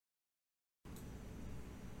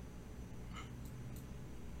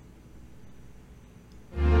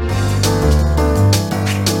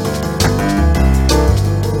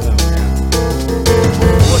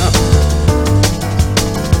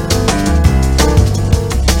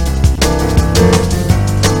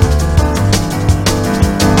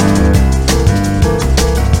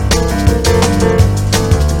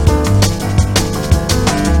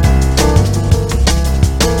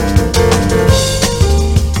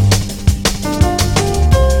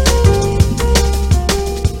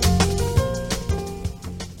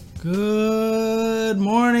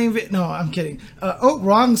Wait, no, I'm kidding.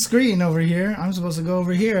 Wrong screen over here. I'm supposed to go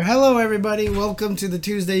over here. Hello, everybody. Welcome to the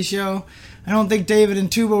Tuesday show. I don't think David and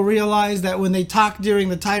Tubo realize that when they talk during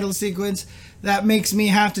the title sequence, that makes me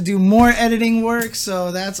have to do more editing work,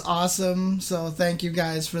 so that's awesome. So thank you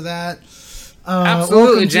guys for that.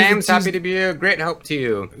 Absolutely, James. Happy to be a great help to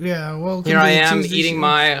you. Yeah, welcome. Here I am eating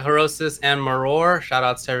my Horosis and Maror. Shout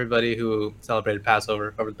outs to everybody who celebrated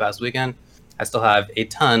Passover over the past weekend. I still have a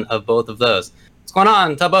ton of both of those. What's going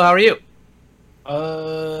on, Tubbo? How are you?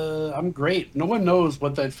 I'm great. No one knows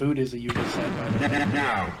what that food is that you just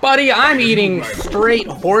said. Buddy, I'm eating straight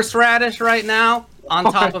horseradish right now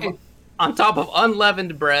on top of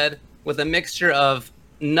unleavened bread with a mixture of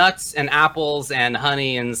nuts and apples and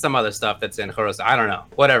honey and some other stuff that's in churros. I don't know.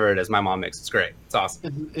 Whatever it is, my mom makes. It's great. It's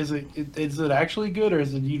awesome. Is it actually good, or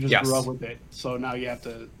is it you just grew up with it? So now you have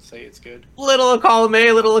to say it's good. Little of column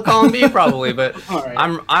A, little of column B, probably, but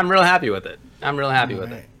right. I'm real happy with it. I'm real happy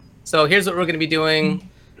with it. So here's what we're going to be doing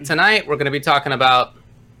tonight. We're going to be talking about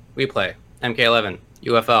WePlay, MK11,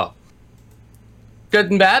 UFL.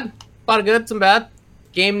 Good and bad. A lot of good, some bad.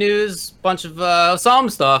 Game news, bunch of some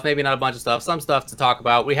stuff, maybe not a bunch of stuff, some stuff to talk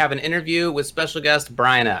about. We have an interview with special guest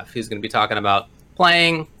Brian F. Who's going to be talking about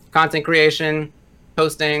playing, content creation,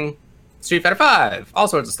 hosting, Street Fighter 5, all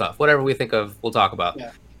sorts of stuff. Whatever we think of, we'll talk about.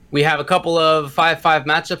 Yeah. We have a couple of 5-5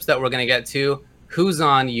 matchups that we're going to get to. Who's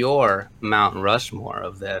on your Mount Rushmore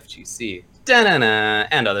of the FGC? Da-na-na,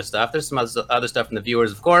 and other stuff. There's some other stuff from the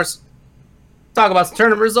viewers, of course. Talk about some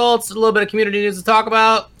tournament results, a little bit of community news to talk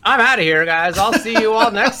about. I'm out of here, guys. I'll see you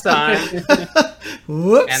all next time.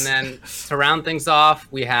 Whoops. And then to round things off,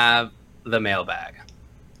 we have the mailbag.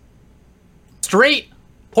 Straight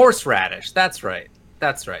horseradish. That's right.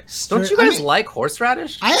 Don't you guys like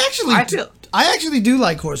horseradish? I actually do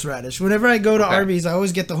like horseradish. Whenever I go to Arby's, I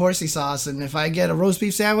always get the horsey sauce, and if I get a roast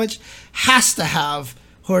beef sandwich, has to have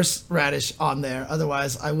horseradish on there.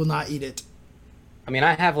 Otherwise, I will not eat it. I mean,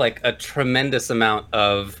 I have like a tremendous amount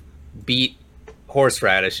of beet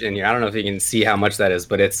horseradish in here. I don't know if you can see how much that is,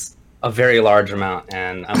 but it's a very large amount,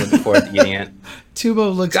 and I'm looking forward to eating it.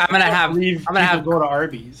 Tubo looks. I'm gonna have go to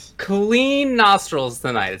Arby's. Clean nostrils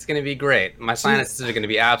tonight. It's gonna be great. My sinuses are gonna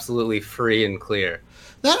be absolutely free and clear.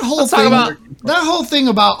 That whole thing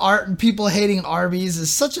about people hating Arby's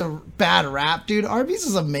is such a bad rap, dude. Arby's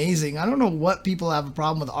is amazing. I don't know what people have a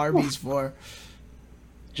problem with Arby's for.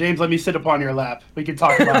 James, let me sit upon your lap. We can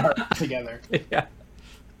talk about it together. Yeah.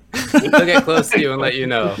 I'll get close to you and let you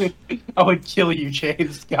know. I would kill you,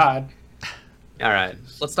 James. God. All right.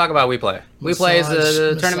 Let's talk about WePlay. WePlay is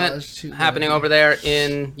a tournament happening over there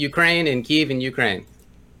in Ukraine, in Kyiv, in Ukraine.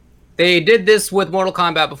 They did this with Mortal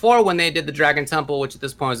Kombat before when they did the Dragon Temple, which at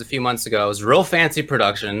this point was a few months ago. It was real fancy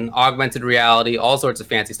production, augmented reality, all sorts of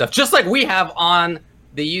fancy stuff. Just like we have on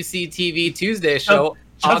the UCTV Tuesday show.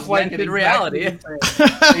 Just augmented reality.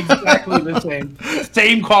 Exactly the same.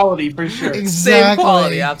 Same quality for sure. Exactly. Same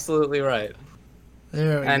quality, absolutely right.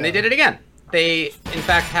 And they did it again. They, in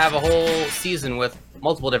fact, have a whole season with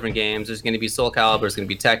multiple different games. There's going to be Soul Calibur, there's going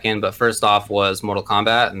to be Tekken, but first off was Mortal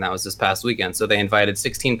Kombat, and that was this past weekend. So they invited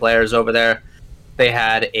 16 players over there. They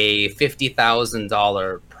had a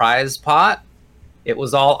 $50,000 prize pot. It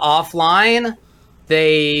was all offline.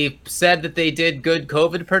 They said that they did good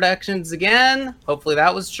COVID predictions again. Hopefully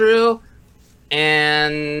that was true.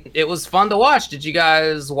 And it was fun to watch. Did you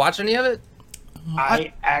guys watch any of it?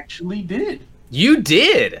 I actually did. You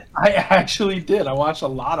did? I actually did. I watched a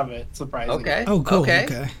lot of it, surprisingly. Okay. Oh, cool.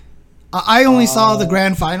 Okay. I only saw the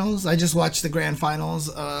grand finals. I just watched the grand finals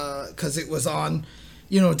because it was on,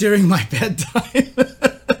 during my bedtime.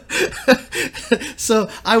 So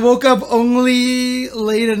I woke up only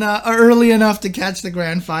early enough to catch the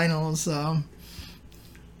grand finals. So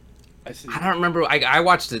I don't remember. I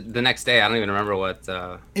watched it the next day. I don't even remember what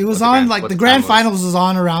it was on. The grand finals was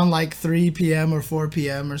on around 3 p.m. or 4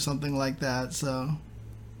 p.m. or something like that. So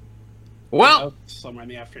somewhere in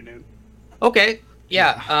the afternoon. Okay.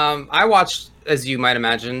 Yeah. I watched, as you might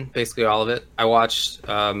imagine, basically all of it. I watched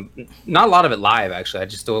not a lot of it live, actually. I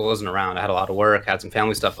just still wasn't around. I had a lot of work, had some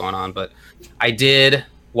family stuff going on, but I did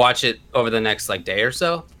watch it over the next day or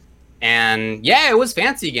so. And yeah, it was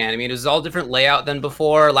fancy again. I mean, it was all different layout than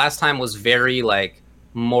before. Last time was very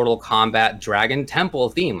Mortal Kombat Dragon Temple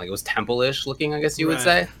theme. It was temple-ish looking, I guess you would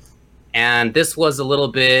say. And this was a little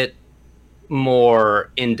bit more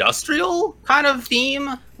industrial kind of theme.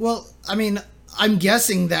 Well, I mean, I'm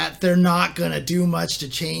guessing that they're not going to do much to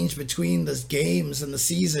change between the games and the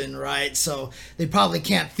season, right? So they probably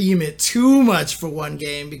can't theme it too much for one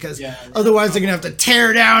game because otherwise they're going to have to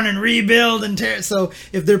tear down and rebuild and tear. So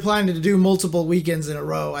if they're planning to do multiple weekends in a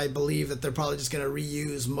row, I believe that they're probably just going to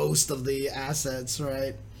reuse most of the assets,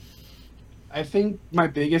 right? I think my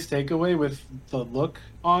biggest takeaway with the look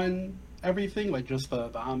on everything, like just the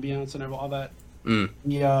ambiance and all that,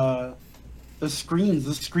 the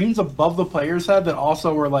screens above the player's head that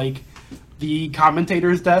also were like the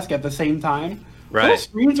commentator's desk at the same time. Right. Those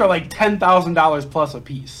screens are like $10,000 plus a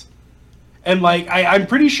piece. And like I'm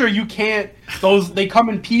pretty sure you can't. They come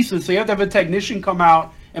in pieces, so you have to have a technician come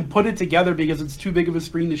out and put it together because it's too big of a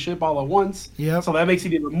screen to ship all at once. Yeah. So that makes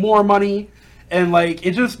it even more money, and like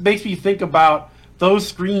it just makes me think about those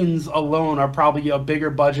screens alone are probably a bigger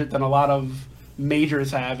budget than a lot of majors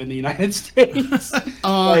have in the United States.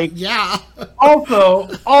 Yeah.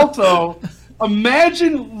 Also.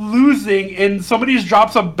 Imagine losing and somebody just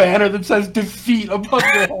drops a banner that says defeat above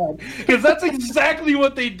your head. Because that's exactly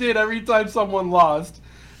what they did every time someone lost.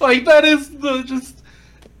 Like, that is they're just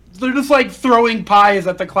like throwing pies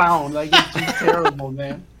at the clown. Like, it's just terrible,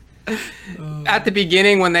 man. At the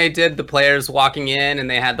beginning, when they did the players walking in and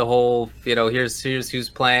they had the whole, here's who's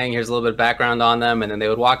playing, here's a little bit of background on them, and then they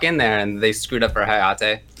would walk in there and they screwed up for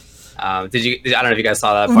Hayate. I don't know if you guys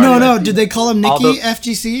saw that part. No. Did they call him Nikki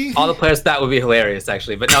FGC? All the players, that would be hilarious,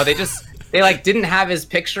 actually. But no, they didn't have his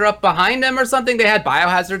picture up behind him or something. They had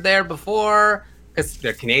Biohazard there before because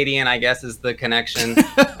they're Canadian, I guess, is the connection.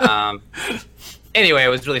 Anyway, it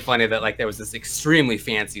was really funny that like there was this extremely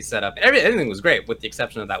fancy setup. Everything was great with the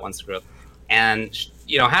exception of that one screw up. And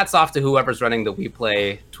hats off to whoever's running the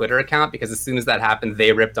WePlay Twitter account, because as soon as that happened,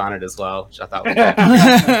 they ripped on it as well, which I thought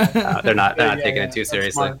was they're not taking it too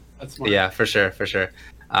seriously. That's smart. Yeah, for sure.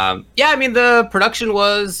 I mean, the production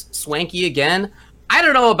was swanky again. I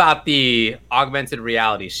don't know about the augmented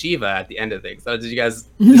reality Shiva at the end of things. So did you guys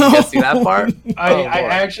see that part? I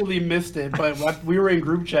actually missed it, but we were in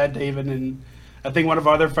group chat, David, and I think one of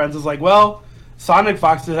our other friends was like, well, Sonic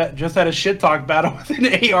Fox just had a shit talk battle with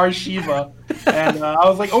an AR Shiva. And I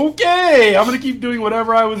was like, okay, I'm going to keep doing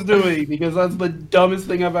whatever I was doing because that's the dumbest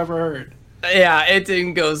thing I've ever heard. Yeah, it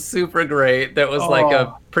didn't go super great. There was like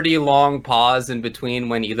a pretty long pause in between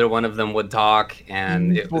when either one of them would talk,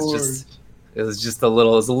 and it was just a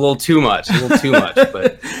little too much.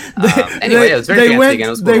 But anyway, it was very fancy again. It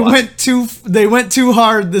was cool they went too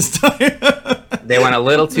hard this time. They went a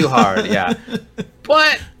little too hard, yeah.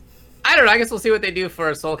 But I don't know. I guess we'll see what they do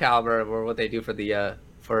for Soul Calibur or what they do for the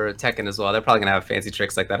for Tekken as well. They're probably gonna have fancy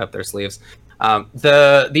tricks like that up their sleeves.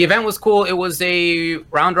 The event was cool. It was a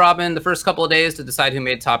round robin the first couple of days to decide who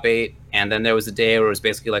made top 8, and then there was a day where it was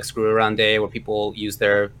basically like screw around day where people used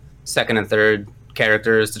their second and third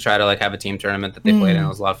characters to try to like have a team tournament that they played in. It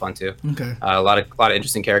was a lot of fun too. Okay. A lot of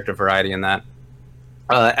interesting character variety in that.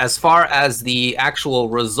 As far as the actual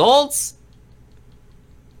results,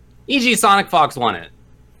 e.g. Sonic Fox won it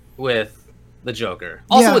with the Joker.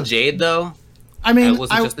 Also with Jade though. I mean, it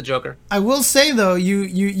wasn't just the Joker. I will say though, you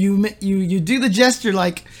do the gesture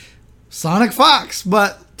like Sonic Fox,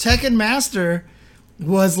 but Tekken Master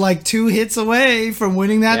was like 2 hits away from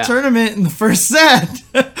winning that tournament in the first set.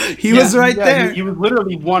 He was right there. He was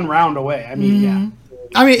literally 1 round away. I mean,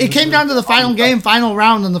 I mean, it came down to the final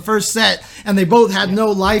round in the first set, and they both had no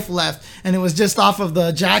life left, and it was just off of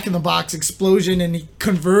the Jack in the Box explosion and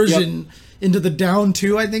conversion into the down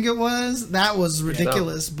 2, I think it was. That was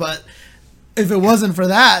ridiculous, but if it wasn't for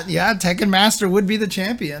that, Tekken Master would be the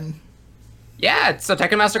champion. Yeah, so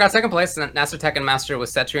Tekken Master got second place, and Master Tekken Master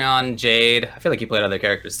was Cetrion, Jade. I feel like he played other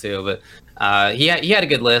characters too, but he had a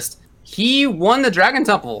good list. He won the Dragon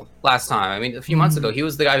Temple last time. I mean, a few months ago, he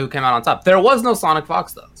was the guy who came out on top. There was no Sonic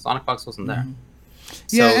Fox though. Sonic Fox wasn't there.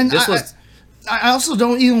 So and I also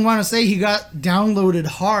don't even want to say he got downloaded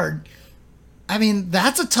hard. I mean,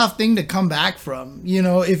 that's a tough thing to come back from,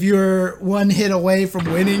 if you're 1 hit away from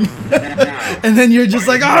winning and then you're just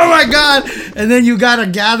like, oh my God. And then you got to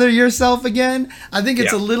gather yourself again. I think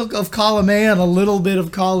it's a little of column A and a little bit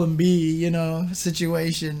of column B,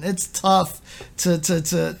 situation. It's tough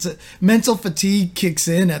to mental fatigue kicks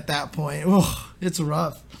in at that point. Ugh, it's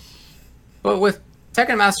rough. But with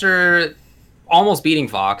Tekken Master almost beating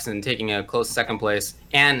Fox and taking a close second place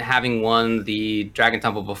and having won the Dragon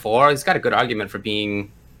Temple before, he's got a good argument for being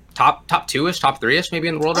top 2-ish, top 3-ish maybe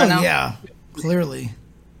in the world right now. Yeah, clearly.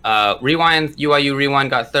 UIU Rewind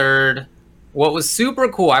got 3rd. What was super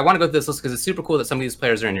cool, I want to go through this list because it's super cool that some of these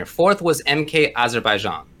players are in here. 4th was MK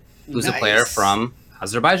Azerbaijan, who's a player from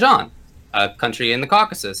Azerbaijan, a country in the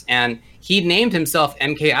Caucasus. And he named himself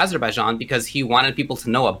MK Azerbaijan because he wanted people to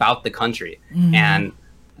know about the country. And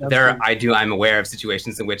I'm aware of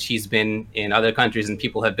situations in which he's been in other countries and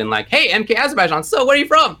people have been like, hey, MK Azerbaijan, so where are you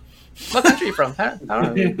from? What country are you from? I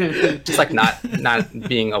don't know. Just like not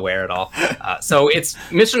being aware at all. So it's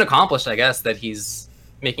mission accomplished, I guess, that he's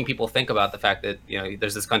making people think about the fact that,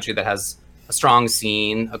 there's this country that has a strong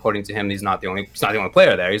scene. According to him, he's not the only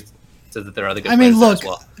player there. He says that there are other good I players mean, there look, as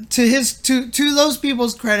well. to those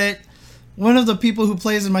people's credit, one of the people who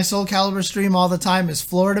plays in my Soul Calibur stream all the time is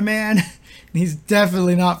Florida Man. And he's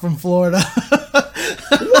definitely not from Florida.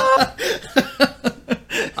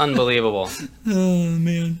 Unbelievable. Oh,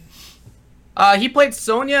 man. He played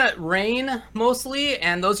Sonya Rain mostly,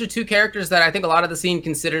 and those are two characters that I think a lot of the scene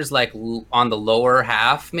considers like on the lower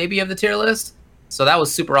half maybe of the tier list. So that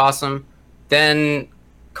was super awesome. Then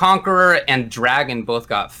Conqueror and Dragon both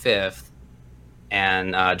got 5th.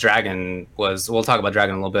 And Dragon was, we'll talk about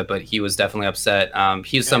Dragon in a little bit, but he was definitely upset.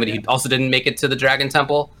 He was somebody who also didn't make it to the Dragon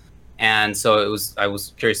Temple. And so I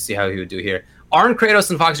was curious to see how he would do here. Arn Kratos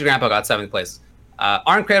and Foxy Grandpa got 7th place.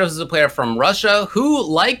 Arn Kratos is a player from Russia who,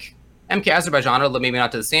 like MK Azerbaijan, although maybe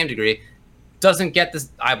not to the same degree, doesn't get the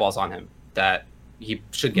eyeballs on him that he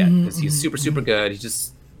should get because he's super, super good.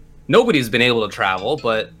 Nobody's been able to travel,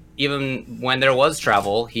 but even when there was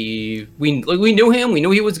travel, we knew him, we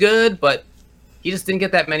knew he was good, but he just didn't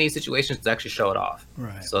get that many situations to actually show it off.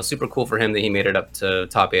 Right. So super cool for him that he made it up to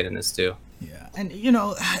top 8 in this too. Yeah, and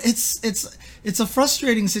it's a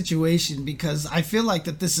frustrating situation because I feel like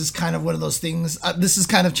that this is kind of one of those things. This is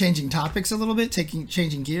kind of changing topics a little bit,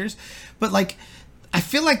 changing gears, but like I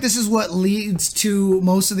feel like this is what leads to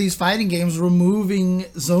most of these fighting games removing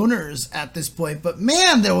zoners at this point. But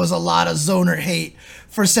man, there was a lot of zoner hate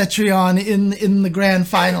for Cetrion in the grand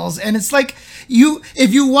finals, and it's like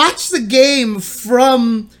if you watch the game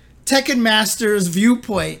from Tekken Master's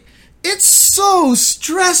viewpoint, it's so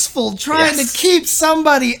stressful trying to keep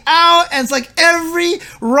somebody out, and it's like every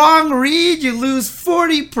wrong read you lose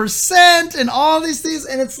 40% and all these things,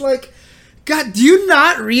 and it's like, God, do you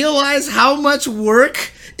not realize how much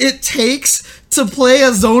work it takes to play a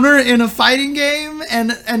zoner in a fighting game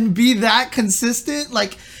and be that consistent?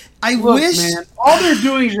 Like, Look, man, all they're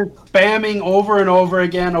doing is just spamming over and over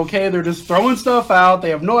again, okay? They're just throwing stuff out.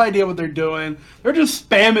 They have no idea what they're doing. They're just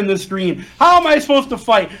spamming the screen. How am I supposed to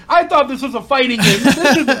fight? I thought this was a fighting game. This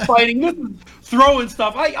isn't fighting. This is throwing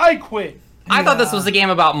stuff. I quit. I thought this was a game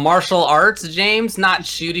about martial arts, James, not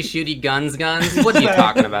shooty guns. What are you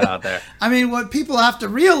talking about out there? I mean, what people have to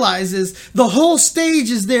realize is the whole stage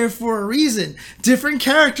is there for a reason. Different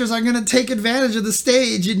characters are going to take advantage of the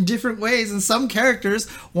stage in different ways, and some characters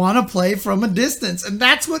want to play from a distance, and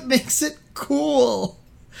that's what makes it cool.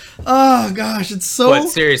 Oh, gosh, it's so... But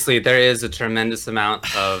seriously, there is a tremendous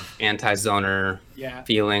amount of anti-zoner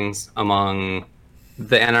feelings among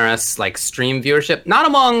the NRS like stream viewership, not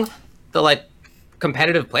among the like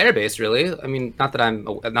competitive player base, really. I mean, not that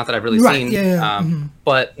I've really seen.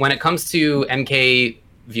 But when it comes to MK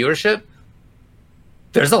viewership,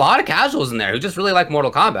 there's a lot of casuals in there who just really like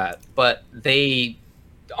Mortal Kombat, but they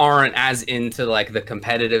aren't as into like the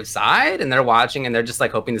competitive side, and they're watching and they're just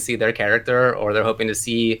like hoping to see their character, or they're hoping to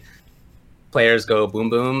see players go boom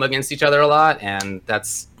boom against each other a lot, and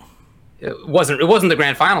it wasn't the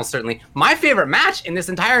grand finals, certainly. My favorite match in this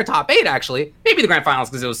entire top 8, actually, maybe the grand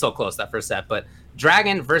finals because it was so close that first set, but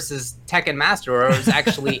Dragon versus Tekken Master, where it was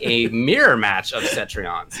actually a mirror match of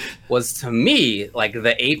Cetrion's, was to me like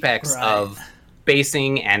the apex of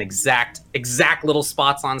basing and exact little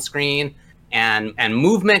spots on screen and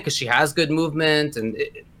movement, because she has good movement and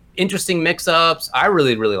interesting mix-ups. I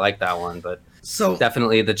really, really like that one, but so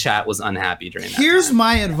definitely the chat was unhappy during that. Here's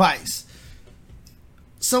my advice.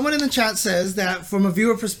 Someone in the chat says that from a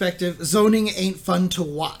viewer perspective, zoning ain't fun to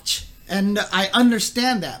watch. And I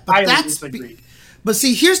understand that. But but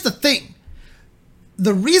see, here's the thing.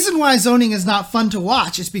 The reason why zoning is not fun to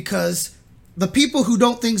watch is because the people who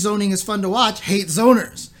don't think zoning is fun to watch hate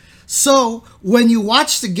zoners. So when you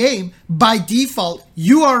watch the game, by default,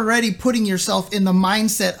 you are already putting yourself in the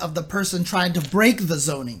mindset of the person trying to break the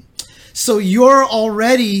zoning. So you're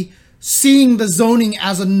already seeing the zoning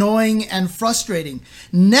as annoying and frustrating.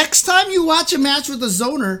 Next time you watch a match with a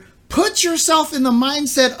zoner, put yourself in the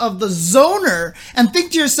mindset of the zoner and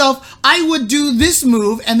think to yourself, I would do this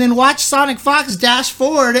move, and then watch Sonic Fox dash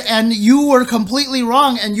forward and you were completely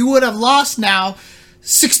wrong and you would have lost now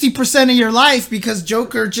 60% of your life because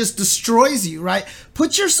Joker just destroys you, right?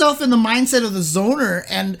 Put yourself in the mindset of the zoner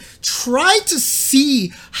and try to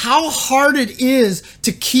see how hard it is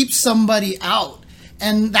to keep somebody out.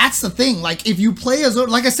 And that's the thing. Like, if you play as,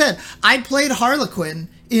 like I said, I played Harlequin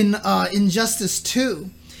in Injustice 2.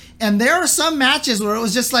 And there are some matches where it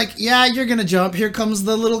was just like, yeah, you're going to jump. Here comes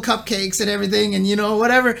the little cupcakes and everything and, you know,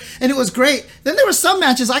 whatever. And it was great. Then there were some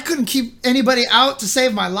matches I couldn't keep anybody out to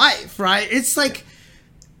save my life, right? It's like,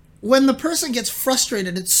 when the person gets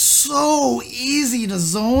frustrated, it's so easy to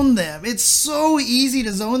zone them. It's so easy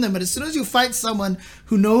to zone them. But as soon as you fight someone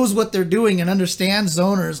who knows what they're doing and understands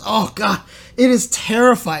zoners, oh God, it is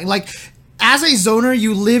terrifying. Like, as a zoner,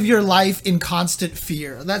 you live your life in constant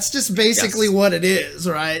fear. That's just basically what it is,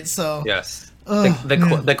 right? So yes,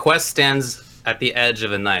 the quest stands at the edge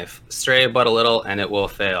of a knife. Stray but a little and it will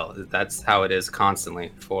fail. That's how it is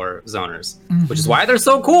constantly for zoners, which is why they're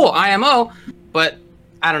so cool, IMO. But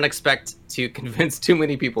I don't expect to convince too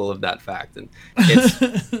many people of that fact. And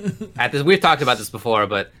it's we've talked about this before,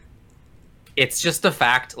 but it's just a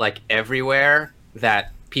fact, like, everywhere,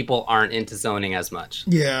 that people aren't into zoning as much.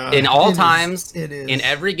 Yeah. In all times, it is. In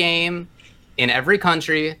every game, in every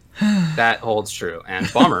country, that holds true.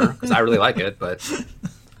 And bummer, because I really like it, but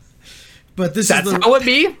that's how it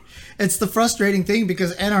be. It's the frustrating thing,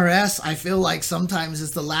 because NRS, I feel like sometimes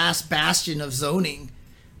is the last bastion of zoning.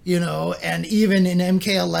 You know, and even in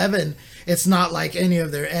MK11, it's not like any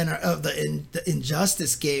of the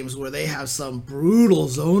Injustice games where they have some brutal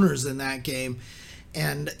zoners in that game.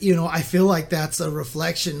 And, you know, I feel like that's a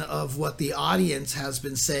reflection of what the audience has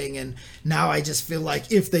been saying. And now I just feel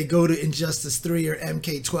like if they go to Injustice 3 or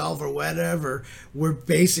MK12 or whatever, we're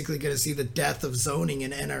basically going to see the death of zoning in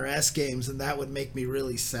NRS games. And that would make me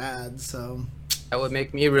really sad. So that would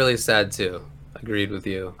make me really sad, too. Agreed with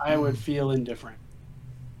you. I would feel indifferent.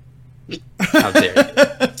 How dare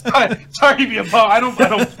you? Sorry to be a bum. I don't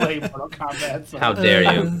play Mortal Kombat. So. How dare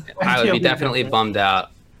you? I would be definitely bummed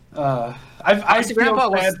out. I see, Grandpa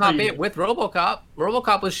was top 8 with RoboCop.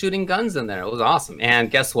 RoboCop was shooting guns in there. It was awesome.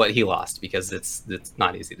 And guess what? He lost because it's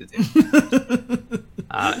not easy to do.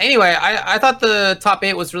 Anyway, I thought the top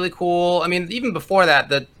 8 was really cool. I mean, even before that,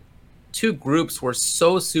 the two groups were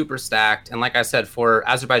so super stacked. And like I said, for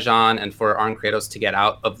Azerbaijan and for Arn Kratos to get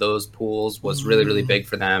out of those pools was really, really big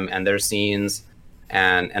for them and their scenes.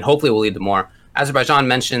 And hopefully will lead to more. Azerbaijan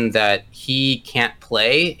mentioned that he can't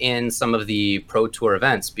play in some of the Pro Tour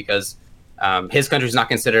events because his country is not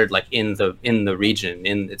considered like in the region.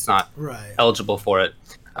 It's not eligible for it,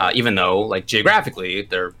 even though like geographically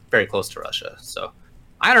they're very close to Russia. So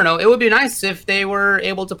I don't know. It would be nice if they were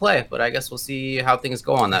able to play, but I guess we'll see how things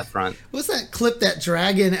go on that front. What's that clip that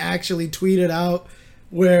Dragon actually tweeted out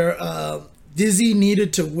where Dizzy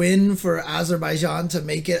needed to win for Azerbaijan to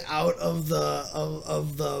make it out of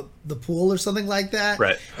the pool or something like that?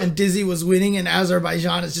 Right. And Dizzy was winning and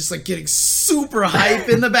Azerbaijan is just like getting super hype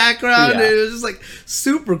in the background. Yeah. It was just like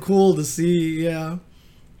super cool to see. Yeah.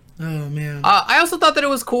 Oh man. I also thought that it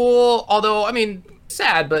was cool, although I mean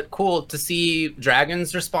sad but cool to see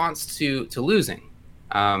Dragon's response to losing.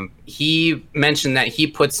 He mentioned that he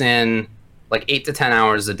puts in like 8 to 10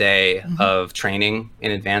 hours a day of training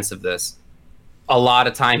in advance of this. A lot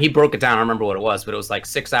of time. He broke it down. I don't remember what it was, but it was like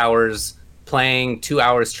 6 hours playing, 2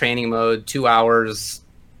 hours training mode, 2 hours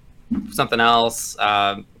something else,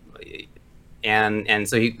 and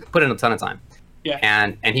so he put in a ton of time. Yeah.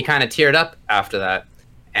 And he kind of teared up after that.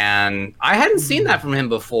 And I hadn't seen that from him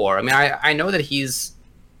before. I mean, I know that he's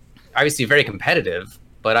obviously very competitive,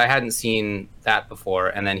 but I hadn't seen that before.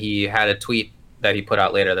 And then he had a tweet that he put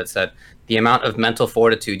out later that said, the amount of mental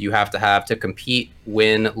fortitude you have to compete,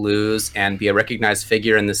 win, lose, and be a recognized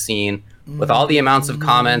figure in the scene with all the amounts of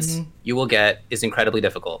comments you will get is incredibly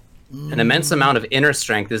difficult. An immense amount of inner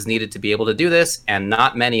strength is needed to be able to do this, and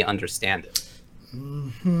not many understand it.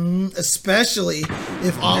 Especially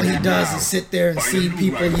if all he does is sit there and see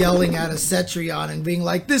people yelling at a Cetrion and being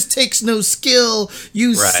like, this takes no skill,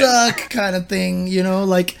 you suck, kind of thing, you know,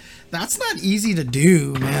 like, that's not easy to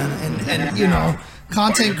do, man. And you know,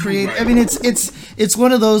 content create, I mean, it's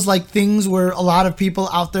one of those like things where a lot of people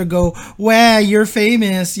out there go, wow, you're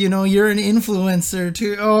famous, you know, you're an influencer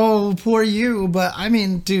too, oh, poor you. But I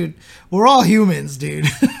mean, dude, we're all humans, dude.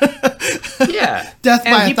 Yeah. Death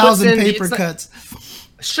by 1,000 paper cuts.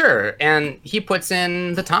 Sure, and he puts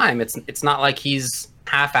in the time. It's not like he's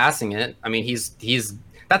half-assing it. I mean, he's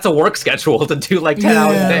that's a work schedule to do like 10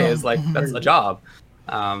 hours a day. Is like that's a job.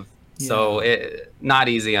 So not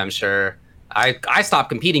easy, I'm sure. I stopped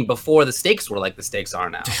competing before the stakes were like the stakes are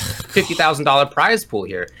now. $50,000 prize pool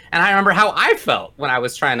here. And I remember how I felt when I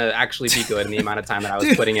was trying to actually be good in the amount of time that I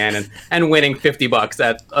was putting in and winning $50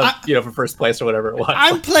 at for first place or whatever it was.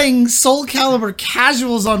 I'm playing Soul Calibur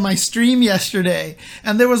casuals on my stream yesterday,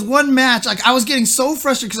 and there was one match, like I was getting so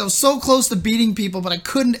frustrated because I was so close to beating people, but I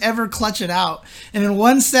couldn't ever clutch it out. And in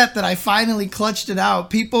one set that I finally clutched it out,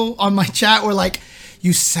 people on my chat were like,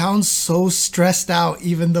 you sound so stressed out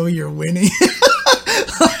even though you're winning.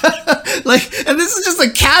 Like, and this is just a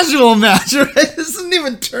casual match, right? This isn't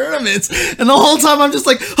even tournaments. And the whole time I'm just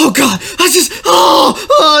like, oh God,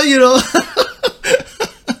 you know.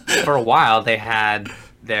 for a while they had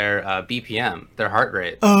their BPM, their heart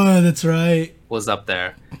rate. Oh, that's right. Was up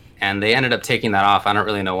there, and they ended up taking that off. I don't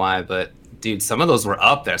really know why, but dude, some of those were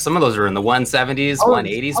up there. Some of those were in the 170s,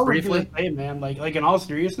 180s briefly. Hey, man, like in all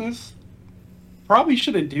seriousness, probably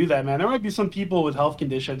shouldn't do that, man. There might be some people with health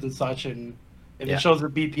conditions and such, and if it shows their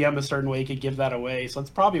BPM a certain way, it could give that away. So that's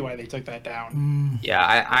probably why they took that down.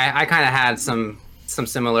 Yeah, I kind of had some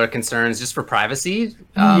similar concerns just for privacy.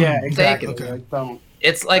 Yeah, exactly. Okay. Like, don't.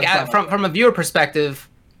 It's like from a viewer perspective.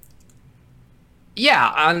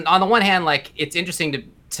 Yeah, on the one hand, like it's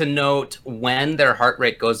interesting to note when their heart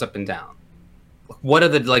rate goes up and down. What are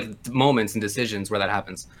the like moments and decisions where that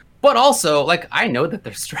happens? But also, like I know that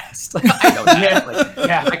they're stressed. Like, I know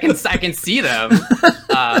that. I can see them.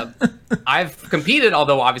 I've competed,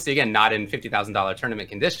 although obviously again not in $50,000 tournament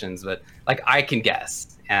conditions, but like I can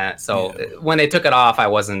guess. And so when they took it off, I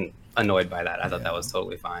wasn't annoyed by that. I thought that was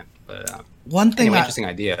totally fine. But interesting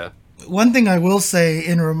idea. One thing I will say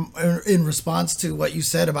in response to what you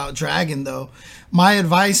said about Dragon, though, my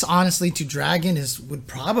advice, honestly, to Dragon would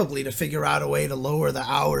probably to figure out a way to lower the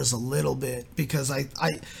hours a little bit, because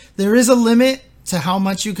there is a limit to how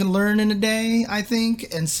much you can learn in a day, I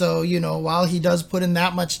think. And so, while he does put in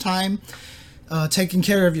that much time taking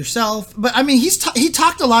care of yourself, but I mean, he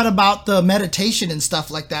talked a lot about the meditation and stuff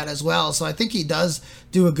like that as well. So I think he does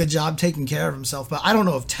do a good job taking care of himself. But I don't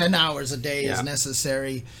know if 10 hours a day is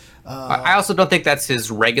necessary. I also don't think that's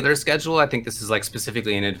his regular schedule. I think this is like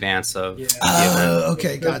specifically in advance of the event.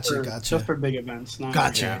 Okay, gotcha. Just for big events.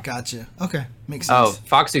 Gotcha. Okay, makes sense. Oh,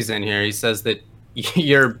 Foxy's in here. He says that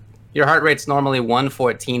your heart rate's normally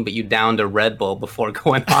 114, but you downed a Red Bull before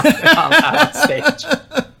going on stage.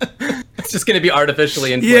 It's just going to be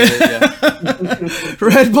artificially inflated. Yeah.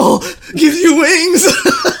 Red Bull gives you wings.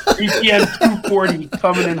 BPM 240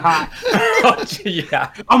 coming in hot.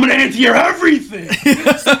 Yeah. I'm going to anti-air everything.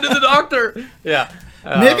 Send to the doctor. Yeah.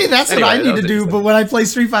 Maybe that's what I need to do, but when I play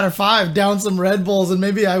Street Fighter 5, down some Red Bulls, and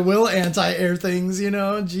maybe I will anti-air things,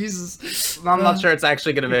 Jesus. I'm not sure it's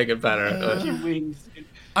actually going to make it better.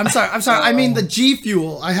 I'm sorry. I mean the G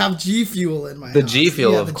Fuel. I have G Fuel in my house. G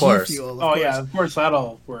Fuel, of course. G-Fuel, of course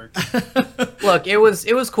that'll work. Look, it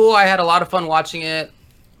was cool. I had a lot of fun watching it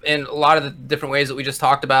in a lot of the different ways that we just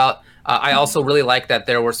talked about. I also really liked that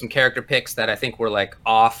there were some character picks that I think were like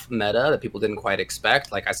off meta that people didn't quite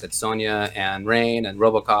expect. Like I said, Sonya and Rain and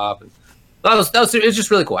RoboCop. And it was just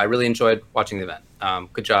really cool. I really enjoyed watching the event.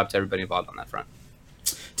 Good job to everybody involved on that front.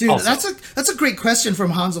 Dude, that's a great question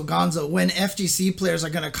from Hanzo Gonzo. When FGC players are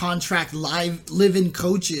going to contract live-in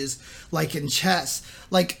coaches like in chess.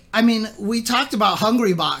 Like, I mean, we talked about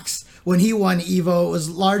Hungrybox when he won EVO. It was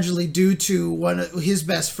largely due to his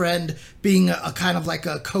best friend being a kind of like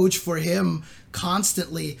a coach for him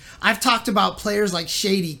constantly. I've talked about players like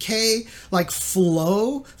Shady K, like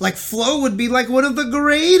Flo. Like Flo would be like one of the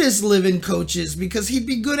greatest live-in coaches because he'd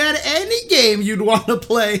be good at any game you'd want to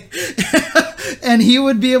play. And he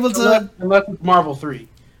would be able to... Unless it's Marvel 3.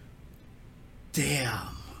 Damn.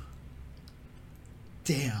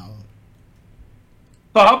 So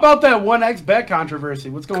how about that 1x bet controversy?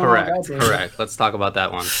 What's going on with that? Correct. Let's talk about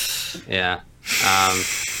that one. Yeah.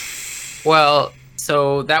 Well,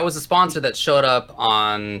 so that was a sponsor that showed up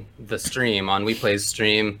on the stream, on WePlay's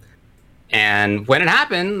stream. And when it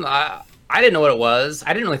happened, I didn't know what it was.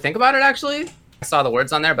 I didn't really think about it, actually. I saw the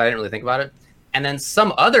words on there, but I didn't really think about it. And then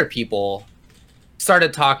some other people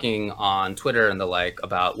started talking on Twitter and the like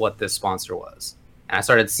about what this sponsor was. And I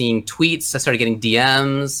started seeing tweets. I started getting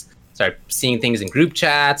DMs. Started seeing things in group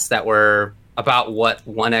chats that were about what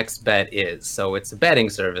 1xBet is. So it's a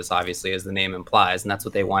betting service, obviously, as the name implies. And that's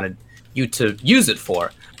what they wanted you to use it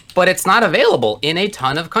for. But it's not available in a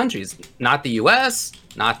ton of countries. Not the US,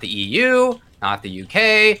 not the EU, not the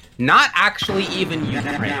UK, not actually even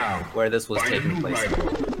Ukraine, where this was taking place.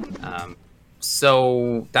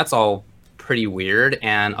 So that's all pretty weird.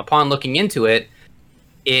 And upon looking into it,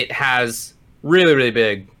 it has really, really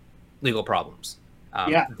big legal problems.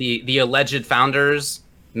 The alleged founders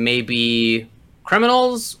may be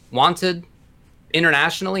criminals wanted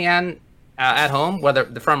internationally and at home, whether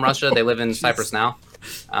they're from Russia, they live in Cyprus now.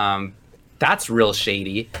 That's real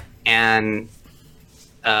shady. And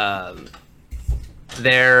they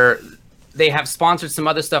have sponsored some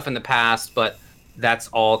other stuff in the past, but that's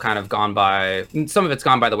all kind of gone by. Some of it's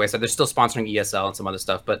gone by the wayside. They're still sponsoring ESL and some other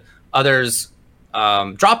stuff, but others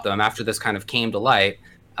dropped them after this kind of came to light.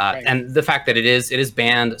 Right. And the fact that it is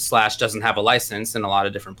banned / doesn't have a license in a lot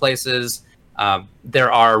of different places.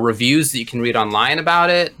 There are reviews that you can read online about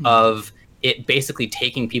it, of it basically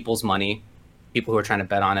taking people's money, people who are trying to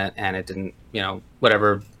bet on it, and it didn't,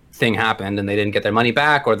 whatever thing happened and they didn't get their money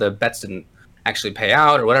back, or the bets didn't actually pay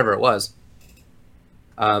out or whatever it was.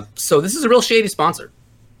 So this is a real shady sponsor,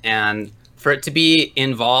 and for it to be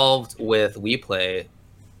involved with WePlay,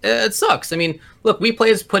 it sucks. I mean, look, WePlay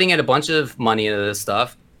is putting in a bunch of money into this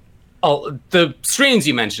stuff. Oh, the streams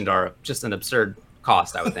you mentioned are just an absurd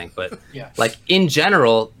cost, I would think. But Yes. like in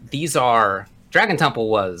general, these are Dragon Temple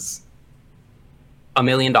was $1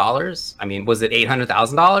 million. I mean, was it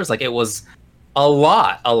 $800,000? Like it was a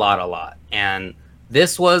lot. And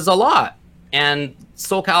this was a lot. And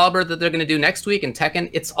Soul Calibur that they're going to do next week and Tekken,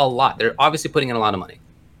 it's a lot. They're obviously putting in a lot of money.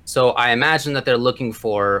 So I imagine that they're looking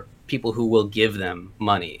for people who will give them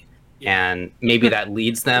money. And maybe that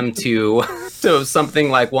leads them to something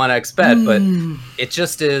like 1xBet, but it's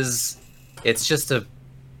just a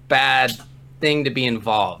bad thing to be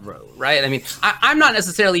involved, right? I mean, I'm not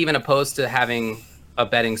necessarily even opposed to having a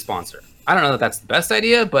betting sponsor. I don't know that that's the best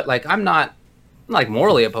idea, but like I'm not like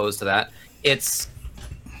morally opposed to that. It's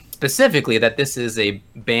specifically that this is a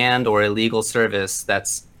banned or illegal service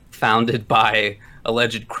that's founded by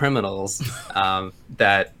alleged criminals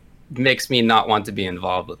that makes me not want to be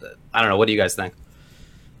involved with it. I don't know. What do you guys think?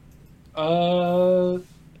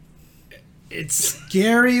 It's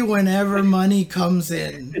scary whenever money comes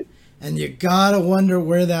in, and you gotta wonder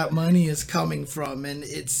where that money is coming from. And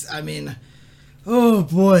I mean, oh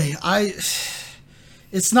boy,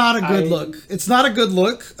 it's not a good look. It's not a good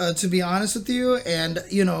look, to be honest with you. And,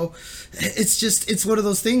 you know, it's one of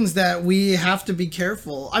those things that we have to be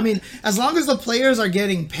careful. I mean, as long as the players are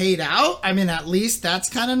getting paid out, I mean, at least that's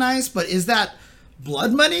kind of nice. But is that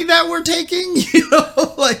blood money that we're taking? You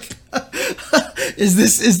know, like, is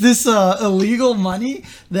this illegal money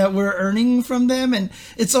that we're earning from them? And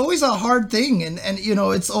it's always a hard thing, and you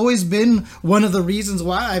know, it's always been one of the reasons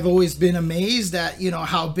why I've always been amazed at, you know,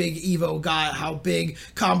 how big Evo got, how big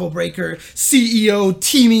Combo Breaker CEO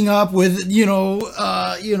teaming up with NWJ.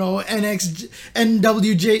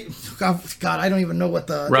 God, I don't even know what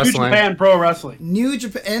the Wrestling. New Japan Pro Wrestling. New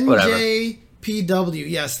Japan NJPW.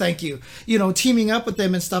 Yes, thank you. You know, teaming up with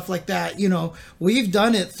them and stuff like that. You know, we've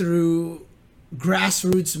done it through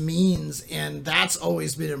grassroots means, and that's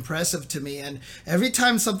always been impressive to me. And every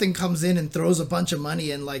time something comes in and throws a bunch of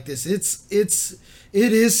money in like this, it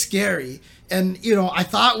is scary. And, you know, I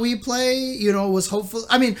thought WePlay, you know, was hopeful.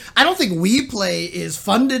 I mean, I don't think WePlay is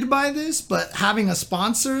funded by this, but having a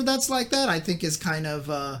sponsor that's like that, I think is kind of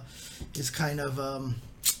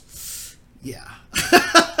yeah,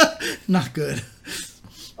 not good.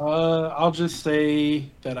 I'll just say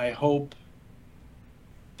that I hope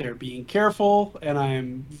they're being careful, and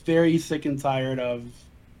I'm very sick and tired of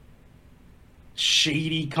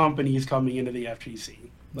shady companies coming into the FGC.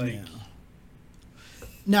 Like, Yeah.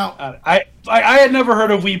 Now, I had never heard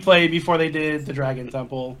of WePlay before they did the Dragon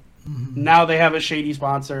Temple. Mm-hmm. Now they have a shady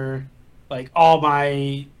sponsor. Like, all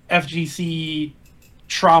my FGC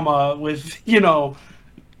trauma with, you know,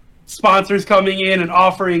 sponsors coming in and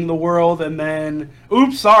offering the world, and then,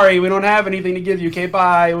 oops, sorry, we don't have anything to give you. Okay,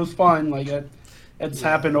 bye. It was fun. Like, it's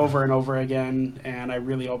happened over and over again, and I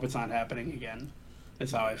really hope it's not happening again.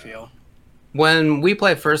 That's how I feel. When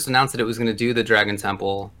WePlay first announced that it was going to do the Dragon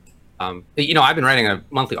Temple, you know, I've been writing a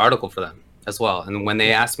monthly article for them as well. And when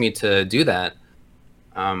they asked me to do that,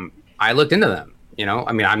 I looked into them. You know,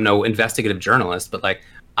 I mean, I'm no investigative journalist, but like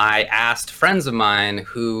I asked friends of mine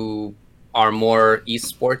who are more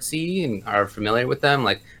esportsy and are familiar with them,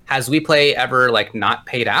 like, has WePlay ever like not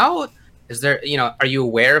paid out? Is there, you know, are you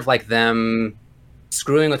aware of like them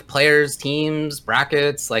screwing with players, teams,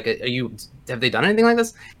 brackets? Like, have they done anything like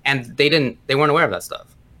this? And they weren't aware of that stuff.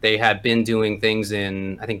 They had been doing things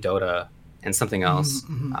in, I think, Dota and something else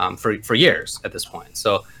for years at this point.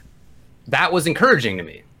 So that was encouraging to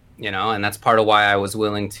me, you know, and that's part of why I was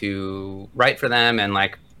willing to write for them and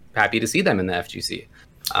like happy to see them in the FGC.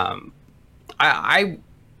 I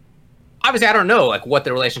obviously I don't know like what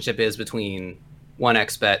the relationship is between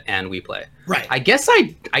 1xBet and WePlay. right. I guess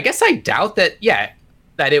I doubt that. Yeah,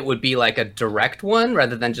 that it would be like a direct one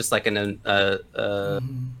rather than just like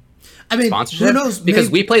I mean, sponsorship. who knows?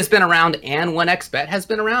 Because maybe, WePlay's been around and 1xBet has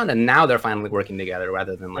been around, and now they're finally working together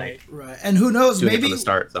rather than like right. And who knows? doing it Maybe from the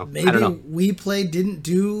start. So maybe I don't know. WePlay didn't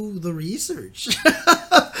do the research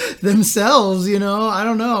themselves. You know, I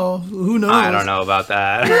don't know. Who knows? I don't know about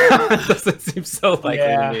that. It doesn't seem so likely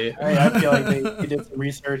to me. I feel like they did some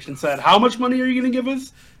research and said, how much money are you going to give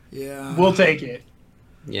us? Yeah, We'll take it.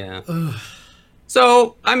 Yeah.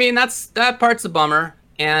 So I mean, that part's a bummer,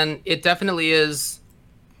 and it definitely is.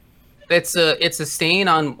 It's a stain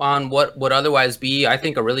on what would otherwise be, I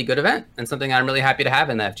think, a really good event and something I'm really happy to have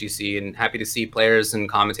in the FGC, and happy to see players and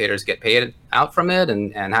commentators get paid out from it,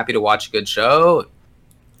 and happy to watch a good show.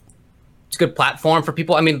 It's a good platform for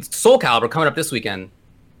people. I mean, Soul Calibur coming up this weekend.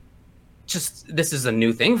 This is a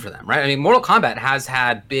new thing for them, right? I mean, Mortal Kombat has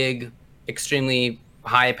had big, extremely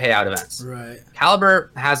high payout events. Right.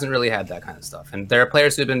 Calibur hasn't really had that kind of stuff. And there are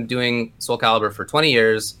players who've been doing Soul Calibur for 20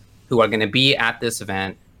 years who are going to be at this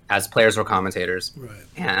event as players or commentators. Right.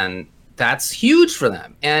 And that's huge for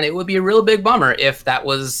them. And it would be a real big bummer if that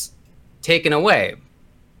was taken away.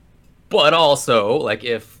 But also, like,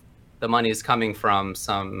 if the money is coming from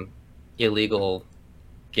some illegal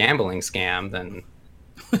gambling scam, then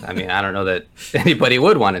I mean, I don't know that anybody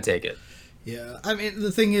would want to take it. Yeah, I mean,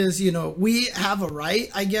 the thing is, we have a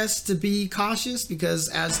right, I guess, to be cautious because,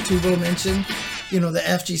 as Tubo mentioned, the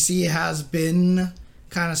FGC has been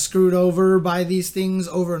kind of screwed over by these things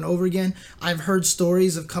over and over again. I've heard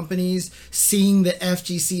stories of companies seeing the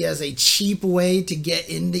FGC as a cheap way to get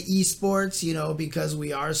into esports, because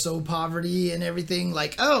we are so poverty and everything.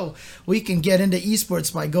 Like, oh, we can get into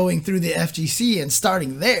esports by going through the FGC and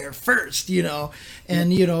starting there first,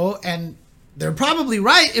 and they're probably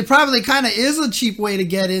right. It probably kind of is a cheap way to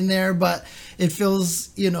get in there, but it feels,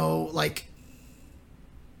 like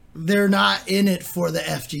they're not in it for the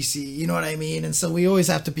FGC, you know what I mean? And so we always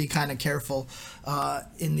have to be kind of careful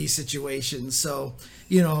in these situations. So,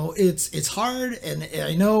 it's hard, and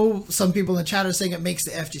I know some people in the chat are saying it makes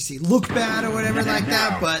the FGC look bad or whatever like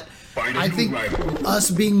that, but I think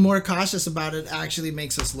us being more cautious about it actually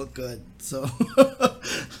makes us look good. So,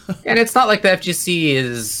 and it's not like the FGC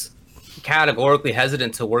is categorically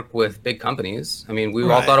hesitant to work with big companies. I mean, we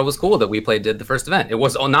all thought it was cool that WePlay did the first event. It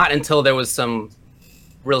was not until there was some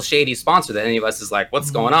real shady sponsor that any of us is like,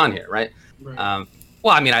 what's going on here, right? Well,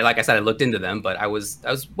 I mean, like I said, I looked into them, but I was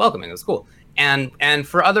welcoming. It was cool. And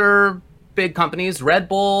for other big companies, Red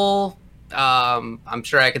Bull, I'm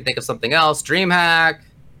sure I can think of something else, DreamHack,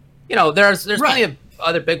 there's plenty of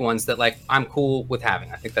other big ones that, like, I'm cool with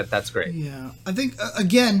having. I think that's great. Yeah, I think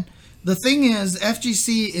again, the thing is,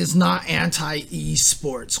 FGC is not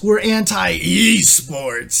anti-esports. We're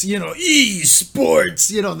anti-esports,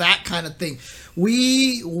 esports, that kind of thing.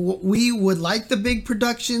 We would like the big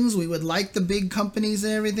productions, we would like the big companies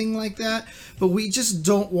and everything like that, but we just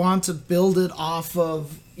don't want to build it off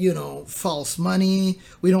of, false money.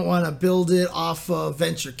 We don't want to build it off of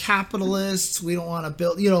venture capitalists. We don't want to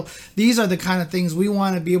build, these are the kind of things we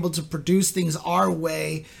want to be able to produce things our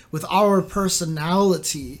way with our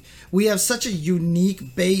personality. We have such a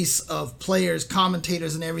unique base of players,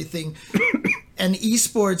 commentators, and everything. And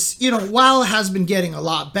esports, while it has been getting a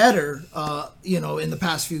lot better, in the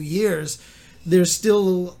past few years, there's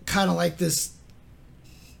still kind of like this,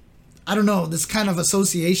 I don't know, this kind of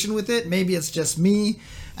association with it. Maybe it's just me,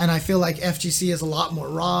 and I feel like FGC is a lot more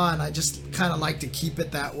raw, and I just kind of like to keep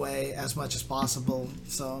it that way as much as possible.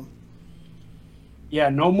 So, yeah,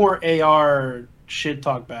 no more AR shit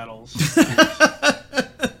talk battles.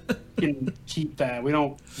 Can keep that. We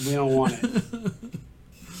don't want it.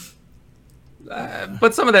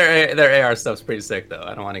 But some of their AR stuff's pretty sick, though.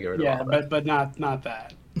 I don't want to get rid of all that. Yeah, but not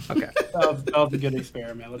that. Okay. That was a good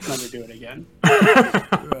experiment. Let's never do it again.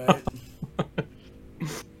 Right.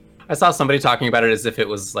 I saw somebody talking about it as if it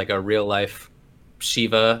was like a real life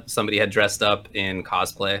Shiva somebody had dressed up in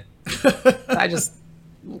cosplay. I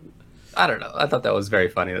don't know. I thought that was very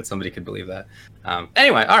funny that somebody could believe that.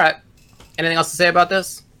 Anyway, all right. Anything else to say about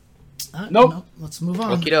this? Nope. No, let's move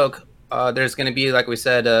on. Okie doke. There's going to be, like we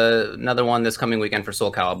said, another one this coming weekend for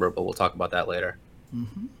Soul Calibur, but we'll talk about that later.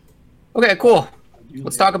 Mm-hmm. Okay, cool.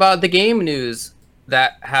 Let's talk about the game news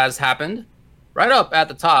that has happened. Right up at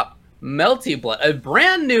the top, Melty Blood, a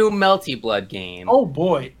brand new Melty Blood game. Oh,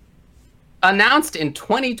 boy. Announced in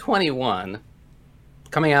 2021,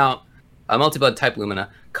 coming out, Melty Blood Type Lumina,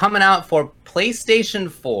 coming out for PlayStation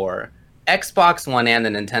 4, Xbox One, and the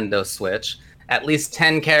Nintendo Switch. At least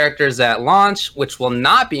 10 characters at launch, which will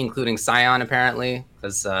not be including Scion, apparently,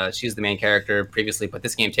 because she's the main character previously, but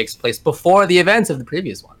this game takes place before the events of the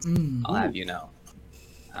previous ones. I'll have you know.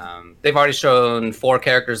 They've already shown 4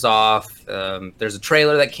 characters off. There's a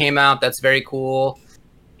trailer that came out that's very cool.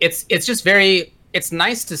 It's just very... It's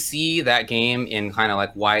nice to see that game in kind of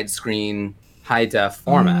like widescreen, high-def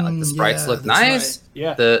format. Like the sprites look nice. Right.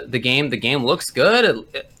 Yeah. The game looks good.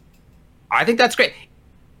 I think that's great.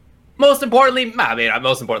 Importantly,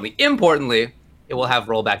 it will have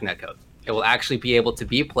rollback netcode. It will actually be able to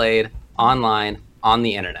be played online on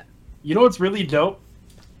the internet. You know what's really dope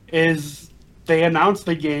is they announced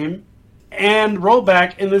the game and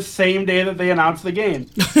rollback in the same day that they announced the game.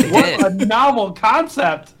 What a novel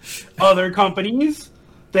concept. Other companies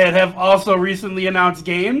that have also recently announced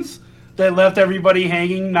games that left everybody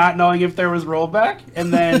hanging, not knowing if there was rollback,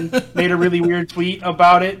 and then made a really weird tweet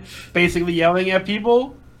about it, basically yelling at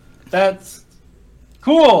people. That's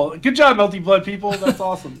cool. Good job, Melty Blood people. That's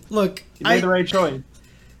awesome. Look, You made the right choice.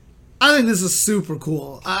 I think this is super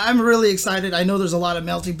cool. I'm really excited. I know there's a lot of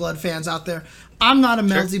Melty Blood fans out there. I'm not a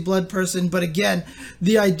Melty Blood person, but again,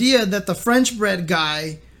 the idea that the French bread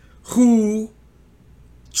guy who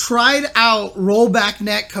tried out rollback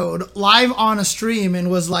netcode live on a stream and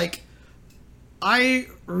was like, I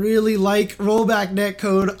really like rollback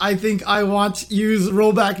netcode. I think I want to use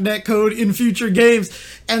rollback netcode in future games.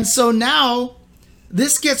 And so now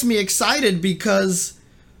this gets me excited because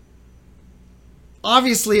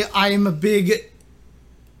obviously I am a big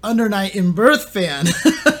Under Night in Birth fan.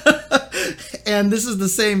 And this is the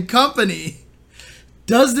same company.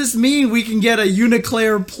 Does this mean we can get a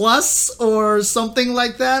Uniclair Plus or something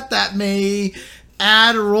like that may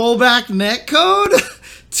add rollback netcode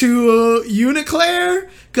to Uniclair?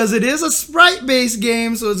 Because it is a sprite-based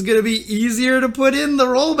game, so it's going to be easier to put in the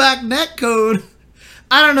rollback netcode.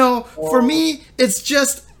 I don't know. For me, it's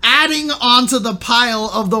just adding onto the pile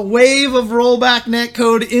of the wave of rollback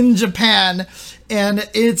netcode in Japan. And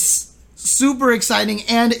it's super exciting.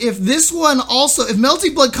 And if this one also, if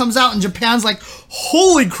Melty Blood comes out and Japan's like,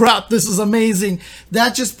 holy crap, this is amazing,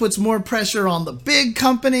 that just puts more pressure on the big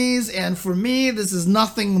companies. And for me, this is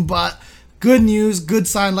nothing but good news, good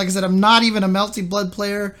sign. Like I said, I'm not even a Melty Blood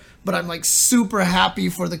player, but I'm like super happy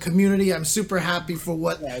for the community. I'm super happy for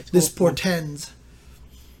what this portends.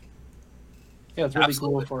 Yeah, it's really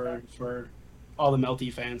cool for all the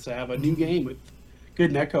Melty fans to have a new game with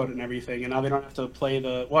good netcode and everything, and now they don't have to play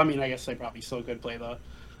the. Well, I mean, I guess they probably still could play the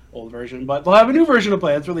old version, but they'll have a new version to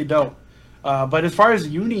play. That's really dope. But as far as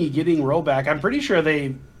Uni getting rollback, I'm pretty sure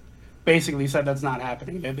they basically said that's not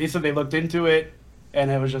happening. They said they looked into it, and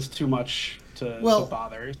it was just too much to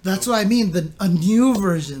bother. So. That's what I mean. A new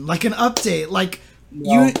version, like an update, like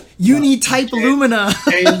Uni Type Lumina.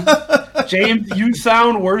 James, you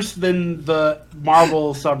sound worse than the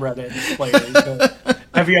Marvel subreddit players.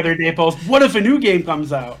 Every other day post, what if a new game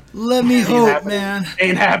comes out? Let me hope, man.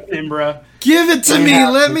 Ain't happening, bruh. Give it to me.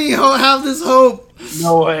 Let me have this hope.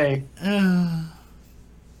 No way.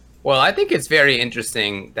 Well, I think it's very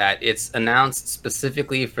interesting that it's announced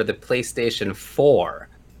specifically for the PlayStation 4,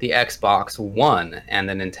 the Xbox One, and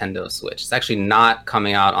the Nintendo Switch. It's actually not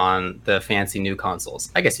coming out on the fancy new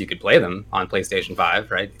consoles. I guess you could play them on PlayStation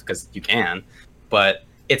 5, right? Because you can. But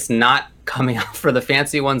it's not coming out for the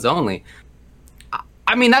fancy ones only.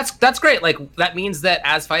 I mean, that's great. Like, that means that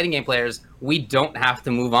as fighting game players, we don't have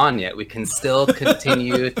to move on yet. We can still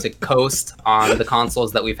continue to coast on the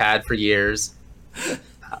consoles that we've had for years.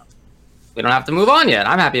 We don't have to move on yet.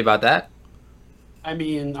 I'm happy about that. I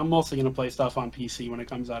mean, I'm mostly going to play stuff on PC when it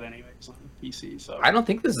comes out anyways on PC. So I don't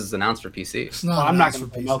think this is announced for PC. I'm not going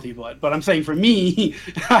to play Melty Blood, but I'm saying for me,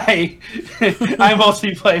 I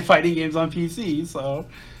mostly play fighting games on PC. So,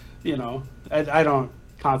 you know, I don't...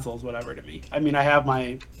 Consoles, whatever to me. I mean, I have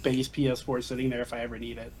my base PS4 sitting there if I ever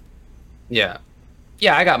need it. Yeah,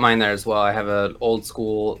 I got mine there as well. I have an old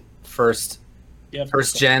school first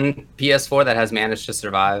gen PS4 that has managed to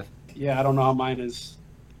survive. Yeah, I don't know how mine is.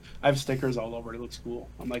 I have stickers all over. It looks cool.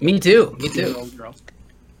 I'm like, me too.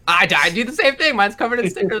 I do the same thing. Mine's covered in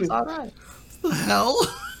stickers. All right. What the hell?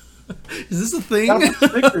 Is this a thing?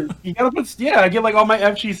 You gotta put I get like all my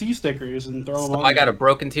FGC stickers and throw them on. I got a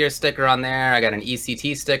Broken Tier sticker on there. I got an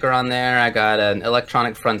ECT sticker on there. I got an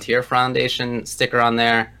Electronic Frontier Foundation sticker on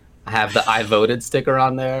there. I have the I Voted sticker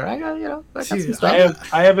on there. I got some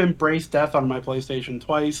stuff. I have Embraced Death on my PlayStation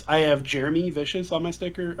twice. I have Jeremy Vicious on my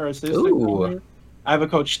sticker sticker on there. I have a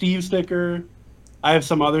Coach Steve sticker. I have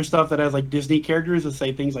some other stuff that has like Disney characters that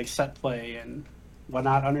say things like set play and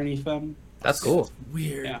whatnot underneath them. That's cool. That's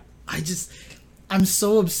weird. Yeah. I'm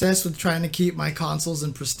so obsessed with trying to keep my consoles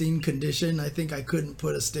in pristine condition. I think I couldn't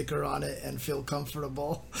put a sticker on it and feel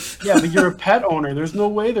comfortable. Yeah, but you're a pet owner. There's no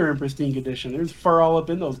way they're in pristine condition. There's fur all up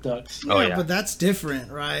in those ducks. Yeah, but that's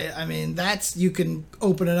different, right? I mean, you can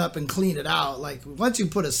open it up and clean it out. Like, once you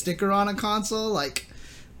put a sticker on a console, like,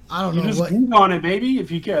 I don't know just what... glue on it, maybe,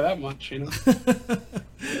 if you care that much, you know?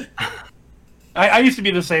 I used to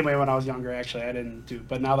be the same way when I was younger, actually. I didn't do...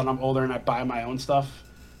 But now that I'm older and I buy my own stuff,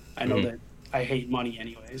 I know that I hate money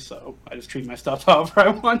anyway, so I just treat my stuff however I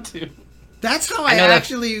want to. That's how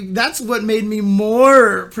that's what made me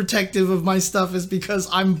more protective of my stuff, is because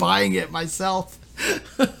I'm buying it myself.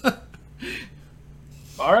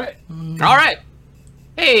 All right.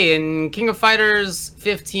 Hey, in King of Fighters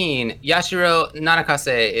 15, Yashiro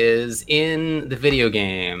Nanakase is in the video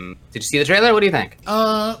game. Did you see the trailer? What do you think?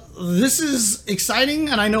 This is exciting,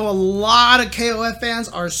 and I know a lot of KOF fans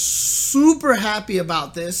are super happy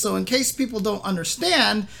about this. So in case people don't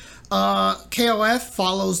understand, KOF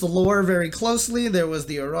follows the lore very closely. There was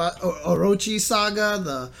the Orochi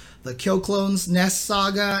saga, the Kyoclone's Nest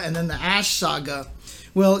saga, and then the Ash saga.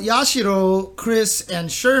 Well, Yashiro, Chris, and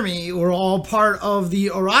Shermie were all part of the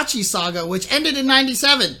Orochi saga, which ended in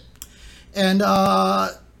 97. And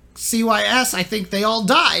CYS, I think they all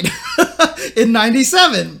died in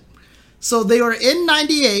 97. So they were in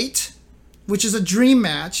 98, which is a dream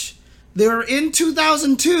match. They were in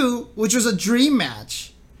 2002, which was a dream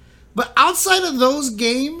match. But outside of those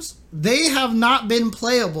games, they have not been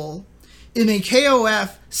playable in a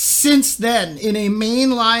KOF since then, in a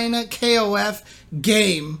mainline KOF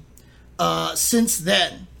game since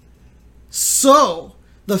then. So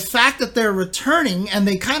the fact that they're returning, and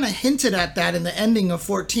they kind of hinted at that in the ending of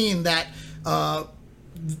 14, that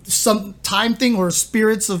some time thing or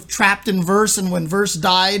spirits of trapped in Verse, and when Verse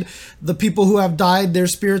died, the people who have died, their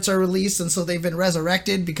spirits are released, and so they've been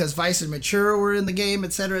resurrected because Vice and Mature were in the game,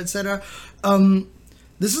 etc., etc.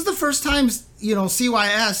 This is the first time,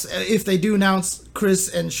 CYS, if they do announce Chris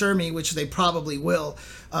and Shermie, which they probably will,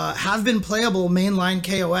 have been playable mainline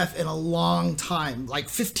KOF in a long time, like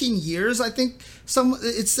 15 years, I think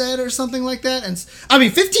it said, or something like that. And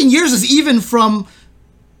 15 years is even from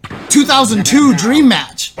 2002 Dream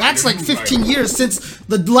Match. That's like 15 years since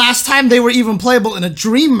the last time they were even playable in a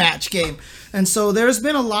Dream Match game. And so there's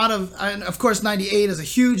been a lot of, and of course 98 is a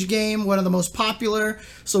huge game, one of the most popular.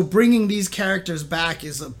 So bringing these characters back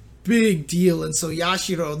is a big deal. And so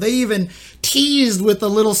Yashiro, they even teased with a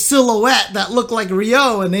little silhouette that looked like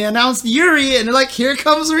Ryo, and they announced Yuri, and they're like, here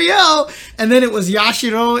comes Ryo, and then it was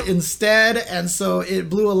Yashiro instead, and so it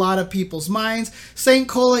blew a lot of people's minds. Saint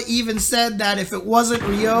Cola even said that if it wasn't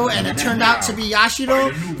Ryo and it turned out to be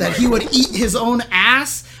Yashiro, that he would eat his own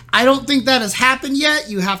ass. I don't think that has happened yet.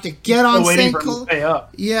 You have to get on Saint Cola.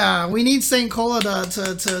 Yeah, we need Saint Cola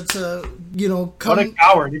to come. What a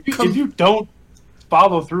coward! If you don't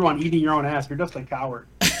follow through on eating your own ass, you're just a coward.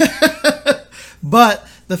 But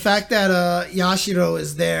the fact that Yashiro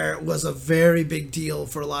is there was a very big deal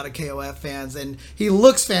for a lot of KOF fans, and he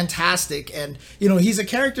looks fantastic. And he's a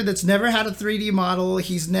character that's never had a 3D model.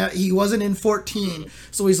 He wasn't in 14,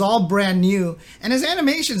 so he's all brand new. And his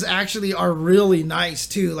animations actually are really nice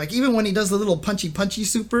too. Like even when he does the little punchy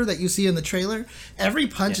super that you see in the trailer, every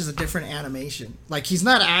punch is a different animation. Like he's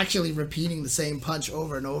not actually repeating the same punch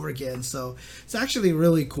over and over again. So it's actually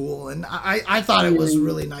really cool, and I thought it was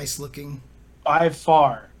really nice looking. By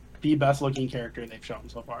far, the best looking character they've shown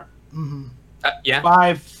so far. Mm-hmm. Yeah.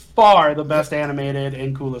 By far, the best animated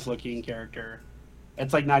and coolest looking character.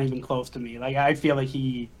 It's like not even close to me. Like I feel like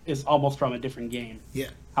he is almost from a different game. Yeah.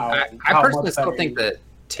 I personally still think that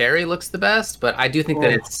Terry looks the best, but I do think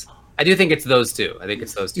that it's those two. I think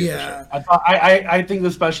it's those two. Yeah. For sure. I think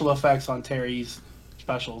the special effects on Terry's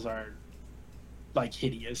specials are like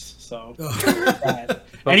hideous. So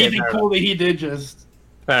anything cool that he did, just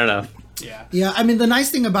fair enough. Yeah, the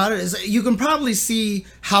nice thing about it is you can probably see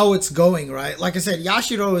how it's going, right? Like I said,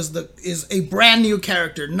 Yashiro is a brand new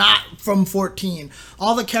character, not from 14.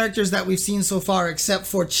 All the characters that we've seen so far, except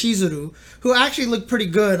for Chizuru, who actually look pretty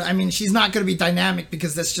good. She's not going to be dynamic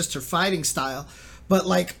because that's just her fighting style. But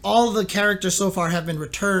like all the characters so far have been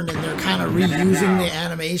returned, and they're kind of reusing the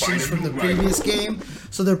animations from the previous game.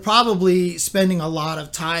 So they're probably spending a lot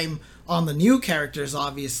of time on the new characters,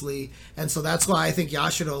 obviously, and so that's why I think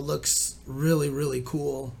Yashiro looks really, really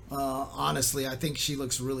cool. Honestly, I think she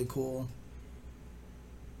looks really cool.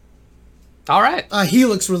 All right. He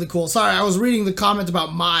looks really cool. Sorry, I was reading the comment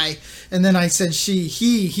about Mai, and then I said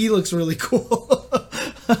he looks really cool.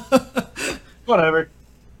 Whatever.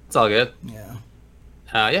 It's all good. Yeah.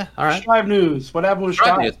 Yeah, all right. Strive News. What happened with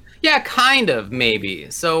Strive? Yeah, kind of,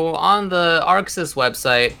 maybe. So on the ArcSys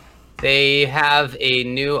website, they have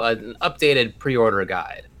an updated pre-order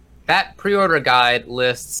guide. That pre-order guide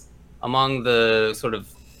lists among the sort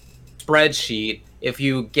of spreadsheet, if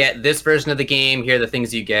you get this version of the game, here are the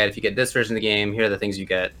things you get. If you get this version of the game, here are the things you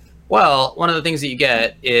get. Well, one of the things that you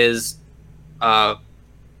get is,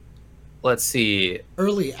 let's see.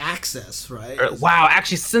 Early access, right? Wow,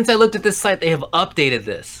 actually, since I looked at this site, they have updated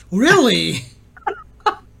this. Really?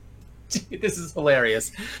 This is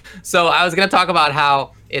hilarious. So I was going to talk about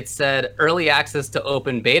how it said early access to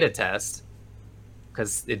open beta test,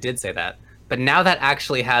 because it did say that. But now that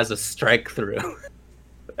actually has a strike through.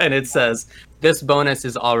 And it says, this bonus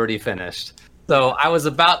is already finished. So I was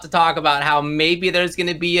about to talk about how maybe there's going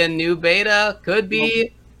to be a new beta. Could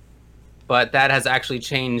be. But that has actually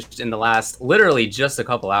changed in the last, literally just a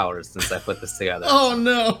couple hours since I put this together. Oh,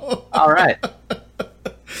 no. All right.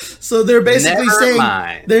 So they're basically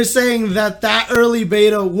saying that early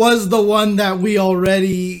beta was the one that we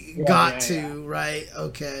already got to, right?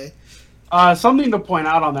 Okay. Something to point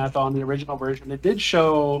out on that, though, on the original version, it did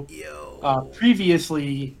show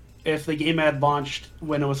previously if the game had launched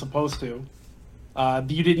when it was supposed to,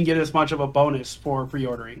 you didn't get as much of a bonus for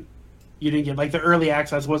pre-ordering. You didn't get, like, the early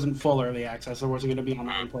access wasn't full early access. There wasn't going to be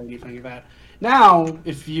online play, anything like that. Now,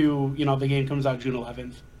 if the game comes out June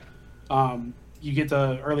 11th, you get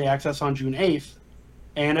the early access on June 8th,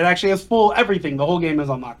 and it actually has full everything. The whole game is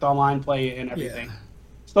unlocked, online play and everything. Yeah.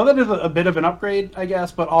 So that is a bit of an upgrade, I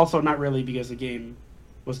guess, but also not really because the game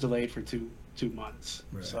was delayed for two months.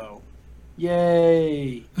 Right. So,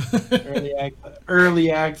 yay!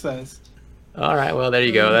 early access. All right, well, there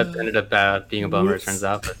you go. That ended up being a bummer, it turns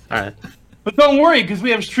out. But all right. But don't worry, because we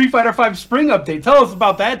have Street Fighter V Spring Update. Tell us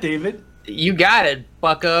about that, David. You got it,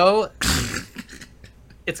 bucko.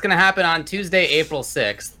 It's going to happen on Tuesday, April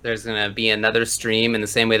 6th. There's going to be another stream in the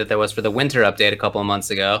same way that there was for the Winter Update a couple of months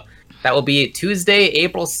ago. That will be Tuesday,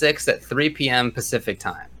 April 6th at 3 p.m. Pacific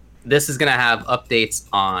time. This is going to have updates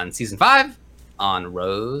on Season 5, on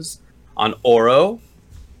Rose, on Oro,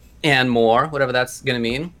 and more, whatever that's going to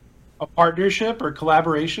mean. A partnership or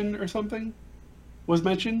collaboration or something was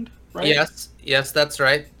mentioned, right? Yes, that's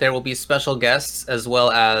right. There will be special guests as well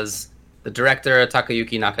as the director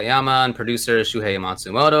Takayuki Nakayama and producer Shuhei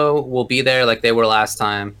Matsumoto will be there like they were last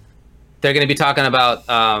time. They're going to be talking about,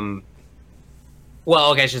 I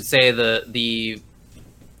should say the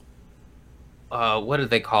what did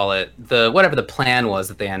they call it? Whatever the plan was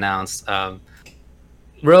that they announced.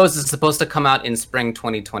 Rose is supposed to come out in spring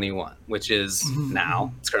 2021, which is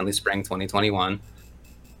now. It's currently spring 2021,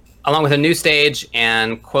 along with a new stage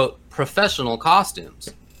and, quote, professional costumes,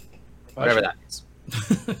 whatever that means.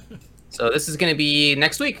 So this is going to be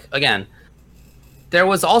next week again. There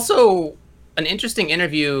was also an interesting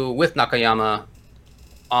interview with Nakayama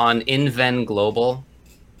on InVen Global.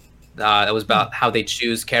 It was about how they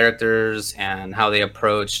choose characters and how they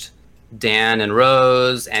approached Dan and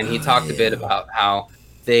Rose, and he talked a bit about how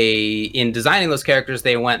in designing those characters,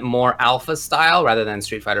 they went more alpha style rather than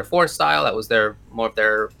Street Fighter 4 style. That was more of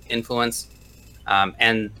their influence.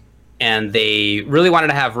 And they really wanted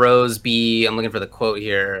to have Rose be, I'm looking for the quote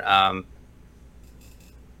here.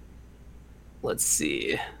 Let's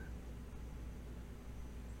see.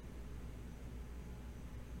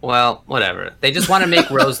 Well, whatever. They just want to make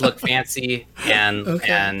Rose look fancy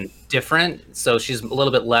and different. So she's a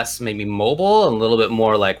little bit less maybe mobile and a little bit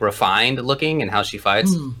more like refined looking in how she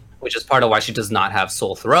fights, which is part of why she does not have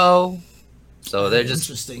Soul Throw. So they're just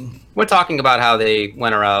interesting. We're talking about how they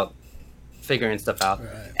went around figuring stuff out, right.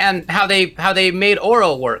 And how they made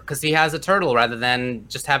Oro work because he has a turtle rather than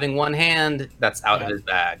just having one hand that's out of his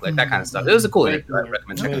bag, like that kind of stuff. It was a cool interview. I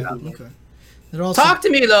recommend checking it out. Okay. Talk to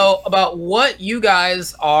me, though, about what you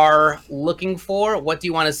guys are looking for. What do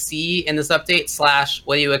you want to see in this update, /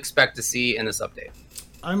 what do you expect to see in this update?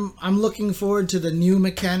 I'm looking forward to the new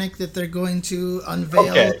mechanic that they're going to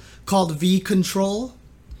unveil called V Control,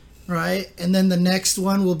 right? And then the next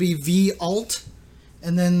one will be V Alt,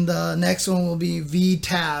 and then the next one will be V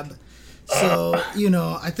Tab. So,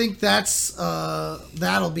 I think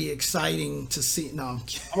that'll be exciting to see. No,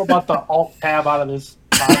 I'm about the Alt Tab out of this.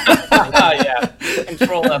 Yeah,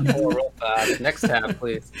 Control F4 real fast. Next tab,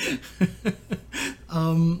 please.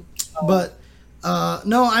 No,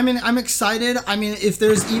 I mean, I'm excited. I mean, if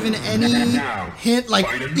there's even any hint, like,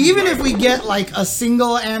 even if we get like a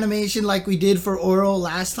single animation like we did for Oro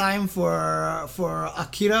last time for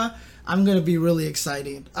Akira, I'm gonna be really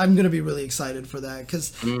excited. I'm gonna be really excited for that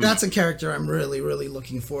because that's a character I'm really, really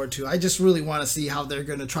looking forward to. I just really want to see how they're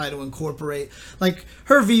gonna try to incorporate, like,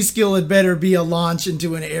 her V skill had better be a launch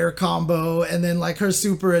into an air combo, and then like her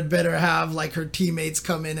super had better have like her teammates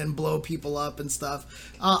come in and blow people up and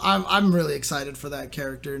stuff. I'm really excited for that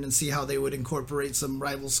character and see how they would incorporate some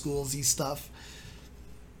rival schools-y stuff.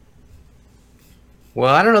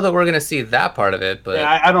 Well, I don't know that we're going to see that part of it, but...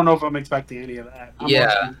 Yeah, I don't know if I'm expecting any of that.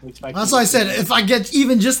 That's why I said, if I get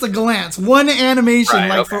even just a glance, one animation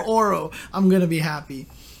for Oro, I'm going to be happy.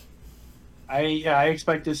 I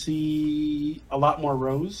expect to see a lot more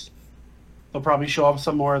Rose. They'll probably show off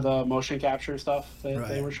some more of the motion capture stuff that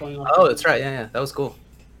they were showing off. Oh, that's right. Yeah, that was cool.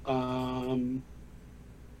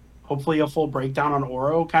 Hopefully a full breakdown on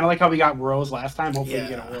Oro. Kind of like how we got Rose last time. Hopefully we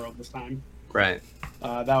get an Oro this time. Right.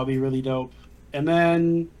 That would be really dope. And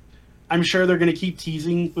then I'm sure they're going to keep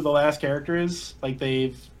teasing who the last character is. Like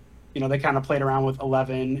they kind of played around with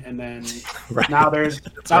 11, and then now there's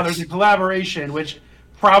a collaboration, which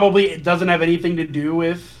probably doesn't have anything to do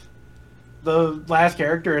with the last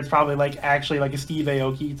character. It's probably actually a Steve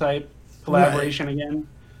Aoki type collaboration again.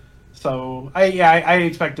 So I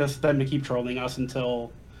expect them to keep trolling us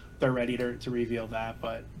until they're ready to reveal that.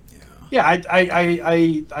 But Yeah,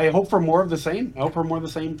 I hope for more of the same. I hope for more of the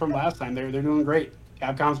same from last time. They're doing great.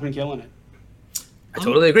 Capcom's been killing it. I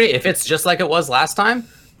totally agree. If it's just like it was last time,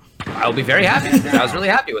 I'll be very happy. I was really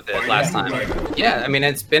happy with it last time. Yeah, I mean,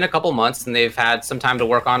 it's been a couple months, and they've had some time to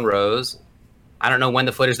work on Rose. I don't know when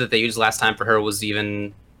the footage that they used last time for her was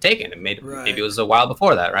even taken. Maybe it was a while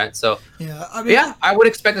before that, right? So yeah, I mean, I would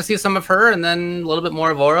expect to see some of her, and then a little bit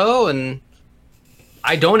more of Oro, and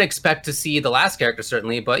I don't expect to see the last character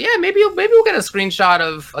certainly, but yeah, maybe we'll get a screenshot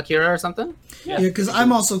of Akira or something. Yeah, because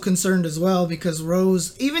I'm also concerned as well, because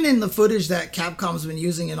Rose, even in the footage that Capcom's been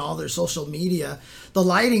using in all their social media, the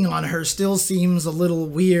lighting on her still seems a little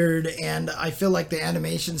weird, and I feel like the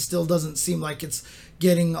animation still doesn't seem like it's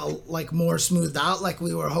getting like more smoothed out like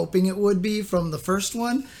we were hoping it would be from the first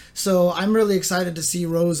one. So I'm really excited to see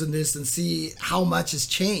Rose in this and see how much has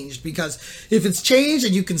changed, because if it's changed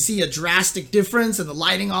and you can see a drastic difference and the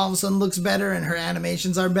lighting all of a sudden looks better and her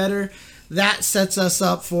animations are better, that sets us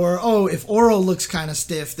up for, if Oro looks kind of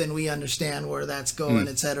stiff, then we understand where that's going,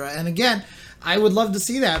 etc. And again, I would love to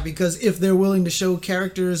see that, because if they're willing to show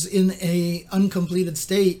characters in a uncompleted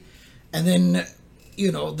state and then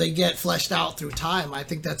they get fleshed out through time, I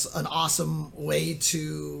think that's an awesome way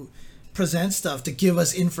to present stuff, to give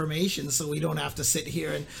us information, so we don't have to sit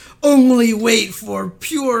here and only wait for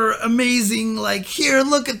pure amazing, like, here,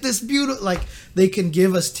 look at this beautiful, like, they can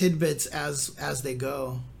give us tidbits as they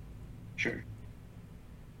go. Sure.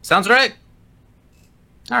 Sounds right.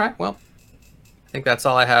 All right, well, I think that's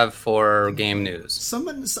all I have for game news.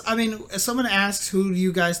 Someone asks, who do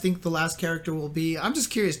you guys think the last character will be? I'm just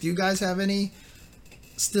curious, do you guys have any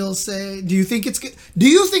still say? Do you think it's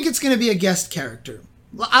going to be a guest character?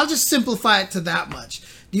 I'll just simplify it to that much.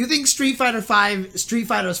 Do you think Street Fighter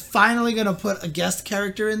is finally going to put a guest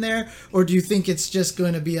character in there, or do you think it's just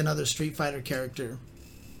going to be another Street Fighter character?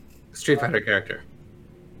 Street Fighter character.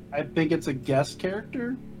 I think it's a guest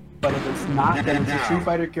character, but if it's not, then it's a Street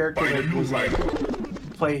Fighter character that was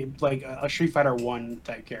play like a Street Fighter 1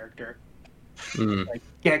 type character. Like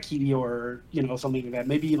Geki or something like that.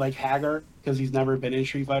 Maybe like Hagar, because he's never been in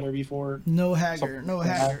Street Fighter before. No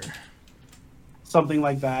Hagar. Something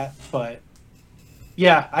like that. But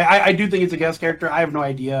yeah, I do think it's a guest character. I have no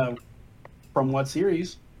idea from what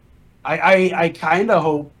series. I kind of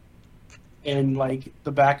hope in like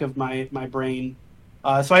the back of my brain.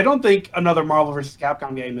 So I don't think another Marvel vs.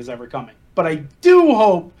 Capcom game is ever coming. But I do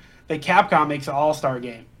hope that Capcom makes an all-star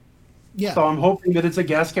game. Yeah. So I'm hoping that it's a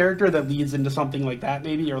guest character that leads into something like that,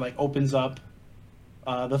 maybe, or like opens up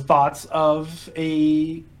the thoughts of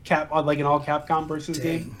an all Capcom versus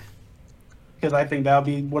game. Because I think that would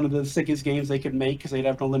be one of the sickest games they could make, because they'd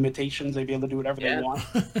have no limitations. They'd be able to do whatever they want.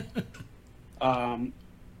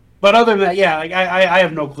 But other than that, yeah, I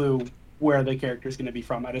have no clue where the character is going to be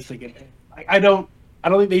from. I just think I don't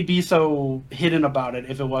think they'd be so hidden about it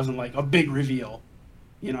if it wasn't like a big reveal,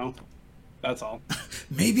 That's all.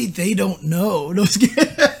 Maybe they don't know.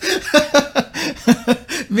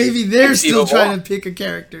 Maybe they're still trying to pick a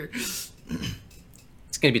character. It's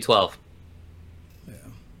going to be 12. Yeah.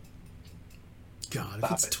 God,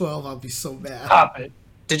 if it's 12, I'll be so mad. Stop it.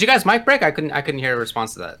 Did you guys mic break? I couldn't hear a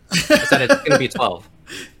response to that. I said it's going to be 12.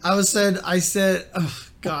 I said, oh,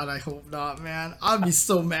 God, I hope not, man. I'd be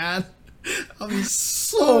so mad. I'd be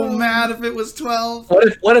so mad if it was 12.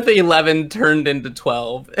 What if the 11 turned into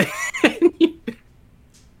 12?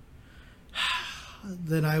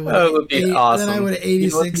 Then I would. That would be awesome. Then I would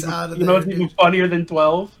 86 out of there. You know what's even funnier than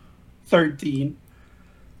 12? 13.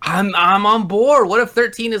 I'm on board. What if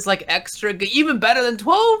 13 is like extra good, even better than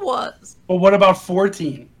 12 was? But what about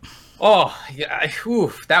 14? Oh, yeah,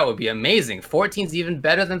 that would be amazing. 14's even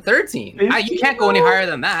better than 13. You can't go any higher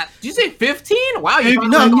than that. Did you say 15? Wow,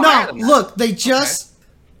 no. Look, they just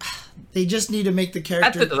need to make the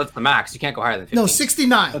character. That's the max. You can't go higher than 15. No,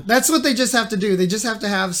 69. That's what they just have to do. They just have to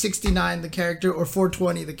have 69 the character, or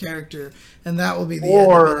 420 the character, and that will be the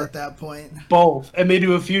end of it at that point. Both. And maybe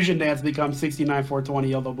do a fusion dance become 69 420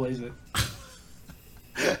 Yellow Blaze it.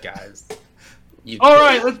 Guys. All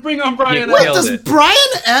right, let's bring on Brian F. Wait, does Brian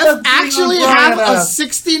F. actually have a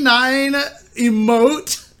 69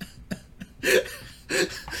 emote?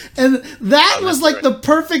 And that was like the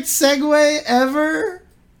perfect segue ever.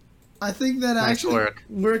 I think that actually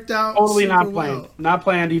worked out. Totally not planned. Well. Not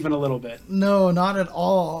planned even a little bit. No, not at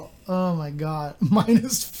all. Oh my God.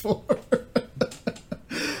 -4.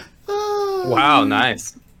 Wow,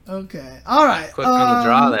 nice. Okay. All right. Quick on the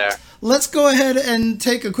draw there. Let's go ahead and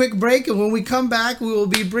take a quick break, and when we come back, we will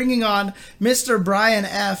be bringing on Mr. Brian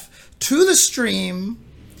F. to the stream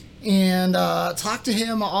and talk to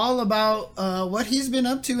him all about what he's been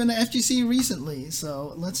up to in the FGC recently.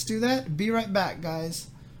 So let's do that. Be right back, guys.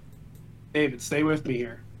 David, stay with me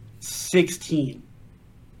here. 16.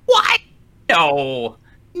 What? No.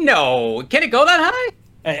 Can it go that high?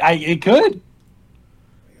 It could.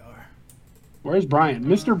 We are. Where's Brian?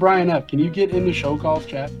 Mr. Brian F. Can you get in the show calls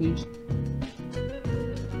chat, please?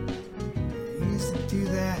 He needs to do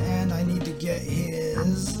that, and I need to get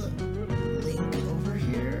his link over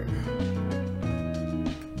here.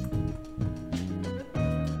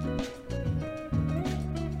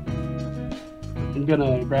 I'm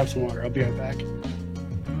gonna grab some water. I'll be right back.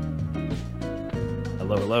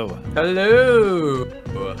 Hello. Hello.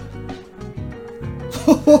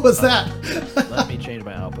 What was that? Let me change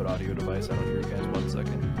my output audio device. I don't hear you guys. 1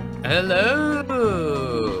 second.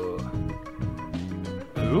 Hello.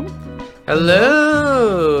 Who?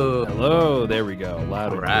 Hello. Hello. There we go.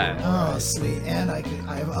 Loud and Alright. clear. Oh, sweet. And I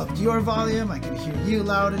have upped your volume. I can hear you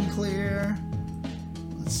loud and clear.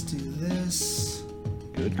 Let's do this.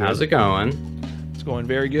 Good. How's it going? It's going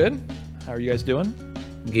very good. How are you guys doing?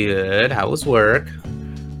 Good. How was work?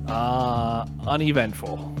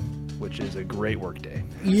 Uneventful, which is a great work day.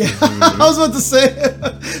 Yeah, I was about to say,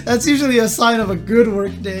 that's usually a sign of a good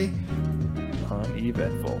work day.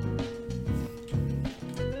 Uneventful.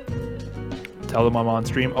 Tell them I'm on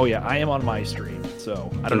stream. Oh yeah, I am on my stream. So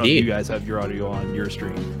I don't know if Indeed. you guys have your audio on your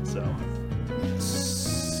stream. So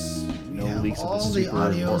Yes. We No have leaks of all the the super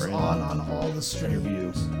audios important on all the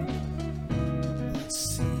interview. streams. Let's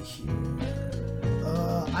see here.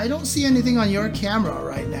 I don't see anything on your camera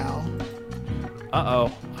right now.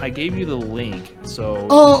 Uh-oh. I gave you the link, so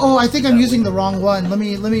Oh, I think I'm That using link. the wrong one. Let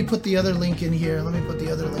me put the other link in here.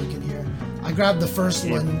 I grabbed the first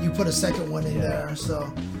Yeah. one. You put a second one in Yeah. there.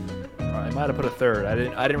 So I might have put a third. I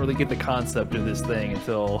didn't really get the concept of this thing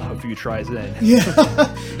until a few tries in. yeah,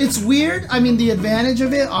 it's weird. I mean, the advantage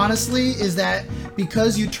of it, honestly, is that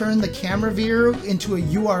because you turn the camera view into a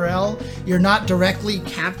URL, you're not directly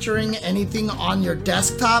capturing anything on your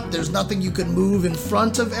desktop. There's nothing you can move in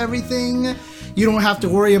front of everything. You don't have to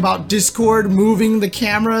worry about Discord moving the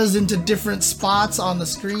cameras into different spots on the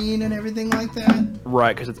screen and everything like that.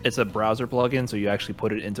 Right, because it's a browser plugin, so you actually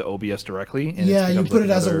put it into OBS directly. And Yeah, it you becomes put like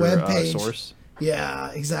it as a another, web page. source.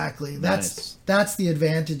 Yeah, exactly. Nice. That's the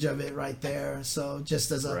advantage of it right there. So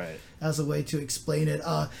just as a Right. as a way to explain it,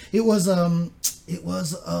 it was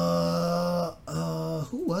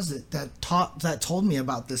who was it that told me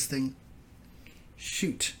about this thing?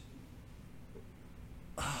 Shoot.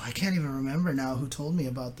 Oh, I can't even remember now who told me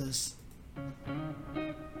about this.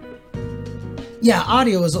 Yeah,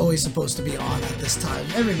 audio is always supposed to be on at this time.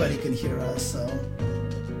 Everybody can hear us, so.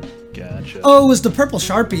 Gotcha. Oh, it was the Purple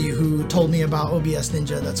Sharpie who told me about OBS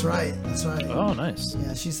Ninja. That's right. Oh, nice.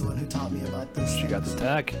 Yeah, she's the one who taught me about this. She got the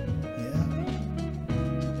tech. Yeah.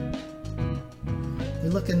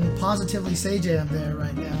 You're looking positively Sajam there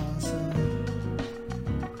right now, so.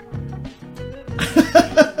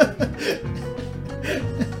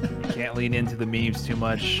 Can't lean into the memes too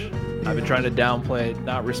much. I've been trying to downplay it,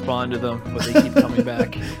 not respond to them, but they keep coming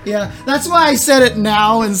back. Yeah, that's why I said it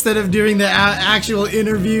now instead of during the actual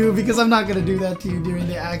interview, because I'm not going to do that to you during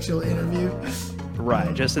the actual interview.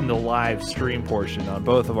 Right, just in the live stream portion on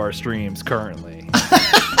both of our streams currently.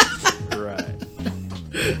 Right.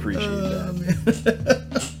 Appreciate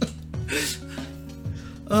that.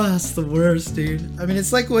 Oh, that's the worst, dude. I mean,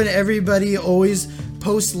 it's like when everybody always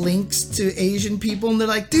posts links to Asian people and they're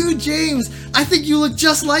like, dude, James, I think you look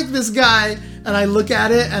just like this guy. And I look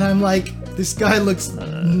at it and I'm like, this guy looks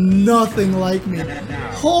nothing like me.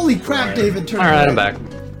 Holy crap, David turned All right, I'm around.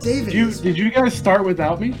 back. David, Did you guys start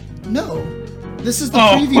without me? no. This is the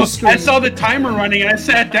preview screen. I saw the timer running and I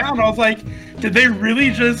sat down. I was like, did they really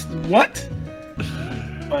just what?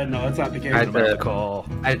 But no, that's not the case. I About the call.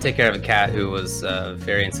 I had to take care of a cat who was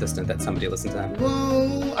very insistent that somebody listen to him.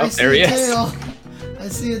 Whoa, I Oh, see there he a is. tail. I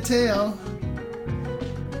see a tail.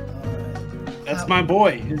 That's my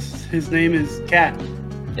boy. His name is Cat.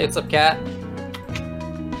 Hey, what's up, cat?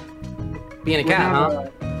 Being a cat,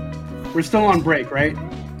 huh? We're still on break, right?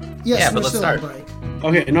 Yes, Yeah, we're but let's still on start. break.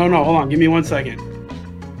 Okay, no, hold on. Give me 1 second.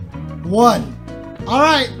 1. All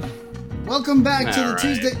right. Welcome back to the All right.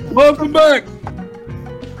 Tuesday. Welcome back.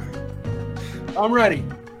 I'm ready.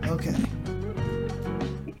 Okay.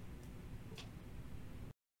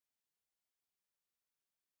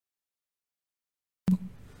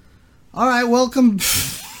 All right, welcome.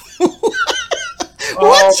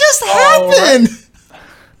 What just happened?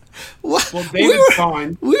 What? Well, we David's were,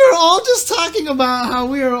 gone. we were all just talking about how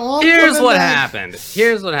we are all. Here's coming what back.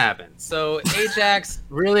 happened. So Ajax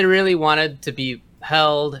really wanted to be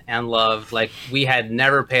held and loved like we had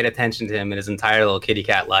never paid attention to him in his entire little kitty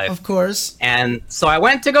cat life. Of course. And so I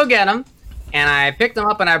went to go get him, And I picked him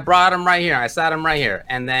up and I brought him right here. I sat him right here.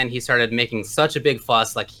 And then he started making such a big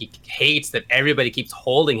fuss. Like, he hates that everybody keeps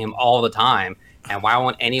holding him all the time. And why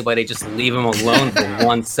won't anybody just leave him alone for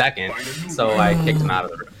 1 second? So I kicked him out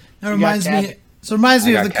of the room. That reminds me. So it reminds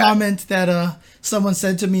me of the cat. comment that someone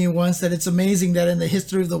said to me once, that it's amazing that in the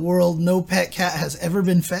history of the world, no pet cat has ever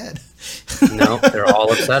been fed. No, they're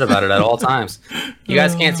all upset about it at all times. You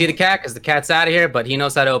guys can't see the cat because the cat's out of here, but he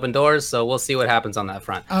knows how to open doors, so we'll see what happens on that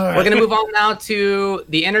front. All right. We're going to move on now to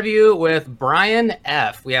the interview with Brian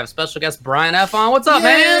F. We have special guest Brian F. on. What's up,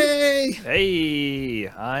 man? Yay! Hey,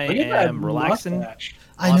 I Look at that am relaxing. mustache.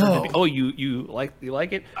 I know. Oh, you like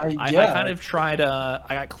it? I yeah. kind of tried. I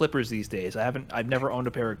got clippers these days. I've never owned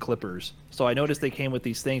a pair of clippers, so I noticed they came with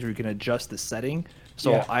these things where you can adjust the setting.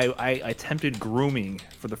 So Yeah. I attempted grooming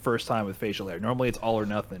for the first time with facial hair. Normally it's all or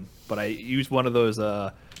nothing, but I used one of those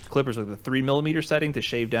clippers with the 3mm setting to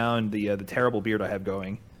shave down the terrible beard I have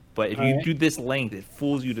going. But if you do this length, it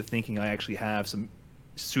fools you to thinking I actually have some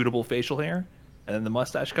suitable facial hair, and then the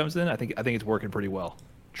mustache comes in. I think it's working pretty well.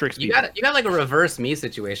 Tricks You people. got like a reverse me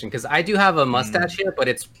situation, because I do have a mustache here, but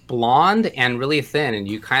it's blonde and really thin, and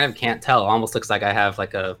you kind of can't tell. It almost looks like I have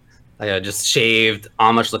like a just shaved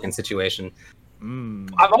Amish looking situation.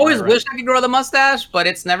 I've always wished I could grow the mustache, but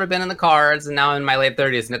it's never been in the cards, and now I'm in my late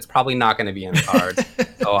 30s, and it's probably not going to be in the cards.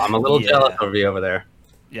 So I'm a little jealous of you over there.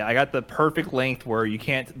 Yeah, I got the perfect length where you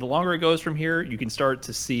can't. The longer it goes from here, you can start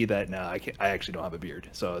to see that. No, I actually don't have a beard,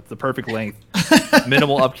 so it's the perfect length.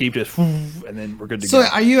 Minimal upkeep, just and then we're good to So go.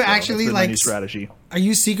 are you that's actually been my like new strategy? Are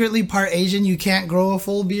you secretly part Asian? You can't grow a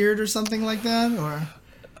full beard or something like that, or?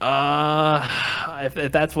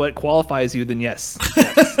 If that's what qualifies you, then yes.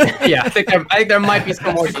 Yeah, I think there might be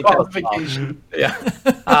some more details.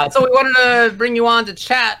 Yeah. So we wanted to bring you on to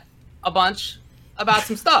chat a bunch about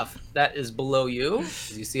some stuff that is below you,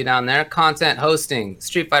 as you see down there: content, hosting,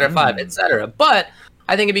 Street Fighter V, etc. But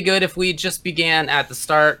I think it'd be good if we just began at the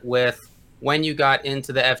start with when you got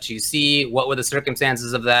into the FGC. What were the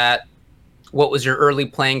circumstances of that? What was your early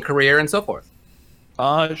playing career, and so forth?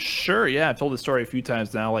 Sure. Yeah, I've told this story a few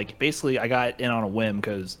times now. Like, basically, I got in on a whim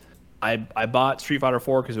because I bought Street Fighter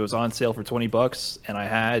 4 because it was on sale for $20, and I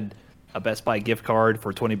had a Best Buy gift card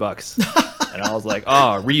for $20. And I was like,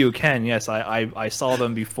 oh, Ryu Ken, yes, I saw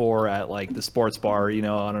them before at like the sports bar,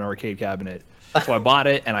 on an arcade cabinet. So I bought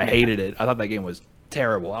it, and I hated it. I thought that game was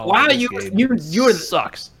terrible. Wow, you were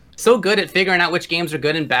sucks. So good at figuring out which games are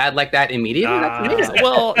good and bad like that immediately. That's amazing.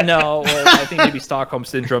 Well, no, I think maybe Stockholm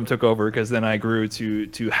Syndrome took over because then I grew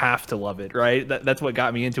to have to love it. Right, that's what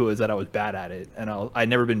got me into it, is that I was bad at it, and I'd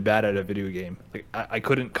never been bad at a video game. Like I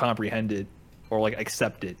couldn't comprehend it or like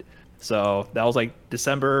accept it. So that was like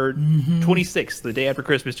December 26th, the day after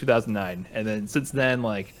Christmas 2009, and then since then,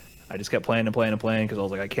 like, I just kept playing and playing and playing because I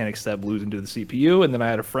was like, I can't accept losing to the CPU. And then I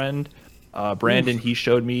had a friend, Brandon. He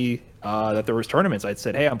showed me that there was tournaments. I'd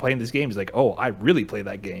said, hey, I'm playing this game. He's like, oh, I really play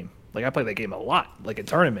that game. Like, I play that game a lot, like in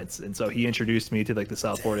tournaments. And so he introduced me to like the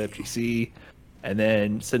South Florida FGC. And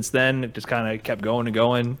then since then, it just kind of kept going and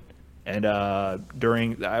going. And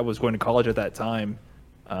I was going to college at that time.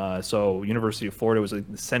 So University of Florida was like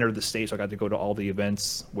the center of the state. So I got to go to all the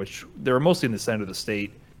events, which they were mostly in the center of the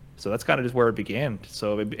state. So that's kind of just where it began.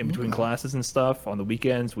 So in between classes and stuff, on the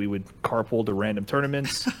weekends, we would carpool to random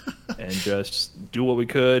tournaments and just do what we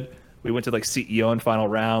could. We went to like CEO and final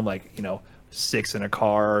round, like, 6 in a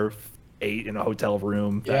car, 8 in a hotel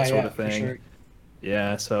room, that sort of thing. Sure.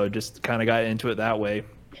 Yeah, so just kind of got into it that way.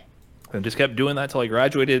 And just kept doing that till I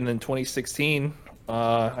graduated. And in 2016,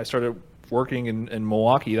 I started working in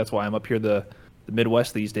Milwaukee. That's why I'm up here the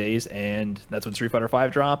Midwest these days. And that's when Street Fighter V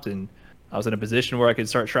dropped. And I was in a position where I could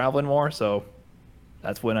start traveling more. So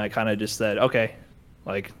that's when I kind of just said, okay,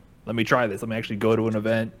 like, let me try this. Let me actually go to an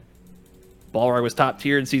event. Balrog was top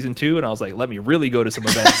tier in season 2, and I was like, let me really go to some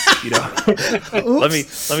events,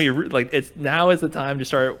 let me like, it's now is the time to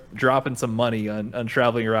start dropping some money on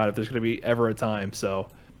traveling around if there's going to be ever a time. So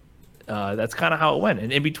that's kind of how it went.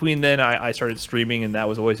 And in between then, I started streaming, and that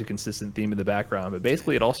was always a consistent theme in the background. But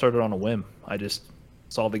basically, it all started on a whim. I just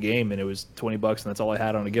saw the game, and it was $20, and that's all I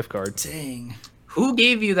had on a gift card. Dang. Who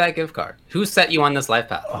gave you that gift card? Who set you on this life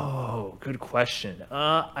path? Oh, good question.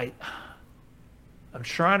 I'm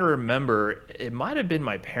trying to remember. It might have been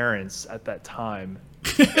my parents at that time.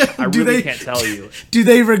 I really can't tell you. Do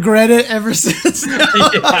they regret it ever since?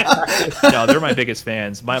 No, they're my biggest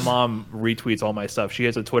fans. My mom retweets all my stuff. She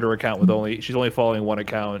has a Twitter account with she's only following one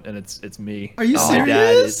account, and it's me. Are you My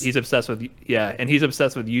dad serious? he's obsessed with and he's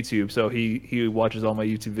obsessed with YouTube, so he watches all my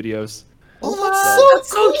YouTube videos. Oh, that's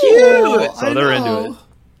so cute. cool. So I they're know. into it.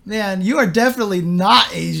 Man, you are definitely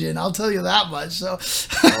not Asian. I'll tell you that much. So,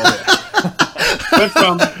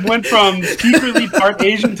 went from secretly part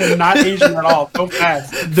Asian to not Asian at all so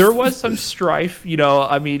fast. There was some strife,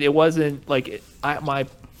 I mean, it wasn't like my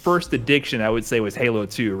first addiction, I would say, was Halo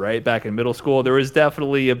 2, right? Back in middle school, there was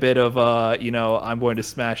definitely a bit of, I'm going to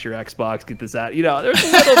smash your Xbox, get this out. There's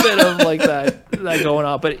a little bit of like that going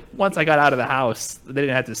on. But once I got out of the house, they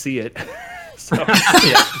didn't have to see it. So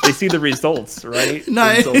they see the results, right?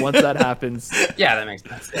 Nice. And so once that happens, Yeah, that makes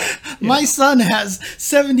sense. Yeah. My son has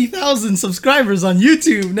 70,000 subscribers on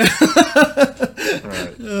YouTube now.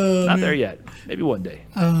 right. Not there yet. Maybe one day.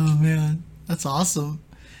 Oh man, that's awesome.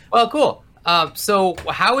 Well, cool. So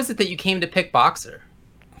how is it that you came to pick Boxer?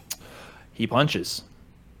 He punches.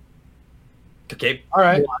 Okay. All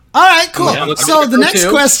right. All right, cool. Yeah, So the next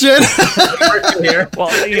question. Here. Well,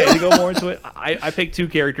 to go more into it, I picked two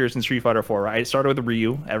characters in Street Fighter 4. Right? I started with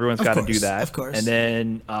Ryu. Everyone's got to do that. Of course. And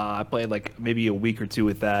then I played like maybe a week or two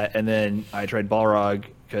with that. And then I tried Balrog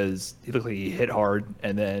because he looked like he hit hard.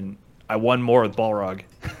 And then I won more with Balrog.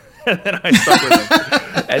 And then I stuck with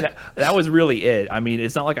him. And that was really it. I mean,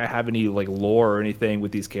 it's not like I have any like lore or anything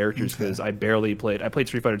with these characters because I barely played. I played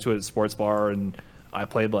Street Fighter 2 at a sports bar, and I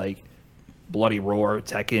played like Bloody Roar,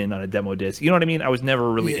 Tekken on a demo disc. You know what I mean? I was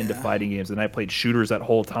never really into fighting games, and I played shooters that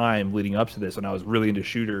whole time leading up to this, and I was really into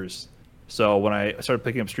shooters. So when I started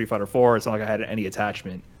picking up Street Fighter 4, it's not like I had any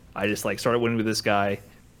attachment. I just like started winning with this guy,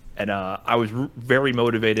 and I was very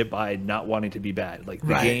motivated by not wanting to be bad. Like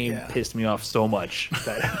the game pissed me off so much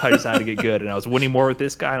that I just had to get good, and I was winning more with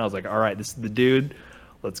this guy, and I was like, all right, this is the dude.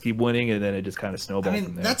 Let's keep winning, and then it just kind of snowballed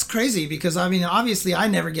from there. That's crazy because obviously I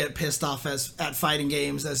never get pissed off at fighting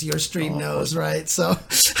games, as your stream knows, right? So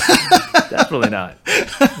definitely not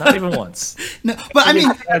even once. No, but I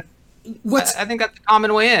mean, I think that's the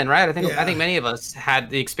common way in, right? I think many of us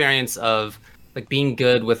had the experience of like being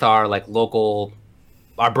good with our like local,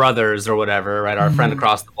 our brothers or whatever, right? Our friend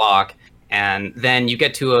across the block. And then you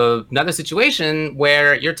get to another situation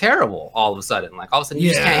where you're terrible all of a sudden. Like all of a sudden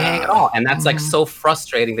you just can't hang at all. And that's like so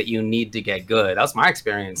frustrating that you need to get good. That was my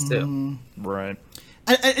experience too. Right.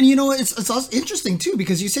 And it's also interesting too,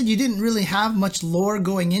 because you said you didn't really have much lore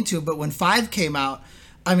going into it, but when 5 came out,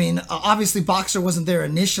 I mean, obviously Boxer wasn't there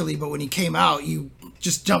initially, but when he came out, you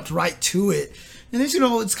just jumped right to it. And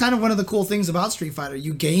it's kind of one of the cool things about Street Fighter.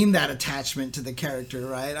 You gain that attachment to the character,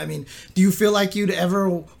 right? I mean, do you feel like you'd ever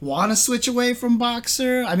want to switch away from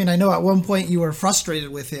Boxer? I mean, I know at one point you were frustrated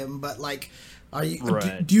with him, but like,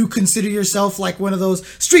 do you consider yourself like one of those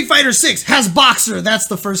Street Fighter 6 has Boxer? That's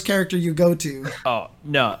the first character you go to. Oh,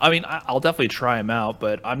 no. I mean, I'll definitely try him out,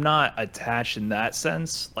 but I'm not attached in that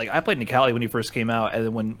sense. Like, I played Necalli when he first came out, and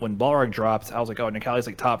then when Balrog dropped, I was like, oh, Necalli's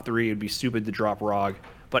like top 3. It'd be stupid to drop Rog.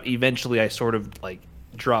 But eventually I sort of like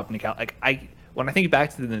dropped Necalli. Like when I think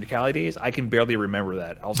back to the Necalli days, I can barely remember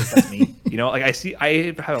that. I was like, that's me. Like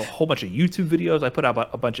I have a whole bunch of YouTube videos. I put out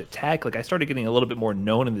a bunch of tech. Like I started getting a little bit more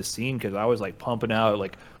known in the scene because I was like pumping out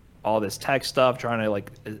like all this tech stuff, trying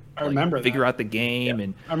to I remember figure out the game.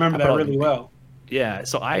 And I remember that really well. Yeah,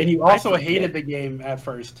 so and you also hated the game at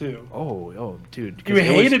first too. Oh, dude. You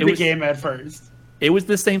hated the game at first. It was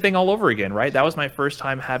the same thing all over again, right? That was my first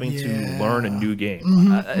time having to learn a new game.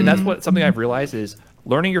 And that's something I've realized is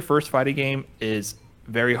learning your first fighting game is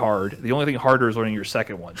very hard. The only thing harder is learning your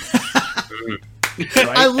second one. Right?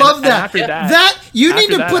 I love that. You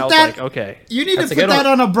need to put that. Like, okay, you need to put that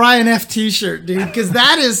on a Brian F. T-shirt, dude, because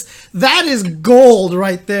that is gold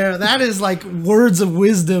right there. That is like words of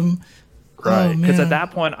wisdom. Right, because at that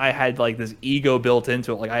point I had like this ego built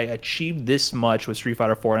into it. Like I achieved this much with Street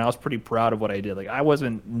Fighter 4, and I was pretty proud of what I did. Like I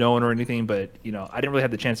wasn't known or anything, but I didn't really have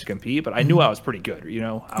the chance to compete. But I knew I was pretty good.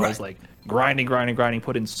 I was like grinding,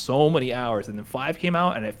 put in so many hours, and then 5 came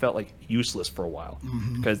out, and it felt like useless for a while.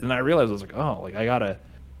 Because then I realized I was like, oh, like I gotta,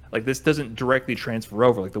 like this doesn't directly transfer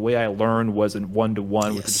over. Like the way I learned was in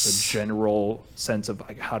 1-to-1 with just a general sense of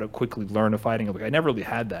like how to quickly learn a fighting. Like I never really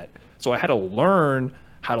had that, so I had to learn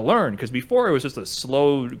how to learn, because before it was just a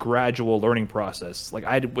slow, gradual learning process. Like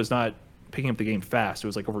I was not picking up the game fast. It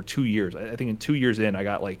was like over 2 years. I think in 2 years in, I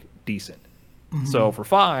got like decent. So for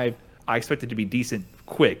 5, I expected to be decent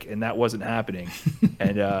quick, and that wasn't happening.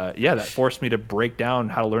 And that forced me to break down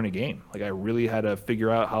how to learn a game. Like I really had to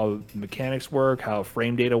figure out how mechanics work, how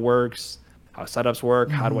frame data works, how setups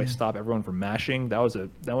work, how do I stop everyone from mashing. That was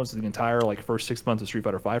the entire like first 6 months of Street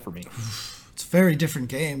Fighter 5 for me. It's a very different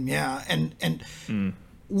game, yeah. And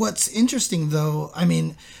what's interesting, though, I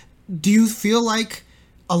mean, do you feel like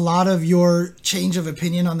a lot of your change of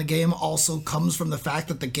opinion on the game also comes from the fact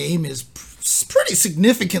that the game is pretty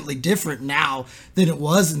significantly different now than it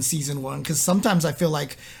was in Season 1? Because sometimes I feel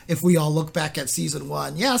like if we all look back at Season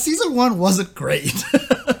 1, Season 1 wasn't great.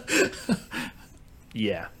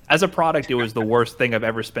 Yeah, as a product, it was the worst thing I've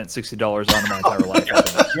ever spent $60 on in my entire life.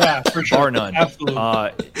 Yeah, for sure. Bar none. Absolutely.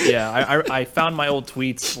 I found my old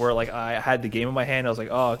tweets where like I had the game in my hand. I was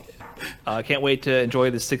like, oh, I can't wait to enjoy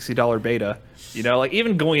this $60 beta. You know, like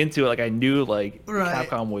even going into it, like I knew like Right.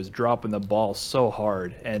 Capcom was dropping the ball so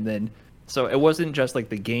hard, and then so it wasn't just like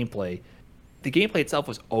the gameplay. The gameplay itself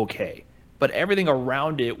was okay, but everything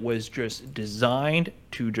around it was just designed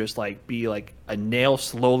to just like be like a nail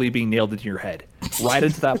slowly being nailed into your head, right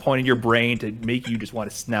into that point in your brain to make you just want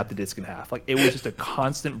to snap the disc in half. Like it was just a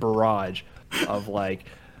constant barrage of like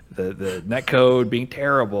the netcode being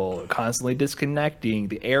terrible, constantly disconnecting,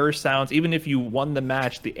 the error sounds. Even if you won the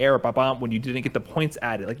match, the error when you didn't get the points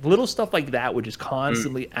added, like little stuff like that would just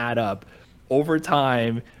constantly add up over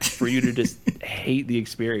time for you to just hate the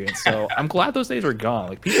experience. So I'm glad those days are gone.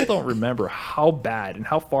 Like people don't remember how bad and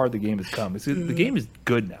how far the game has come. The game is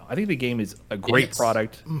good now. I think the game is a great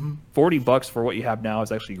product. $40 for what you have now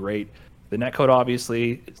is actually great. The netcode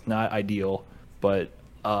obviously it's not ideal, but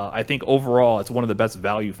I think overall it's one of the best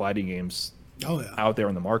value fighting games out there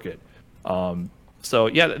in the market. So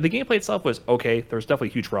yeah, the gameplay itself was okay. There was definitely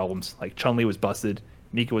huge problems. Like Chun-Li was busted,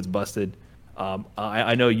 Mika was busted.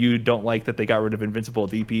 I know you don't like that they got rid of invincible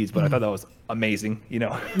DPs, but I thought that was amazing. You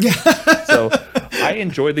know, so I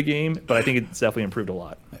enjoyed the game, but I think it's definitely improved a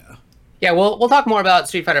lot. Yeah, we'll talk more about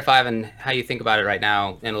Street Fighter V and how you think about it right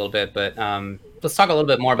now in a little bit, but let's talk a little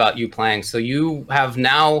bit more about you playing. So you have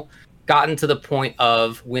now gotten to the point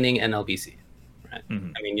of winning an LBC, right?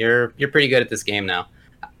 I mean, you're pretty good at this game now.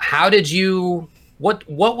 How did you? What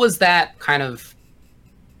was that kind of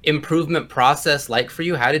improvement process like for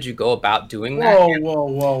you? How did you go about doing that?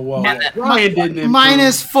 Whoa. And then- Ryan didn't improve.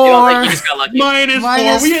 -4. You don't think you just got lucky?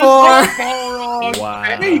 -4. We -4. had ball wrong.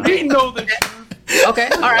 Wow. They know the truth. Okay,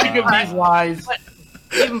 all right. Think of these lies. But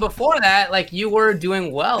even before that, like you were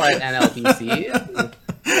doing well at NLBC.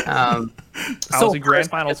 I was in grand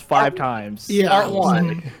finals 5 times. Yeah. Part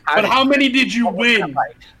one. But how many did you win?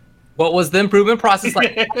 What was the improvement process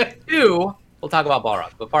like? Part 2, we'll talk about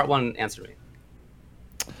Balrog, but part 1, answer me.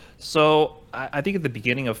 So I think at the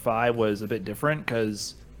beginning of 5 was a bit different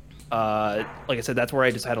because, like I said, that's where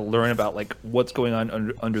I just had to learn about like what's going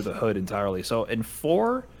on under the hood entirely. So in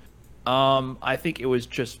 4, I think it was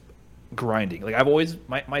just grinding. Like I've always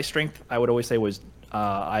my strength, I would always say was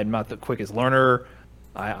I'm not the quickest learner.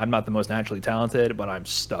 I'm not the most naturally talented, but I'm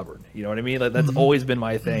stubborn. You know what I mean? Like that's always been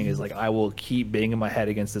my thing. Is like I will keep banging my head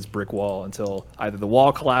against this brick wall until either the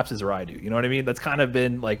wall collapses or I do. You know what I mean? That's kind of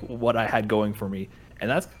been like what I had going for me, and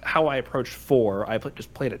that's how I approached 4. I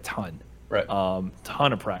just played a ton, Right.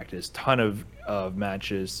 ton of practice, ton of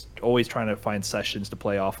matches. Always trying to find sessions to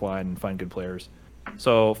play offline and find good players.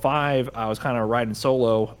 So 5, I was kind of riding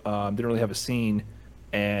solo. Didn't really have a scene,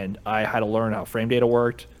 and I had to learn how frame data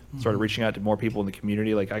worked. Started reaching out to more people in the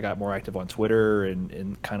community. Like I got more active on Twitter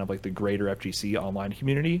and kind of like the greater FGC online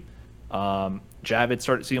community. Javid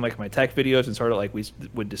started seeing like my tech videos and started like we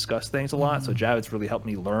would discuss things a lot. So Javid's really helped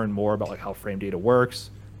me learn more about like how frame data works.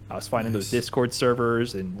 I was finding those Discord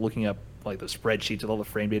servers and looking up like the spreadsheets of all the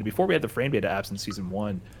frame data before we had the frame data apps in season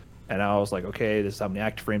 1. And I was like, okay, this is how many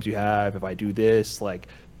active frames you have. If I do this, like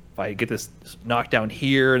if I get this knockdown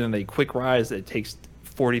here and then they quick rise, it takes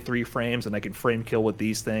 43 frames and I can frame kill with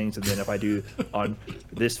these things, and then if I do on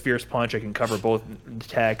this fierce punch I can cover both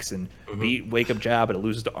techs and wake up jab but it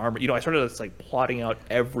loses to armor. You know, I started just like plotting out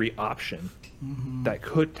every option that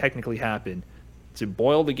could technically happen to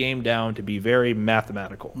boil the game down to be very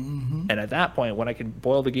mathematical. And at that point when I can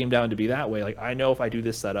boil the game down to be that way, like I know if I do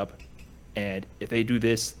this setup and if they do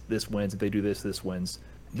this, this wins. If they do this, this wins.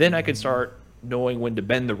 Then I can start knowing when to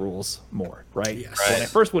bend the rules more, right? Yes. So when I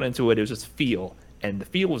first went into it, it was just feel. And the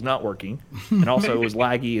feel was not working, and also it was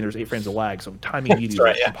laggy, and there's 8 frames of lag, so timing media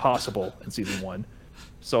was impossible in season 1.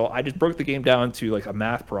 So I just broke the game down to like a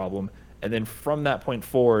math problem, and then from that point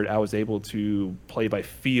forward, I was able to play by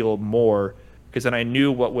feel more, because then I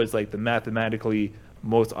knew what was like the mathematically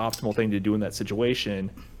most optimal thing to do in that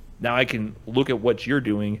situation. Now I can look at what you're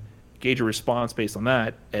doing, gauge a response based on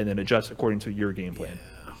that, and then adjust according to your game plan.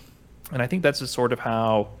 And I think that's just sort of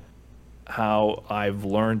how I've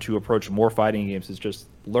learned to approach more fighting games, is just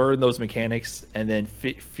learn those mechanics and then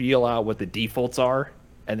feel out what the defaults are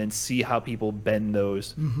and then see how people bend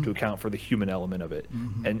those to account for the human element of it.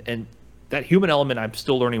 And that human element I'm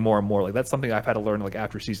still learning more and more. Like that's something I've had to learn like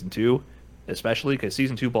after season 2, especially because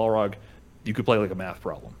season 2 Balrog, you could play like a math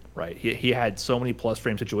problem, right? He had so many plus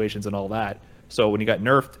frame situations and all that. So when he got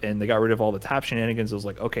nerfed and they got rid of all the tap shenanigans, it was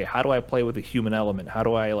like, okay, how do I play with the human element? How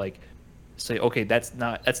do I like say, okay, that's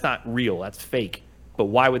not real, that's fake, but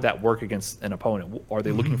why would that work against an opponent? Are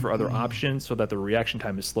they looking for other options so that the reaction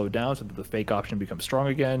time is slowed down, so that the fake option becomes strong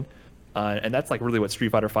again? And that's like really what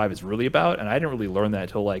Street Fighter V is really about. And I didn't really learn that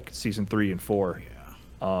until like season 3 and 4.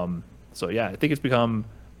 So yeah, I think it's become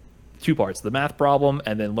two parts: the math problem,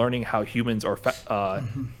 and then learning how humans are,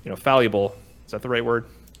 fallible. Is that the right word?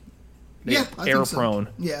 Yeah, I error think so. prone.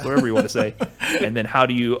 Yeah. Whatever you want to say. And then how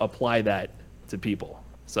do you apply that to people?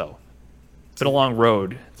 So it's been a long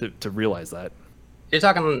road to realize that. You're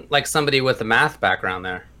talking like somebody with a math background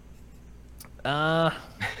there.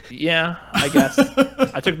 Yeah, I guess.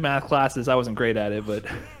 I took math classes. I wasn't great at it, but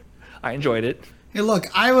I enjoyed it. Hey, look,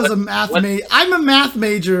 I was a math major. I'm a math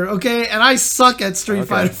major, okay, and I suck at Street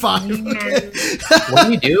Fighter 5. Okay? What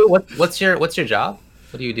do you do? What's your job?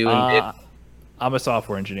 What do you do? I'm a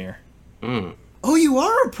software engineer. Oh, you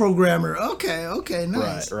are a programmer. Okay,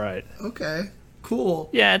 nice. Right. Okay, cool.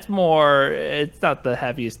 Yeah, it's not the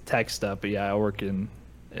heaviest tech stuff, but yeah, I work in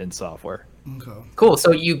software. Okay. Cool.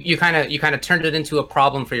 So you kind of turned it into a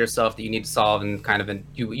problem for yourself that you need to solve, and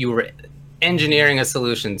you were engineering a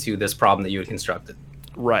solution to this problem that you had constructed.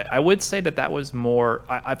 Right. I would say that was more.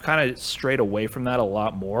 I've kind of strayed away from that a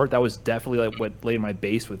lot more. That was definitely like what laid my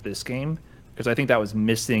base with this game, because I think that was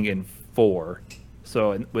missing in 4.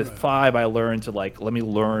 So with 5, I learned to let me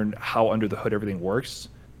learn how under the hood everything works.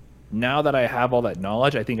 Now that I have all that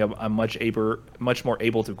knowledge, I think I'm much more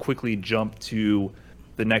able to quickly jump to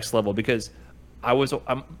the next level, because I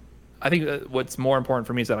think what's more important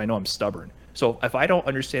for me is that I know I'm stubborn. So if I don't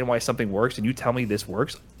understand why something works and you tell me this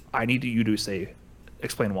works, I need you to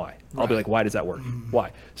explain why. I'll be like, why does that work?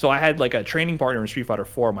 Why? So I had like a training partner in Street Fighter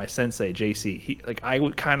 4, my sensei, JC. I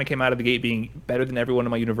kind of came out of the gate being better than everyone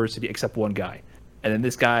in my university except one guy. And then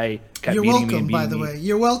this guy kept You're beating welcome, me. by the way.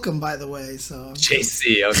 You're welcome, by the way. So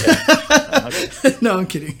JC, okay. no, I'm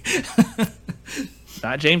kidding.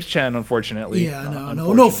 Not James Chen, unfortunately. Yeah,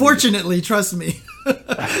 no. Fortunately, trust me.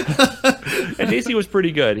 And JC was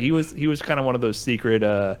pretty good. He was kind of one of those secret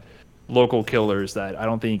local killers that I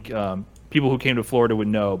don't think people who came to Florida would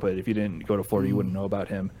know. But if you didn't go to Florida, you wouldn't know about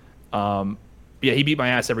him. Yeah, he beat my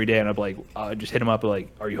ass every day, and I'd be like, just hit him up, like,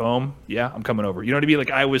 are you home? Yeah, I'm coming over. You know what I mean? Like,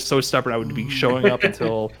 I was so stubborn, I would be showing up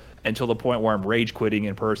until the point where I'm rage quitting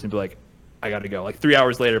in person, and be like, I got to go. Like 3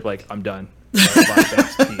 hours later, be like, I'm done. Bye,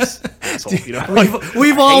 thanks, peace, asshole. You know,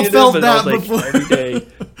 we've all felt that before.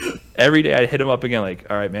 Every day I'd hit him up again, like,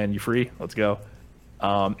 all right, man, you free? Let's go.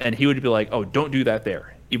 And he would be like, oh, don't do that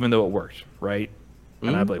there, even though it worked, right?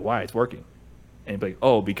 And I'd be like, why? It's working. And he'd be like,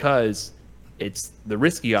 oh, because it's the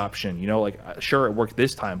risky option, like, sure, it worked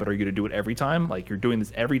this time, but are you going to do it every time? Like, you're doing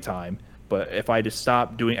this every time, but if I just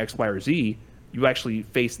stop doing X, Y, or Z, you actually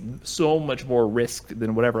face so much more risk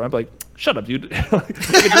than whatever. I'm like, shut up, dude. It's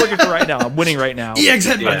working for right now. I'm winning right now. EX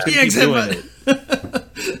headbutt.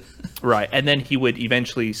 Right, and then he would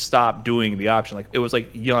eventually stop doing the option. Like, it was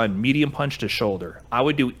like, Yun, medium punch to shoulder. I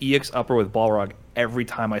would do EX upper with Balrog every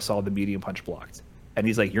time I saw the medium punch blocked. And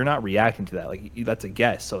he's like, you're not reacting to that. Like, that's a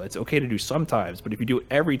guess. So it's okay to do sometimes. But if you do it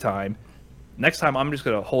every time, next time I'm just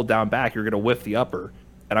going to hold down back. You're going to whiff the upper,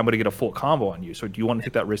 and I'm going to get a full combo on you. So do you want to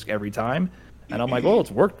take that risk every time? And I'm like, well, it's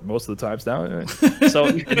worked most of the times now. So,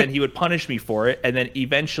 and then he would punish me for it. And then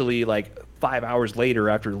eventually, like 5 hours later,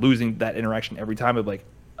 after losing that interaction every time, I'd be like,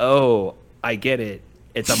 oh, I get it.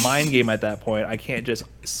 It's a mind game at that point. I can't just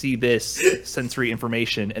see this sensory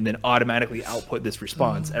information and then automatically output this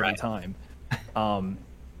response every time.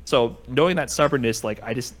 So knowing that stubbornness, like,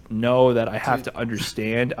 I just know that I have to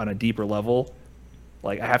understand on a deeper level.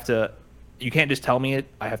 Like, you can't just tell me it.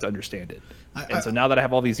 I have to understand it. So now that I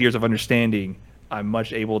have all these years of understanding, I'm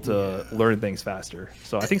much able to learn things faster.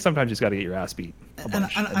 So I think sometimes you just got to get your ass beat a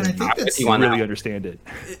bunch, and I think that's you really understand it.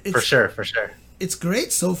 For sure. It's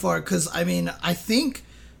great so far, because I think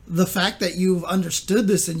the fact that you've understood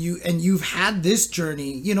this and you've had this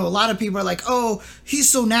journey, a lot of people are like, oh, he's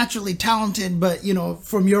so naturally talented, but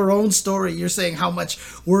from your own story, you're saying how much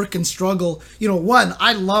work and struggle. One,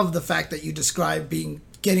 I love the fact that you describe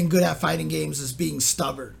getting good at fighting games as being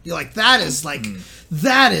stubborn. You're like, that is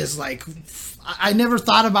like I never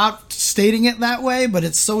thought about stating it that way, but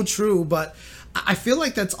it's so true. But I feel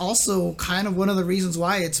like that's also kind of one of the reasons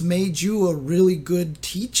why it's made you a really good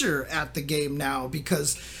teacher at the game now,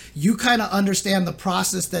 because you kind of understand the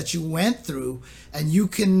process that you went through and you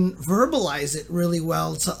can verbalize it really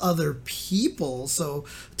well to other people. So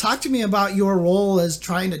talk to me about your role as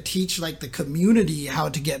trying to teach like the community how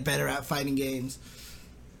to get better at fighting games.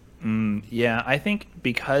 Yeah, I think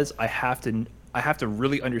because I have to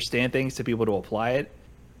really understand things to be able to apply it.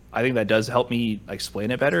 I think that does help me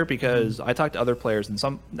explain it better because I talk to other players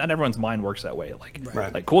and not everyone's mind works that way.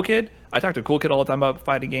 Like Cool Kid, I talk to Cool Kid all the time about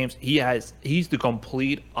fighting games. He's the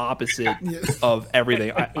complete opposite of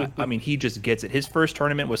everything. I mean, he just gets it. His first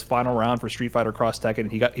tournament was final round for Street Fighter Cross Tekken,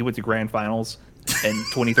 and he went to grand finals in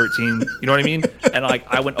 2013. You know what I mean? And like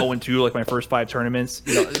I went 0-2 like my first 5 tournaments.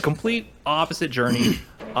 You know, complete opposite journey,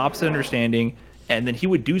 opposite understanding. And then he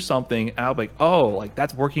would do something, and I'll be like, oh, like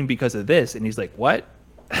that's working because of this. And he's like, what?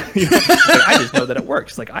 Like, I just know that it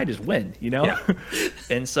works. Like I just win, you know? Yeah.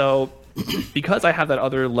 And so because I have that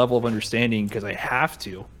other level of understanding, because I have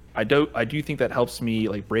to, I do think that helps me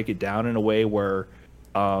like break it down in a way where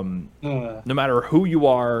no matter who you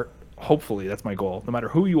are, hopefully that's my goal. No matter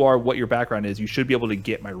who you are, what your background is, you should be able to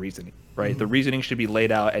get my reasoning, right? Mm-hmm. The reasoning should be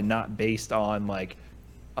laid out and not based on like,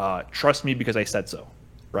 trust me because I said so,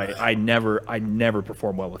 right? I never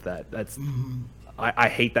perform well with that. That's I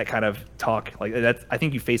hate that kind of talk. Like that's, I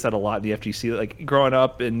think you face that a lot in the FGC. Like growing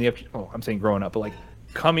up in the I'm saying growing up, but like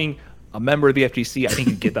becoming a member of the FGC, I think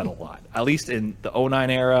you get that a lot. At least in the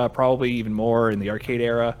 09 era, probably even more in the arcade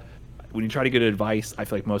era. When you try to get advice, I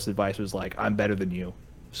feel like most advice was like, I'm better than you,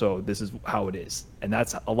 so this is how it is. And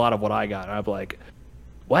that's a lot of what I got. And I'm like,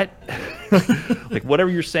 what? Like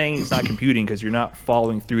whatever you're saying is not computing because you're not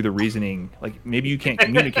following through the reasoning. Like maybe you can't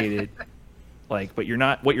communicate it. Like, but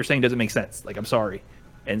what you're saying doesn't make sense. Like, I'm sorry.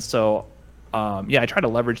 And so, I try to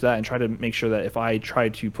leverage that and try to make sure that if I try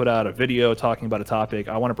to put out a video talking about a topic,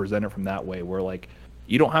 I want to present it from that way where like,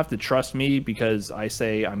 you don't have to trust me because I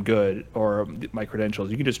say I'm good or my credentials.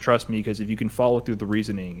 You can just trust me because if you can follow through the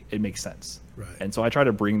reasoning, it makes sense. Right. And so I try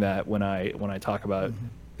to bring that when I talk about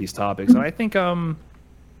these topics. And I think,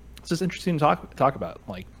 it's just interesting to talk about.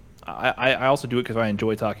 Like, I also do it because I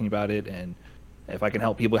enjoy talking about it, and if I can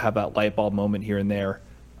help people have that light bulb moment here and there,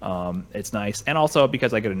 it's nice. And also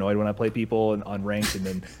because I get annoyed when I play people on ranked and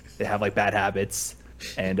then they have like bad habits,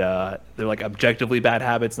 and they're like objectively bad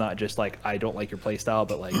habits, not just like I don't like your play style,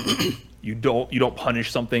 but like you don't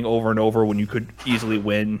punish something over and over when you could easily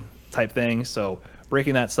win type thing. So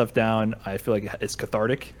breaking that stuff down, I feel like it's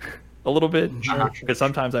cathartic a little bit, because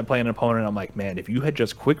sometimes I'm playing an opponent and I'm like, man, if you had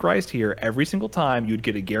just quick rised here every single time, you'd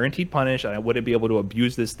get a guaranteed punish and I wouldn't be able to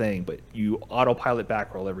abuse this thing, but you autopilot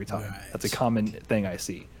back roll every time. Right. That's a common thing I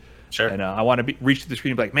see. Sure. And I want to reach to the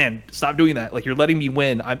screen and be like, man, stop doing that. Like, you're letting me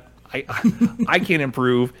win. I can't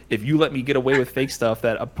improve if you let me get away with fake stuff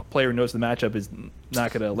that a player knows the matchup is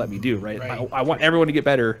not going to let me do, right? I want everyone to get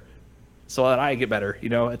better so that I get better. You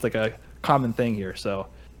know, it's like a common thing here. So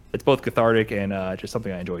it's both cathartic and just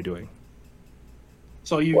something I enjoy doing.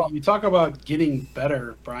 So you talk about getting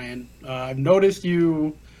better, Brian. I've noticed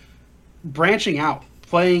you branching out,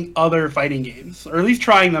 playing other fighting games, or at least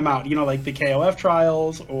trying them out. You know, like the KOF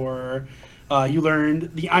trials, or you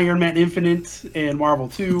learned the Iron Man Infinite and Marvel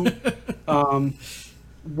 2.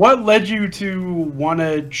 What led you to want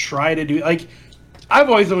to try to do, like, I've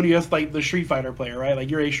always known you as like the Street Fighter player, right? Like,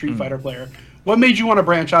 you're a Street Fighter player. What made you want to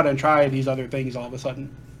branch out and try these other things all of a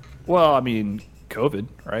sudden? Well, I mean, COVID,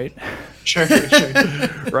 right? Sure.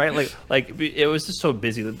 Right? Like it was just so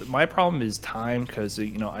busy. My problem is time, because,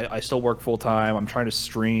 you know, I still work full time. I'm trying to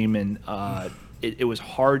stream, and it was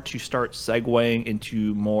hard to start segueing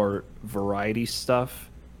into more variety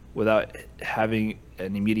stuff without having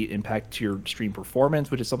an immediate impact to your stream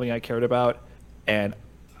performance, which is something I cared about. And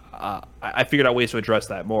I figured out ways to address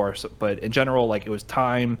that more. So, but in general, like, it was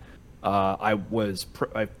time. I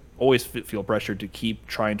always feel pressured to keep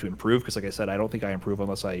trying to improve, because, like I said, I don't think I improve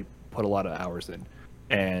unless I put a lot of hours in.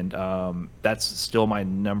 And that's still my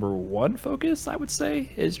number one focus, I would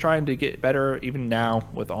say, is trying to get better. Even now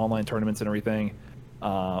with online tournaments and everything,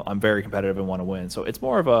 I'm very competitive and want to win. So it's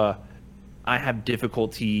more of I have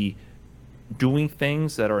difficulty doing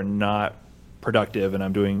things that are not productive, and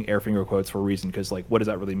I'm doing air finger quotes for a reason, because, like, what does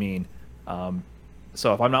that really mean?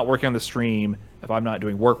 So if I'm not working on the stream, if I'm not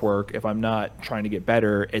doing work, if I'm not trying to get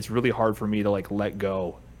better, it's really hard for me to like let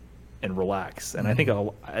go and relax. And I think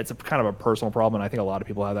it's a kind of a personal problem. And I think a lot of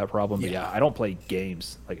people have that problem. But yeah, I don't play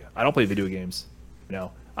games. Like, I don't play video games, you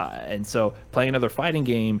know? And so playing another fighting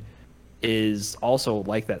game is also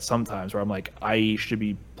like that sometimes, where I'm like, I should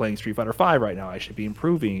be playing Street Fighter V right now. I should be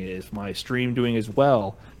improving. Is my stream doing as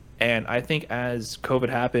well? And I think as COVID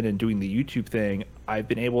happened and doing the YouTube thing, I've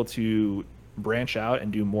been able to branch out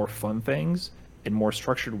and do more fun things in more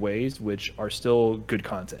structured ways, which are still good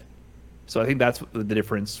content. So I think that's the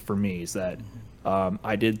difference for me, is that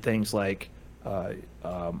I did things like I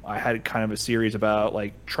had kind of a series about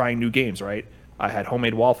like trying new games, right? I had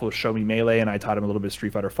Homemade Waffles show me Melee, and I taught him a little bit of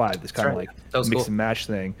Street Fighter V, this kind of like mix and match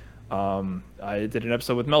thing. I did an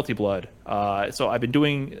episode with Melty Blood. So I've been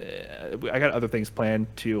doing. I got other things planned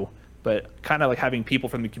too, but kind of like having people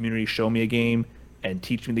from the community show me a game and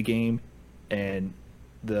teach me the game, and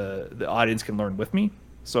the audience can learn with me.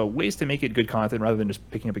 So ways to make it good content rather than just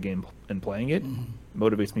picking up a game and playing it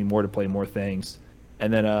motivates me more to play more things.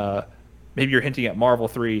 And then maybe you're hinting at Marvel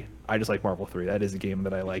 3. I just like Marvel 3. That is a game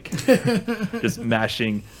that I like. Just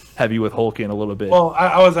mashing heavy with Hulk in a little bit. Well,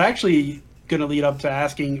 I was actually going to lead up to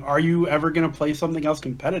asking, are you ever going to play something else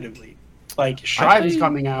competitively? Like, Strive is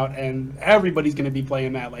coming out, and everybody's going to be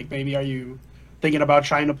playing that. Like, maybe are you thinking about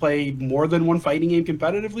trying to play more than one fighting game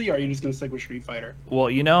competitively, or are you just going to stick with Street Fighter? Well,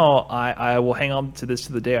 I will hang on to this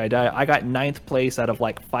to the day I die. I got 9th place out of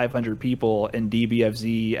like 500 people in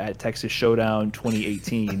DBFZ at Texas Showdown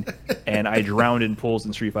 2018, and I drowned in pools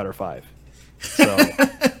in Street Fighter 5.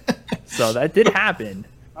 So that did happen.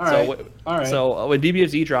 All right. So when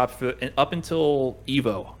DBFZ dropped, up until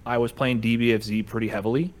Evo, I was playing DBFZ pretty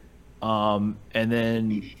heavily. And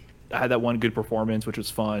then I had that one good performance, which was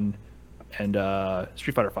fun. And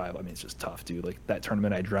Street Fighter 5, I mean, it's just tough, dude. Like that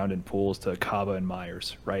tournament, I drowned in pools to Kaba and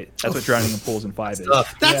Myers, right? That's what drowning in pools in 5 is.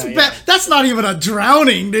 That's bad. That's not even a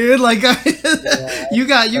drowning, dude. Like you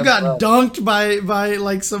got dunked by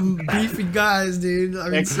like some beefy guys, dude. I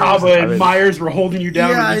mean, Kaba and Myers were holding you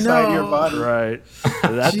down with inside of your body. Right.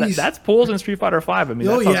 So that's pools in Street Fighter 5. I mean,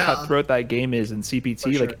 that's how cutthroat that game is in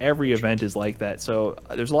CPT. Like every event is like that. So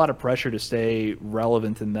there's a lot of pressure to stay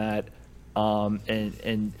relevant in that.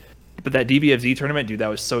 But that DBFZ tournament, dude, that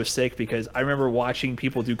was so sick because I remember watching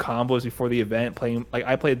people do combos before the event, playing like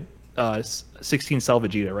I played 16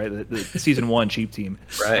 Salvagita, right, the season 1 cheap team,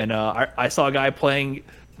 right? And I saw a guy playing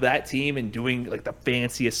that team and doing like the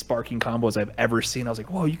fanciest sparking combos I've ever seen. I was like,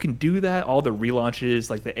 whoa, you can do that! All the relaunches,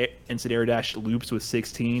 like the instant air dash loops with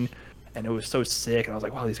 16, and it was so sick. And I was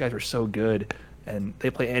like, wow, these guys are so good. And they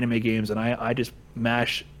play anime games, and I just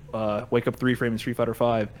mash Wake Up 3 Frame in Street Fighter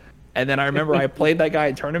 5. And then I remember I played that guy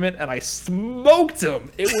in tournament and I smoked him.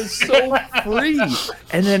 It was so free.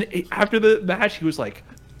 And then after the match, he was like,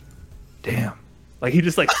 damn. Like he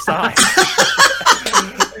just like sighed.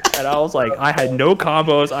 And I was like, I had no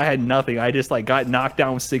combos. I had nothing. I just like got knocked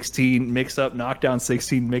down 16, mix up, knocked down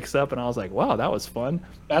 16, mix up. And I was like, wow, that was fun.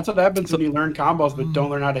 That's what happens when you learn combos but don't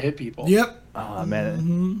learn how to hit people. Yep. Oh,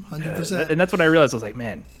 man. 100%. And that's what I realized. I was like,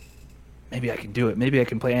 man, maybe I can do it. Maybe I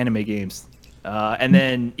can play anime games. And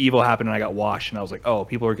then Evo happened and I got washed and I was like, oh,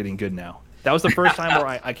 people are getting good now. That was the first time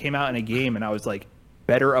where I came out in a game and I was like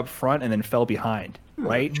better up front and then fell behind,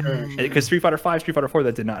 right? Because Street Fighter 5, Street Fighter 4,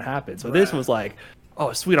 that did not happen. So this was like,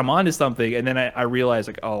 oh, sweet, I'm onto something. And then I realized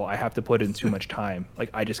like, oh, I have to put in too much time.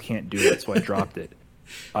 Like I just can't do it. So I dropped it.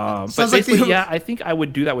 But basically, yeah, I think I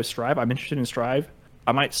would do that with Strive. I'm interested in Strive.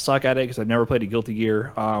 I might suck at it because I've never played a Guilty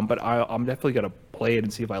Gear. But I'm definitely going to play it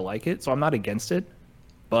and see if I like it. So I'm not against it.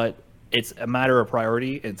 But it's a matter of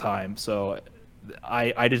priority and time. So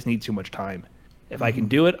I just need too much time. If I can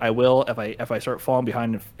do it, I will. If I start falling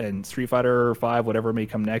behind in Street Fighter 5, whatever may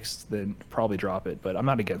come next, then probably drop it. But I'm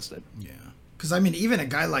not against it. Yeah. Because, I mean, even a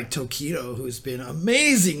guy like Tokido, who's been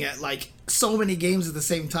amazing at, like, so many games at the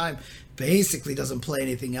same time, basically doesn't play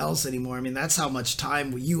anything else anymore. I mean, that's how much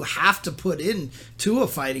time you have to put in to a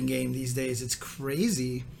fighting game these days. It's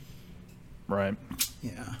crazy. Right.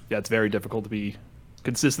 Yeah. Yeah, it's very difficult to be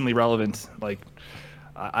consistently relevant. Like,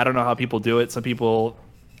 I don't know how people do it. Some people,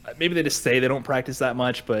 maybe they just say they don't practice that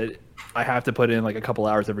much, but I have to put in like a couple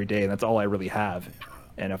hours every day, and that's all I really have.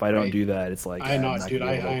 And if I don't do that, it's like I know, dude.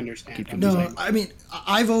 I understand. No, I mean,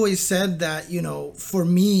 I've always said that, for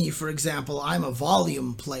me, for example, I'm a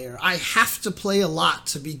volume player. I have to play a lot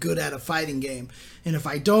to be good at a fighting game. And if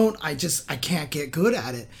I don't, I can't get good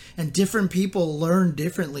at it. And different people learn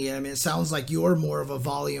differently. I mean, it sounds like you're more of a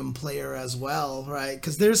volume player as well, right?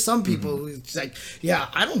 Because there's some people who's like, yeah,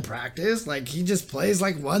 I don't practice. Like, he just plays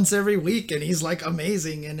like once every week and he's like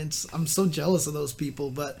amazing. And I'm so jealous of those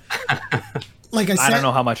people. But like I said, I don't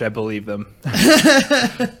know how much I believe them.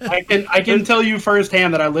 I can tell you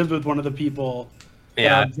firsthand that I lived with one of the people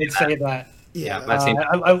that did say that. Yeah,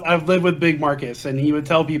 I've lived with Big Marcus, and he would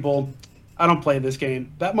tell people, I don't play this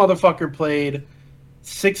game. That motherfucker played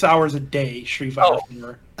 6 hours a day Street Fighter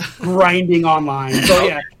 4, grinding online. So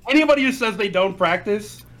yeah, anybody who says they don't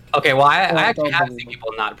practice. Okay, well, I actually have seen people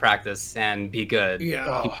not practice and be good.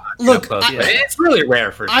 Yeah. Look, it's really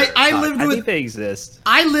rare for sure. I think they exist.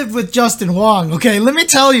 I lived with Justin Wong. Okay, let me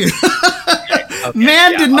tell you,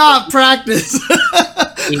 did not practice.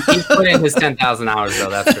 He's put in his 10,000 hours though,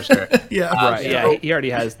 that's for sure. Yeah, he already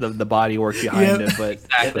has the body work behind it. But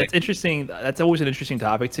that's interesting. That's always an interesting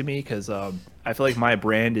topic to me because I feel like my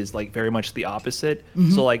brand is like very much the opposite.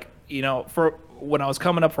 So like for when I was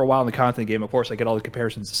coming up for a while in the content game, of course I get all the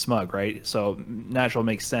comparisons to Smug, right? So natural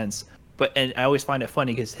makes sense. And I always find it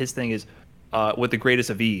funny because his thing is with the greatest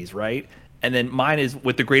of ease, right? And then mine is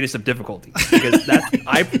with the greatest of difficulty, because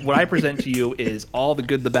what I present to you is all the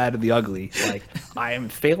good, the bad, and the ugly. Like, I am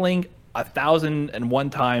failing 1,001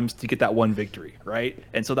 times to get that one victory, right?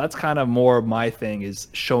 And so that's kind of more of my thing, is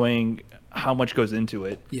showing how much goes into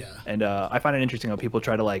it. Yeah. And I find it interesting how people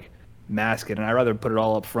try to like mask it, and I rather put it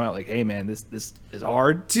all up front. Like, hey man, this is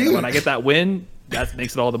hard. Dude. And when I get that win, that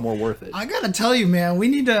makes it all the more worth it. I gotta tell you, man, we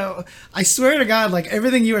need to. I swear to God, like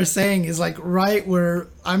everything you are saying is like right where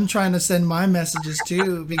I'm trying to send my messages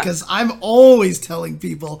to, because I'm always telling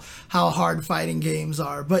people how hard fighting games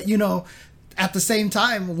are. But you know, at the same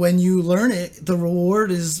time, when you learn it, the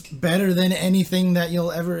reward is better than anything that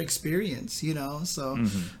you'll ever experience. You know, so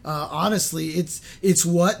honestly, it's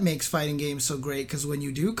what makes fighting games so great. Because when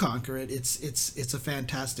you do conquer it, it's a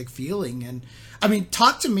fantastic feeling. And I mean,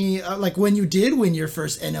 talk to me like when you did win your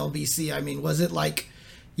first NLBC. I mean, was it like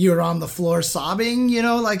you were on the floor sobbing? You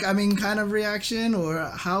know, like I mean, kind of reaction,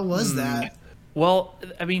 or how was that? Well,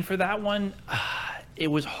 I mean, for that one, it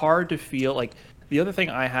was hard to feel like. The other thing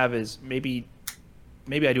I have is maybe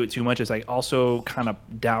I do it too much, is I also kind of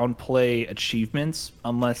downplay achievements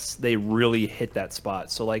unless they really hit that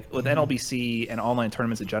spot. So like with NLBC and online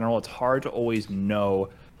tournaments in general, it's hard to always know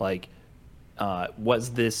like was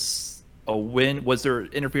this a win? Was there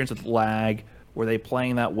interference with lag? Were they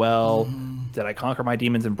playing that well? Did I conquer my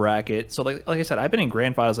demons in bracket? So like I said, I've been in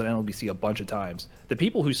grand finals at NLBC a bunch of times. The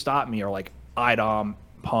people who stop me are like IDOM,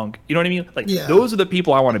 Punk, you know what I mean? Like those are the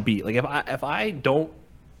people I want to beat. Like if I don't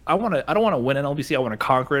want to win an LBC. I want to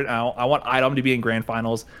conquer it. I want IDOM to be in grand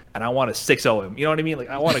finals, and I want to 6-0 him. You know what I mean? Like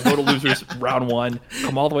I want to go to losers round 1,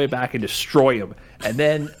 come all the way back and destroy him, and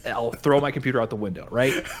then I'll throw my computer out the window.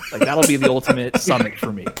 Right? Like that'll be the ultimate summit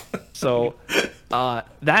for me. So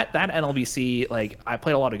that NLBC, like I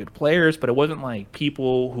played a lot of good players, but it wasn't like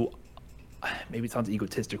people who, maybe it sounds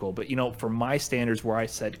egotistical, but you know, for my standards, where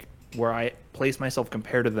I placed myself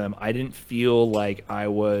compared to them, I didn't feel like I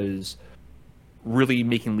was really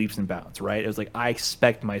making leaps and bounds, right? It was like, I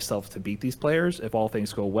expect myself to beat these players if all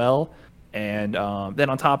things go well. And then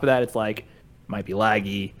on top of that, it's like, might be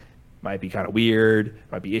laggy, might be kind of weird,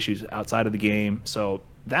 might be issues outside of the game. So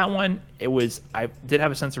that one, I did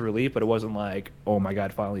have a sense of relief, but it wasn't like, oh my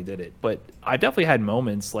God, finally did it. But I definitely had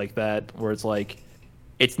moments like that where it's like,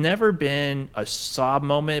 it's never been a sob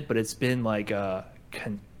moment, but it's been like a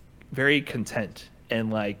very content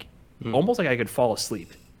and like almost like I could fall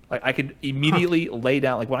asleep. Like I could immediately lay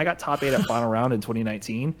down. Like when I got top 8 at final round in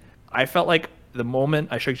 2019, I felt like the moment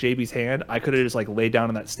I shook JB's hand, I could have just like laid down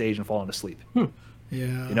on that stage and fallen asleep. Yeah.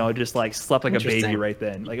 You know, just like slept like a baby right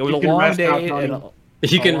then. Like it was a long day.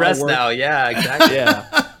 You can rest now. Yeah, exactly.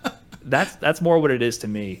 Yeah. That's more what it is to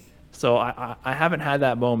me. So I haven't had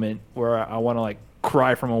that moment where I want to like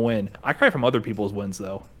cry from a win. I cry from other people's wins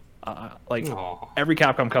though. Like every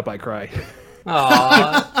Capcom Cup I cry.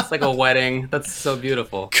 Aw, it's like a wedding. That's so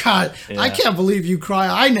beautiful. God, I can't believe you cry.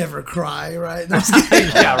 I never cry, right? No, I'm just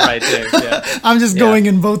kidding. Yeah, right there. Yeah. I'm just going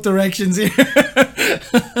in both directions here.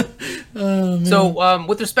 So,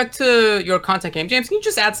 with respect to your content game, James, can you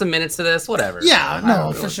just add some minutes to this? Whatever. Yeah,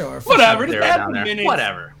 no, for sure. Whatever. Just add some minutes.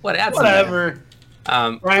 Whatever. Whatever.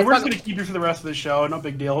 Ryan, we're just going to keep you for the rest of the show. No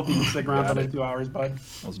big deal. Hope you can stick around for like 2 hours, bud.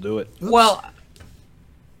 Let's do it. Oops. Well,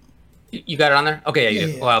 you got it on there? Okay, yeah,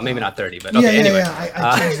 yeah. Well, maybe not 30, but okay, anyway.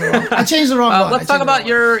 Yeah. I changed the wrong one. Let's talk about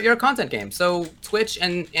your content game. So Twitch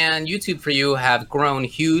and YouTube for you have grown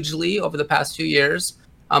hugely over the past 2 years.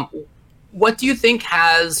 What do you think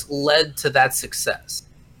has led to that success?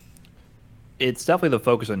 It's definitely the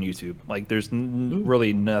focus on YouTube. Like there's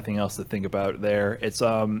really nothing else to think about there. It's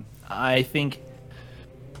I think,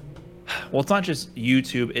 well, it's not just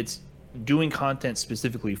YouTube, it's doing content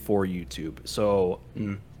specifically for YouTube. So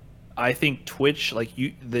I think Twitch, like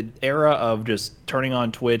the era of just turning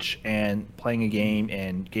on Twitch and playing a game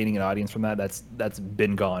and gaining an audience from that's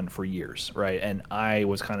been gone for years, right? And I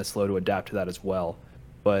was kind of slow to adapt to that as well.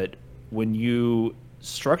 But when you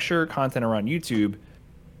structure content around YouTube,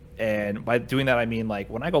 and by doing that I mean like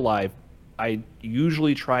when I go live, I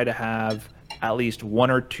usually try to have at least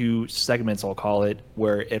 1 or 2 segments, I'll call it,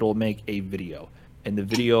 where it'll make a video, and the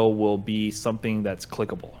video will be something that's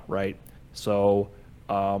clickable, right? So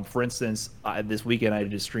for instance, this weekend I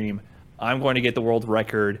did a stream. I'm going to get the world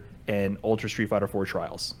record in Ultra Street Fighter 4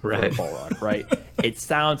 Trials, right? Balrog, right? It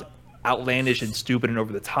sounds outlandish and stupid and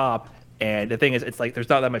over the top. And the thing is, it's like there's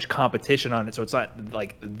not that much competition on it, so it's not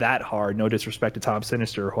like that hard. No disrespect to Tom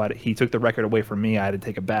Sinister, he took the record away from me. I had to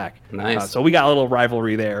take it back. Nice. So we got a little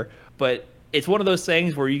rivalry there. But it's one of those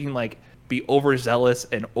things where you can like be overzealous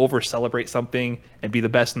and over celebrate something and be the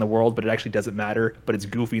best in the world, but it actually doesn't matter, but it's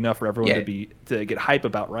goofy enough for everyone to get hype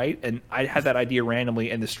about, right? And I had that idea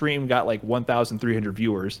randomly, and the stream got like 1,300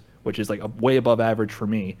 viewers, which is like way above average for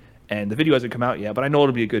me. And the video hasn't come out yet, but I know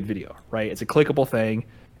it'll be a good video, right? It's a clickable thing,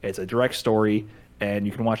 it's a direct story, and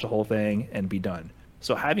you can watch the whole thing and be done.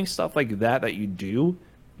 So having stuff like that you do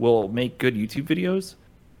will make good YouTube videos.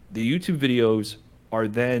 The YouTube videos are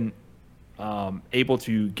then able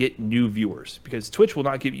to get new viewers, because Twitch will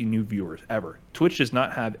not give you new viewers ever. Twitch does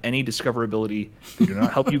not have any discoverability. They do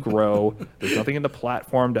not help you grow. There's nothing in the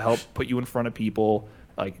platform to help put you in front of people.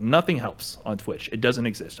 Like, nothing helps on Twitch. It doesn't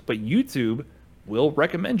exist. But YouTube will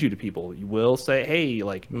recommend you to people. You will say, hey,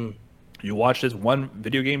 like, you watch this one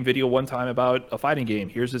video game video one time about a fighting game.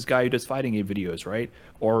 Here's this guy who does fighting game videos, right?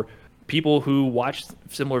 Or people who watch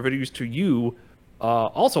similar videos to you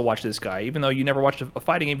also watch this guy, even though you never watched a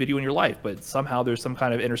fighting game video in your life, but somehow there's some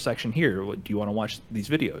kind of intersection here. Do you want to watch these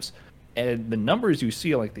videos? And the numbers you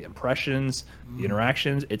see, like the impressions, the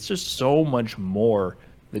interactions, it's just so much more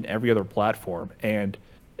than every other platform. And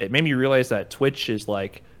it made me realize that Twitch is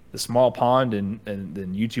like the small pond and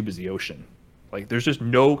then YouTube is the ocean. Like, there's just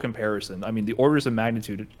no comparison. I mean, the orders of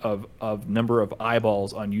magnitude of number of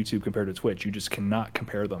eyeballs on YouTube compared to Twitch, you just cannot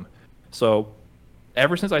compare them. So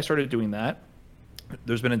ever since I started doing that,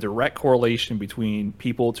 there's been a direct correlation between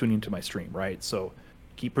people tuning into my stream, right? So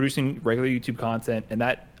keep producing regular YouTube content, and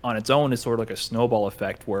that on its own is sort of like a snowball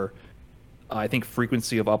effect where I think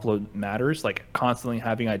frequency of upload matters, like constantly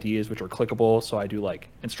having ideas which are clickable. So I do like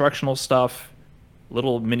instructional stuff,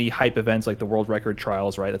 little mini hype events like the world record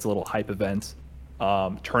trials, right? That's a little hype event,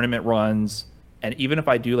 tournament runs. And even if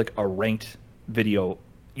I do like a ranked video,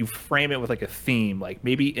 you frame it with like a theme. Like,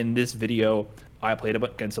 maybe in this video, I played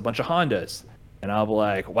against a bunch of Hondas. And I'll be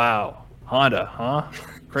like, wow, Honda, huh?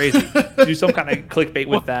 Crazy. Do some kind of clickbait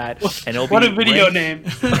with that. And it'll what be a video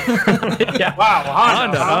ranked. name. Yeah. Wow,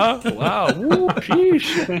 Honda, huh? Wow. Woo,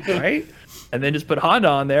 sheesh. Right? And then just put Honda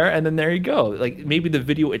on there, and then there you go. Like, maybe the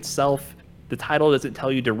video itself, the title doesn't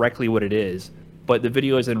tell you directly what it is, but the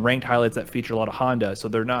video is in ranked highlights that feature a lot of Honda. So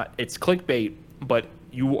they're not, it's clickbait, but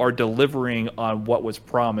you are delivering on what was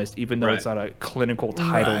promised, even though it's not a clinical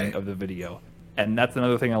titling of the video. And that's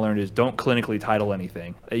another thing I learned is don't clinically title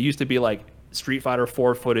anything. It used to be like Street Fighter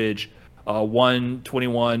 4 footage,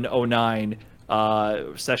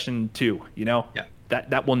 1/21/09, session 2, you know? Yeah.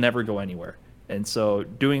 That will never go anywhere. And so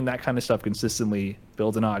doing that kind of stuff consistently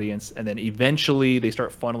builds an audience, and then eventually they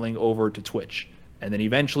start funneling over to Twitch. And then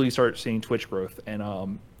eventually you start seeing Twitch growth. And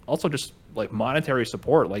also just like monetary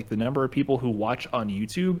support, like the number of people who watch on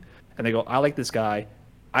YouTube and they go, I like this guy.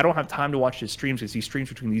 I don't have time to watch his streams because he streams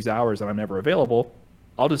between these hours and I'm never available.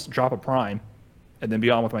 I'll just drop a Prime and then be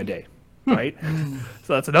on with my day, right?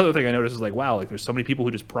 So that's another thing I noticed is like, wow, like there's so many people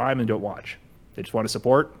who just Prime and don't watch. They just want to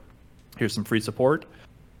support. Here's some free support.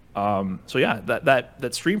 So yeah,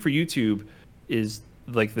 that stream for YouTube is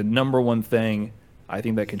like the number one thing I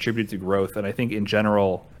think that contributed to growth. And I think in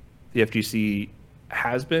general, the FGC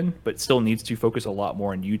has been, but still needs to focus a lot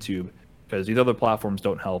more on YouTube because these other platforms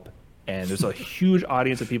don't help. And there's a huge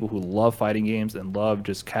audience of people who love fighting games and love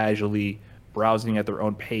just casually browsing at their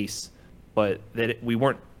own pace, but we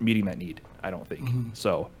weren't meeting that need, I don't think.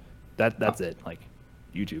 So that's it, like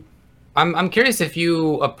YouTube. I'm curious if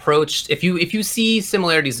you approached, if you see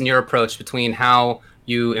similarities in your approach between how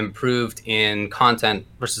you improved in content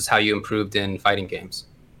versus how you improved in fighting games.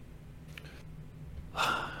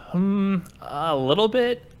 A little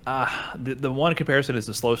bit. The one comparison is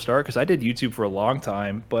the slow start because I did YouTube for a long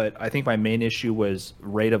time, but I think my main issue was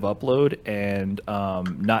rate of upload and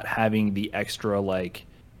not having the extra like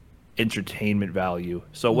entertainment value.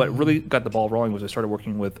 So what really got the ball rolling was I started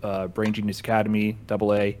working with Brain Genius Academy,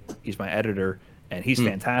 AA. He's my editor, and he's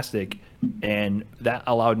fantastic. And that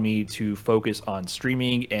allowed me to focus on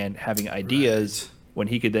streaming and having ideas when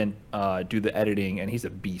he could then do the editing. And he's a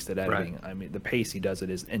beast at editing. I mean, the pace he does it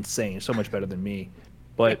is insane, so much better than me.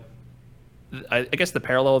 But I guess the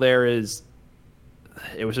parallel there is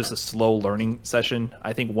it was just a slow learning session.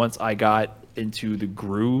 I think once I got into the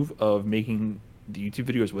groove of making the YouTube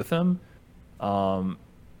videos with him,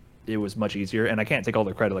 it was much easier. And I can't take all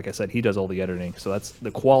the credit. Like I said, he does all the editing. So that's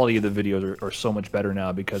the quality of the videos are so much better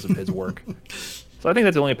now because of his work. So I think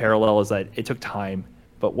that's the only parallel is that it took time.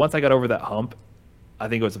 But once I got over that hump, I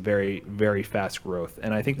think it was a very, very fast growth.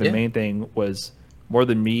 And I think the main thing was more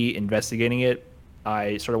than me investigating it,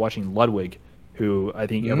 I started watching Ludwig, who I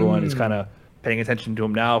think everyone is kind of paying attention to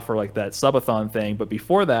him now for like that subathon thing. But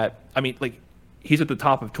before that, I mean, like he's at the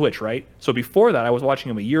top of Twitch, right? So before that, I was watching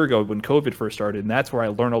him a year ago when COVID first started, and that's where I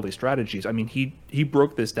learned all these strategies. I mean, he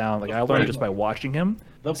broke this down. Like I learned just by watching him,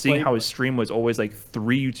 seeing how his stream was always like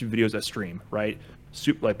 3 YouTube videos a stream, right?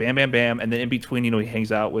 Like bam, bam, bam, and then in between, he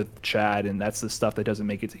hangs out with Chad, and that's the stuff that doesn't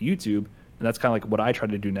make it to YouTube, and that's kind of like what I try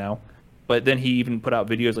to do now. But then he even put out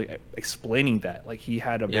videos like explaining that, like he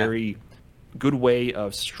had a very good way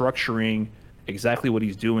of structuring exactly what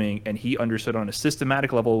he's doing, and he understood on a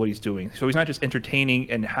systematic level what he's doing. So he's not just entertaining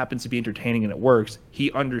and happens to be entertaining and it works. He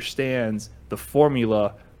understands the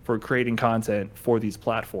formula for creating content for these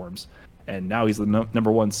platforms. And now he's the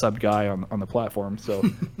number one sub guy on the platform. So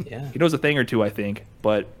he knows a thing or two, I think.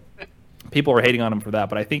 But people are hating on him for that.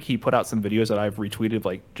 But I think he put out some videos that I've retweeted,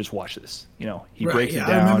 like, just watch this. He breaks it down.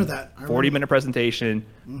 I remember that. 40-minute presentation.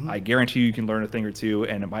 I guarantee you can learn a thing or two,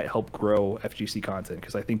 and it might help grow FGC content,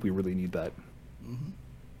 because I think we really need that.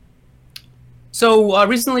 So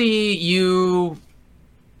recently you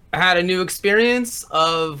had a new experience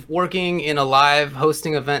of working in a live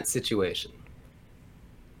hosting event situation.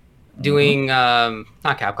 Doing not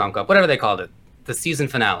Capcom Cup, whatever they called it, the season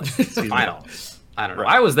finale, final. I don't know.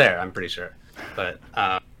 I was there, I'm pretty sure. But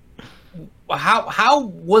how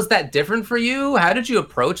was that different for you? How did you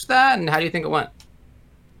approach that, and how do you think it went?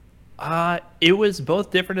 It was both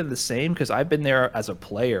different and the same, because I've been there as a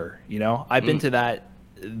player. I've been to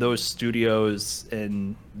those studios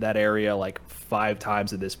in that area like 5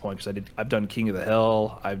 times at this point, because I've done King of the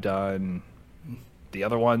Hill, I've done the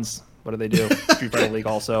other ones. What do they do? Street Fighter League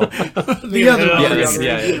also. The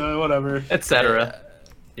other whatever, etc.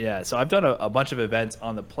 Yeah, so I've done a bunch of events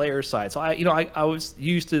on the player side. So I was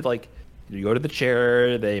used to, like, you go to the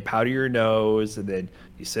chair, they powder your nose, and then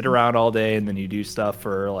you sit around all day, and then you do stuff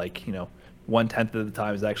for, like, 1/10 of the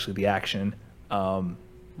time is actually the action.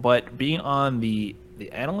 But being on the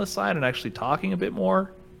analyst side and actually talking a bit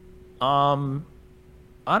more, I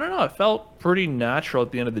don't know, it felt pretty natural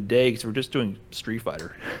at the end of the day, because we're just doing Street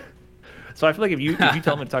Fighter. So I feel like if you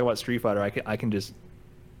tell me to talk about Street Fighter, I can just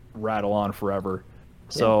rattle on forever.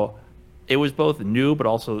 So it was both new but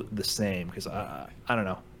also the same, because I don't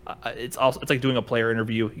know. It's like doing a player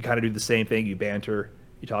interview. You kind of do the same thing. You banter,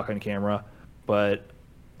 you talk on camera, but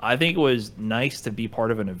I think it was nice to be part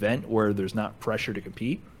of an event where there's not pressure to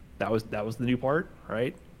compete. That was the new part,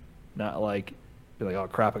 right? Not like be like, oh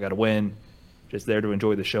crap, I got to win. Just there to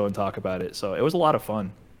enjoy the show and talk about it. So it was a lot of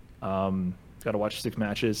fun. Got to watch 6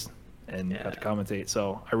 matches and got to commentate.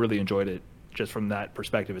 So I really enjoyed it just from that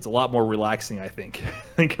perspective. It's a lot more relaxing, I think,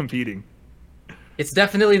 than competing. It's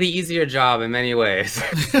definitely the easier job in many ways.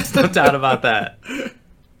 There's no doubt about that.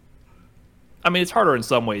 I mean, it's harder in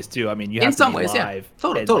some ways too. I mean, you have to be live.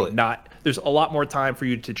 Totally. Like, there's a lot more time for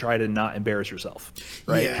you to try to not embarrass yourself,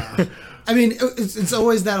 right? Yeah. I mean, it's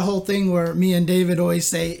always that whole thing where me and David always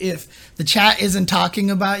say, if the chat isn't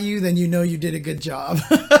talking about you, then you did a good job.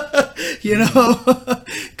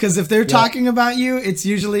 Because if they're talking about you, it's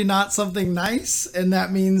usually not something nice, and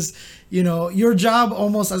that means your job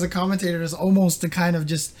almost as a commentator is almost to kind of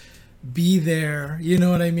just be there. You know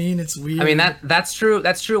what I mean? It's weird. I mean, that's true.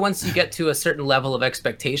 That's true once you get to a certain level of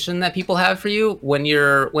expectation that people have for you. When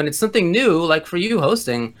it's something new, like for you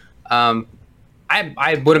hosting, I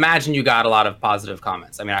would imagine you got a lot of positive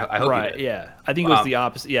comments. I mean, I hope you did. Yeah. I think it was the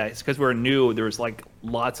opposite. Yeah, it's because we're new. There was like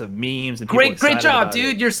lots of memes and great job,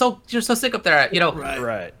 dude. You're so sick up there.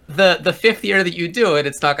 Right. The 5th year that you do it,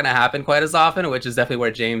 it's not going to happen quite as often, which is definitely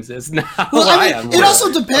where James is now. Well, I mean, it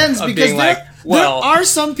also depends, because there are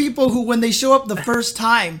some people who, when they show up the first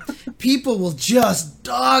time, people will just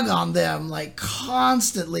dog on them like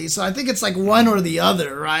constantly. So I think it's like one or the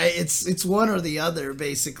other, right? It's one or the other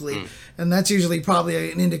basically, and that's usually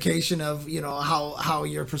probably an indication of how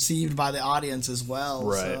you're perceived by the audience as well.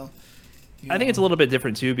 Right. So, I think it's a little bit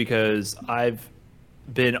different too, because I've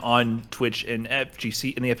been on Twitch and the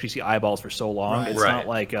FGC eyeballs for so long. It's not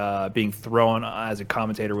like being thrown as a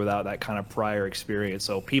commentator without that kind of prior experience.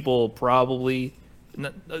 So people probably,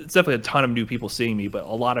 it's definitely a ton of new people seeing me, but a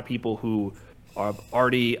lot of people who are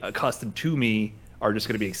already accustomed to me are just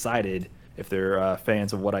going to be excited if they're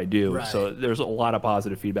fans of what I do. Right. So there's a lot of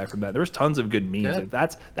positive feedback from that. There's tons of good memes.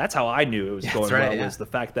 Like that's how I knew it was going well, was the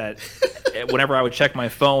fact that whenever I would check my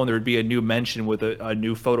phone, there would be a new mention with a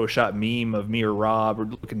new Photoshop meme of me or Rob or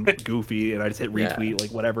looking goofy, and I just hit retweet,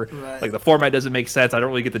 like whatever. Right. Like the format doesn't make sense. I don't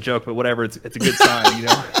really get the joke, but whatever. It's a good sign,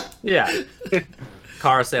 Yeah.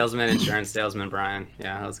 Car salesman, insurance salesman, Brian.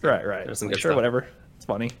 Yeah, that was good. Right. There's some good stuff. Whatever. It's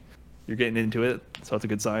funny. You're getting into it, so it's a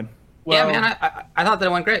good sign. Well, yeah, man. I thought that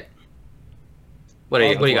it went great. What do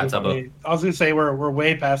you got, Tubbo? I was gonna say we're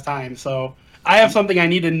way past time, so I have something I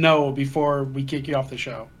need to know before we kick you off the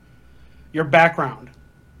show. Your background.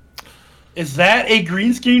 Is that a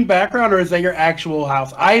green screen background or is that your actual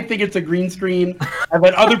house? I think it's a green screen. I've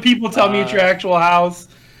had other people tell me it's your actual house.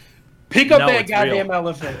 Pick up No, that it's goddamn real.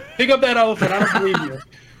 elephant. Pick up that elephant. I don't believe you.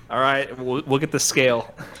 All right, we'll get the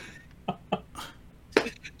scale.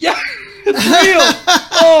 Yeah, it's real.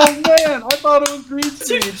 Oh man, I thought it was green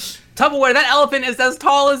screen. Tupperware, that elephant is as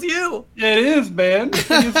tall as you. It is, man. It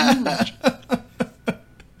is huge.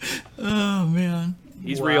 Oh man.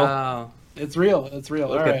 He's real. Wow. It's real. It's real.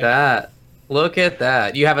 Look All at right. that. Look at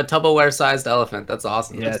that. You have a Tupperware-sized elephant. That's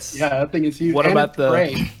awesome. Yes. Yeah, that thing is huge. What And about it's the-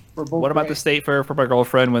 gray. We're both What about gray. the state fair for my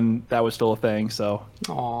girlfriend when that was still a thing? So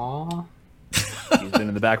Aww. he's been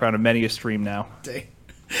in the background of many a stream now. Dang.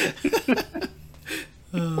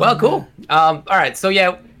 Well, cool. All right. So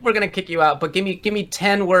yeah, we're gonna kick you out, but give me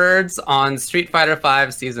 10 words on Street Fighter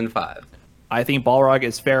V Season 5. I think Balrog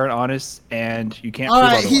is fair and honest, and you can't. All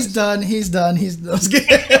prove right, otherwise. he's done. He's done. I was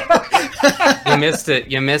kidding. You missed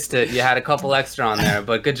it. You missed it. You had a couple extra on there,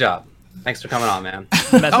 but good job. Thanks for coming on, man.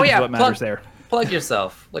 The message Oh, yeah, is what matters plug- there. Plug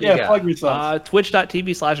yourself. What do you Yeah, got? plug yourself.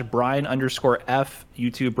 Twitch.tv/Brian_F,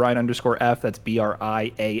 YouTube Brian_F, that's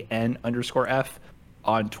BRIAN_F.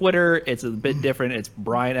 On Twitter, it's a bit different. It's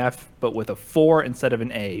Brian F, but with a 4 instead of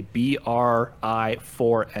an A.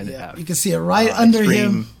 BRI4NF. Yeah, you can see it right under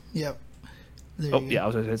him. stream- Yep. There Oh you go. yeah, I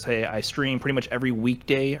was going to say I stream pretty much every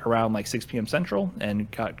weekday around like 6 p.m. Central, and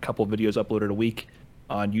got a couple of videos uploaded a week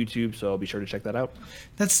on YouTube, so be sure to check that out.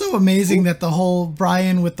 That's so amazing that the whole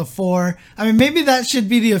Brian with the 4. I mean, maybe that should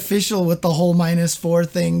be the official with the whole -4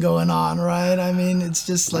 thing going on, right? I mean, it's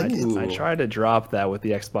just like I tried to drop that with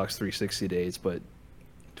the Xbox 360 days, but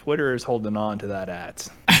Twitter is holding on to that ads.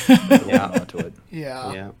 Yeah. On to it.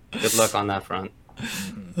 yeah. Yeah. Good luck on that front.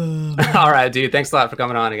 All right, dude. Thanks a lot for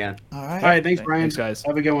coming on again. All right. All right, thanks, Brian. Thanks, guys.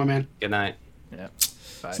 Have a good one, man. Good night. Yeah.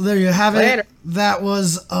 Bye. So there you have Later. it. That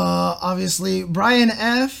was obviously Brian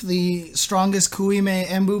F, the strongest Kuime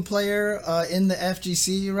Embu player in the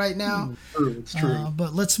FGC right now. True, it's true.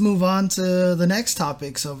 But let's move on to the next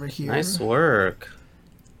topics over here. Nice work.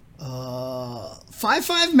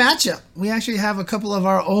 5-5 matchup. We actually have a couple of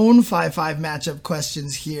our own 5-5 matchup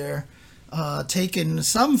questions here. Taken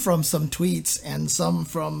some from some tweets and some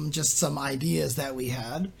from just some ideas that we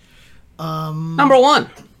had. Number 1.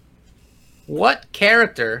 What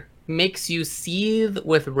character makes you seethe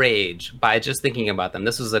with rage by just thinking about them?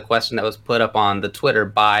 This was a question that was put up on the Twitter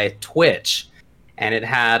by Twitch, and it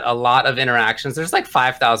had a lot of interactions. There's like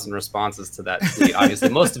 5,000 responses to that tweet, obviously,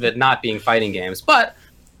 most of it not being fighting games. But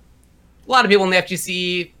a lot of people in the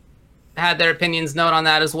FGC had their opinions known on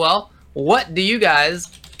that as well. What do you guys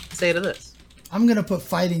say to this? I'm gonna put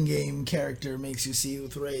fighting game character makes you see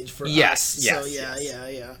with rage for Yes, us. yes, So yeah,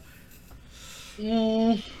 yes.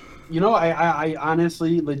 yeah. You know, I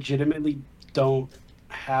honestly, legitimately don't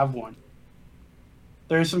have one.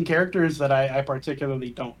 There's some characters that I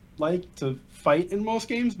particularly don't like to fight in most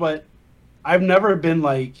games, but I've never been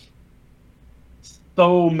like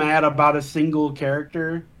so mad about a single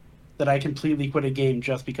character that I completely quit a game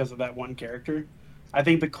just because of that one character. I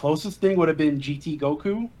think the closest thing would have been GT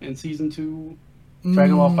Goku in Season 2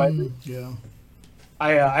 Dragon Ball FighterZ. Yeah.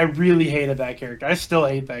 I really hated that character. I still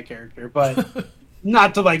hate that character, but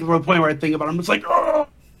not to like the point where I think about it. I'm just like, oh,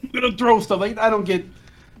 I'm gonna throw stuff. Like I don't get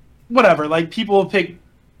whatever. Like people pick,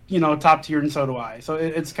 top tier, and so do I. So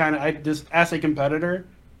it's kind of I just as a competitor,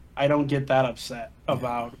 I don't get that upset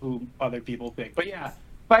about who other people pick. But yeah,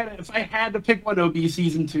 if I had to pick one, it would be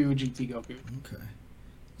Season 2 GT Goku. Okay.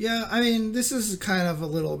 Yeah, I mean, this is kind of a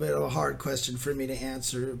little bit of a hard question for me to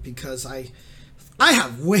answer because I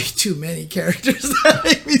have way too many characters that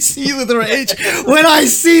make me see with rage when I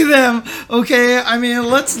see them. Okay, I mean,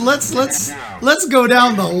 let's go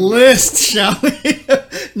down the list, shall we?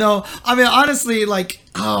 No, I mean honestly, like,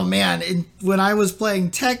 oh man, when I was playing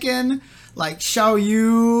Tekken, like Xiao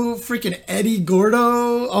Yu, freaking Eddie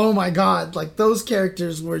Gordo, oh my god, like those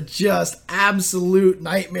characters were just absolute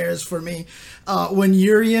nightmares for me. When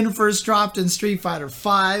Urien first dropped in Street Fighter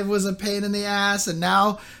V was a pain in the ass, and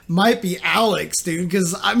now might be Alex, dude,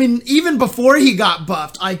 because I mean, even before he got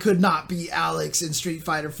buffed, I could not beat Alex in Street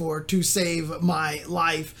Fighter 4 to save my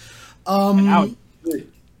life. But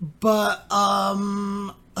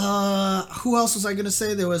who else was I gonna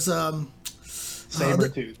say? There was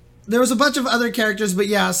Sabretooth. there was a bunch of other characters, but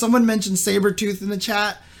yeah, someone mentioned Sabretooth in the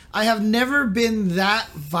chat. I have never been that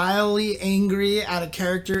vilely angry at a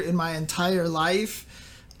character in my entire life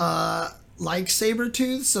like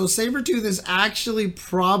Sabretooth. So Sabretooth is actually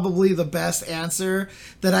probably the best answer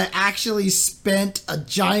that I actually spent a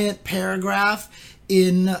giant paragraph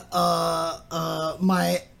in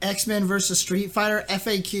my X-Men versus Street Fighter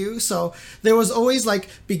FAQ. So there was always like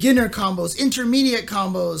beginner combos, intermediate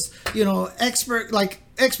combos, you know, expert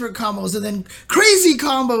combos, and then crazy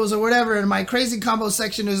combos or whatever. And my crazy combo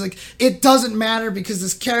section is like, it doesn't matter because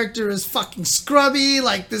this character is fucking scrubby.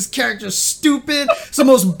 Like, this character's stupid. It's the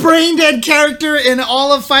most brain dead character in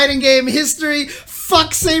all of fighting game history.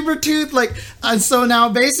 Fuck Sabretooth. Like, and so now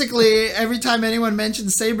basically every time anyone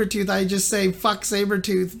mentions Sabretooth, I just say fuck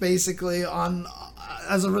Sabretooth basically on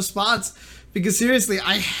as a response, because seriously,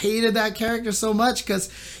 I hated that character so much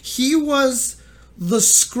because he was the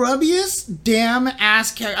scrubbiest damn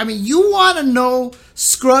ass character. I mean, you want to know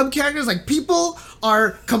scrub characters? Like, people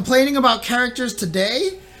are complaining about characters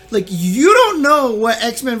today. Like, you don't know what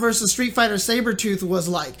X-Men versus Street Fighter Sabretooth was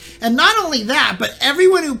like. And not only that, but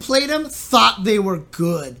everyone who played him thought they were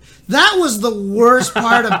good. That was the worst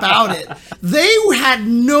part about it. They had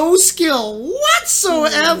no skill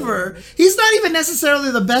whatsoever. He's not even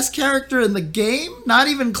necessarily the best character in the game. Not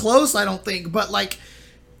even close, I don't think. But, like,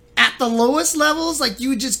 at the lowest levels, like, you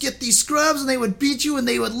would just get these scrubs and they would beat you and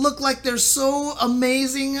they would look like they're so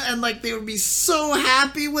amazing and like they would be so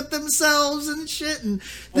happy with themselves and shit. And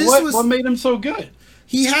this what made him so good?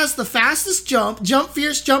 He has the fastest jump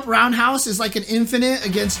fierce, jump roundhouse is like an infinite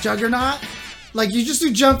against Juggernaut. Like, you just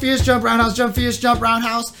do jump fierce, jump roundhouse, jump fierce, jump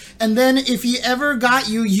roundhouse, and then if he ever got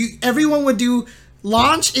you everyone would do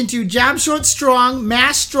launch into jab short strong,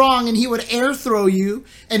 mash strong, and he would air throw you.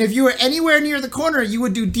 And if you were anywhere near the corner, you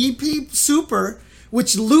would do DP super,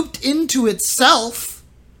 which looped into itself.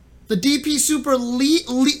 The DP super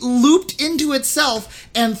looped into itself,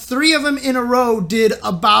 and 3 of them in a row did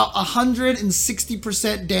about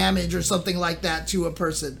 160% damage or something like that to a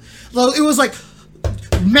person. It was like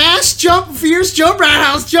mash, jump, fierce, jump,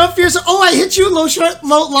 roundhouse, jump, fierce. Oh, I hit you, low, short,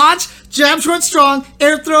 low, launch, jab, short, strong,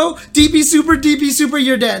 air throw, DP super,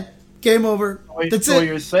 you're dead. Game over. That's it. What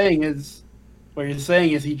you're saying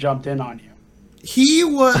is he jumped in on you. He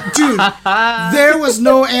was, dude, there was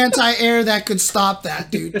no anti-air that could stop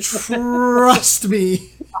that, dude. Trust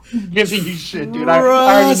me. I'm giving you shit, dude. I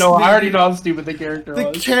already know how stupid the character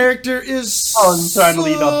was. The character is I'm trying to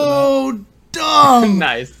lead up to so dumb.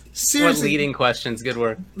 Nice. Seriously. What leading questions? Good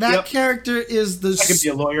work. That character is the I could be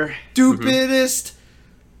a lawyer. stupidest,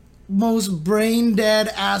 most brain dead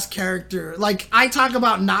ass character. Like, I talk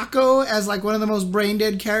about Nako as like one of the most brain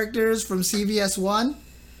dead characters from CVS1.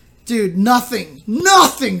 Dude, nothing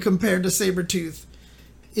compared to Sabretooth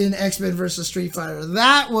in X-Men vs. Street Fighter.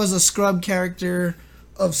 That was a scrub character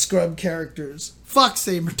of scrub characters. Fuck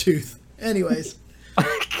Sabretooth. Anyways.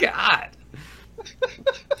 Oh, God.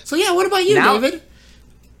 So yeah, what about you, David?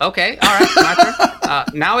 Okay, all right, my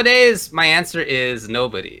turn. Nowadays, my answer is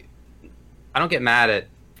nobody. I don't get mad at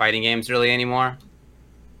fighting games really anymore,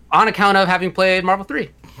 on account of having played Marvel 3.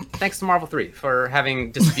 Thanks to Marvel 3 for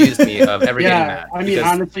having disabused me of ever getting mad. I mean,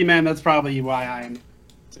 honestly, man, that's probably why I am.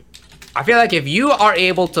 I feel like if you are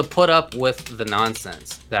able to put up with the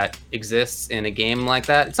nonsense that exists in a game like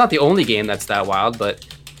that, it's not the only game that's that wild, but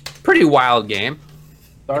pretty wild game.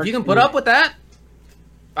 If you can put up with that,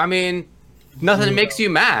 I mean, nothing makes you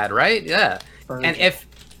mad, right? Yeah. And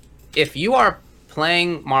if you are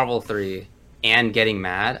playing Marvel 3 and getting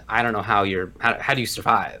mad, I don't know how how do you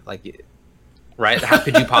survive? Like, right? How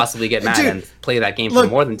could you possibly get mad and play that game for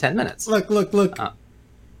more than 10 minutes? Look.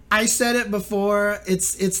 I said it before.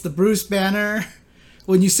 It's the Bruce Banner.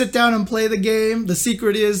 When you sit down and play the game, the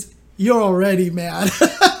secret is you're already mad.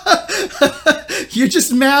 You're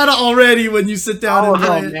just mad already when you sit down and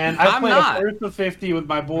play it. Man. I played a First of 50 with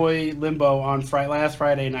my boy Limbo on last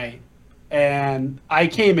Friday night. And I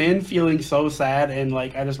came in feeling so sad, and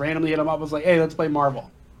like I just randomly hit him up. I was like, hey, let's play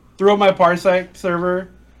Marvel. Threw up my Parsec server.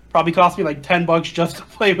 Probably cost me like $10 just to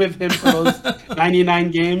play with him for those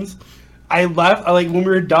 99 games. I left, when we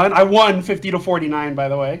were done, I won 50-49, by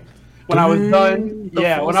the way. When I was done,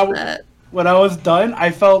 when I was done,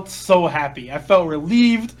 I felt so happy. I felt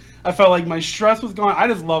relieved. I felt like my stress was gone. I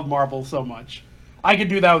just love Marvel so much. I could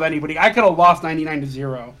do that with anybody. I could have lost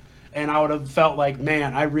 99-0, and I would have felt like,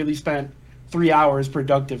 man, I really spent 3 hours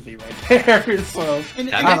productively right there. So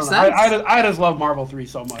I just love Marvel 3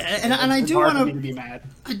 so much. And I do want to be mad.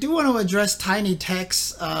 I do want to address Tiny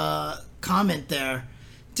Tech's comment there.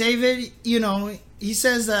 David, he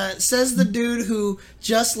says the dude who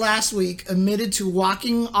just last week admitted to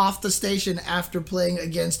walking off the station after playing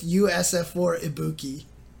against USF4 Ibuki.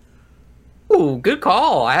 Ooh, good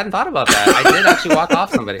call. I hadn't thought about that. I did actually walk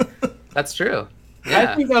off somebody. That's true.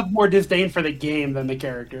 Yeah. I think that's more disdain for the game than the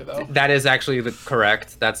character, though. That is actually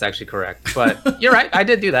correct. That's actually correct. But you're right. I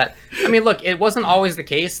did do that. I mean, look, it wasn't always the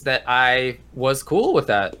case that I was cool with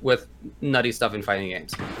that, with nutty stuff in fighting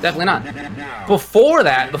games. Definitely not. Before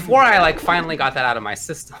that, before I like finally got that out of my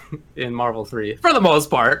system in Marvel 3, for the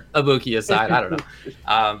most part, Ibuki aside, I don't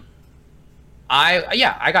know.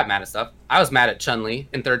 I got mad at stuff. I was mad at Chun-Li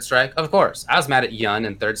in Third Strike, of course. I was mad at Yun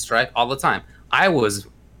in Third Strike all the time. I was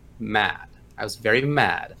mad. I was very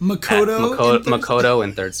mad. Makoto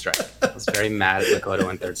in Third Strike. I was very mad at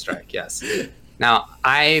Makoto in Third Strike, yes. Now,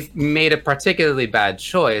 I made a particularly bad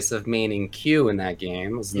choice of maining Q in that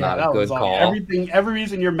game. It was not a good call. Every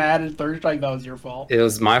reason you're mad at Third Strike, that was your fault. It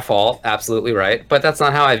was my fault, absolutely right. But that's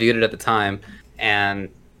not how I viewed it at the time. And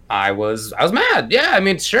I was mad. Yeah, I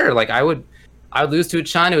mean, sure, like I would lose to a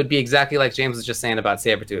Chun. It would be exactly like James was just saying about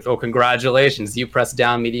Sabretooth. Oh, congratulations. You pressed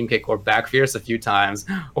down, medium kick, or back fierce a few times.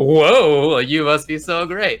 Whoa, you must be so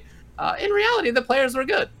great. In reality, the players were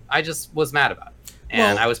good. I just was mad about it.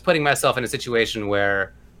 And I was putting myself in a situation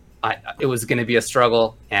where it was going to be a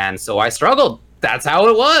struggle. And so I struggled. That's how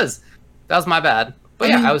it was. That was my bad.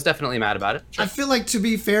 But I was definitely mad about it. Sure. I feel like, to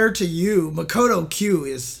be fair to you, Makoto Q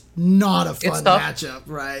is not a fun matchup,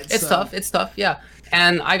 right? It's tough. It's tough, yeah.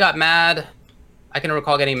 And I got mad. I can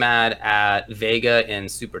recall getting mad at Vega in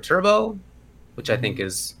Super Turbo, which I think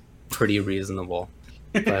is pretty reasonable.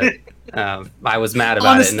 But I was mad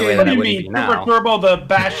about it in the way that I wouldn't be now. Super Turbo, the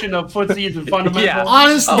bastion of footsies and fundamentals. Yeah.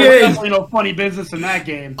 Honest game. Definitely no funny business in that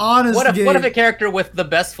game. What if a character with the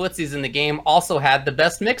best footsies in the game also had the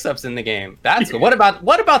best mix-ups in the game? That's good. What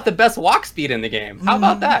about the best walk speed in the game? How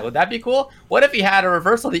about that? Would that be cool? What if he had a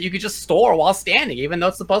reversal that you could just store while standing, even though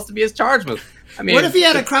it's supposed to be his charge move? I mean, what if he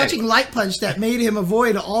had a crouching light punch that made him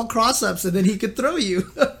avoid all cross-ups and then he could throw you?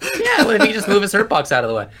 Yeah, what if he just move his hurt box out of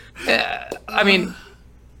the way? I mean,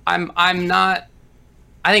 I'm not.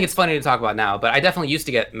 I think it's funny to talk about now, but I definitely used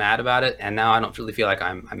to get mad about it, and now I don't really feel like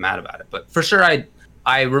I'm mad about it. But for sure,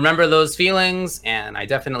 I remember those feelings, and I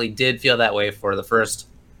definitely did feel that way for the first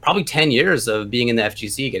probably 10 years of being in the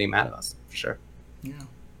FGC, getting mad at us, for sure. Yeah.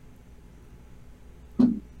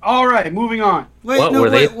 All right, moving on. Well,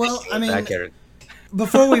 I mean,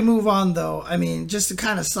 before we move on, though, I mean, just to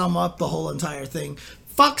kind of sum up the whole entire thing,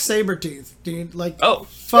 fuck Sabretooth, dude. Like,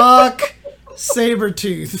 fuck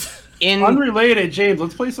Sabretooth. Unrelated, James,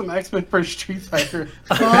 let's play some X-Men vs. Street Fighter.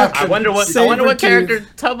 I wonder what character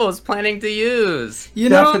Tubbo's planning to use.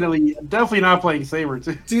 Definitely not playing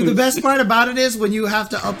Sabretooth. Dude, the best part about it is when you have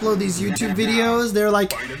to upload these YouTube videos, they're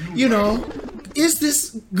like, is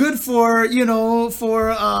this good for ad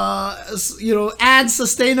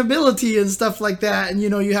sustainability and stuff like that? And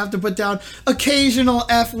you have to put down occasional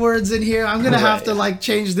F words in here. I'm gonna have to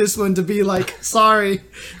change this one to be like, sorry,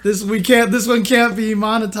 this one can't be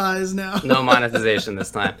monetized now. No monetization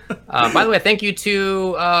this time. By the way, thank you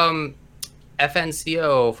to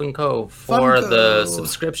FNCO Funko for the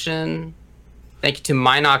subscription. Thank you to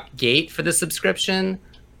Minoc Gate for the subscription.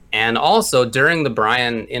 And also, during the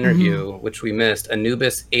Brian interview, which we missed,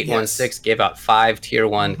 Anubis816 gave out 5 Tier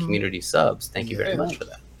 1 community subs. Thank you very much for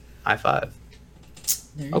that. High five.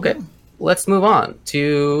 Okay, let's move on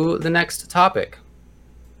to the next topic.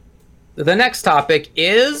 The next topic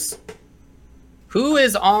is, who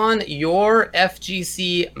is on your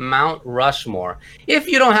FGC Mount Rushmore? If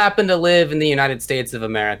you don't happen to live in the United States of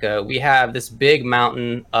America, we have this big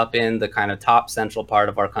mountain up in the kind of top central part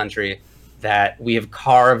of our country that we have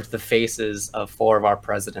carved the faces of 4 of our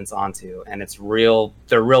presidents onto, and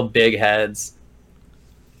they're real big heads,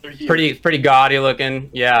 pretty gaudy looking,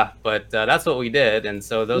 yeah. But that's what we did, and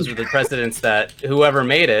so those are the presidents that whoever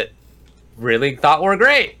made it really thought were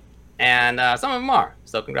great, and some of them are.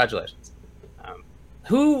 So congratulations.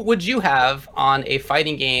 Who would you have on a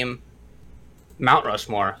fighting game Mount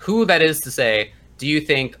Rushmore? Who, that is to say, do you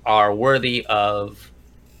think are worthy of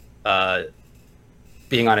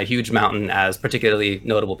being on a huge mountain as particularly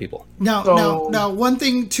notable people? Now, one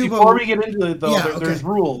thing too. Before we get into it, though, there's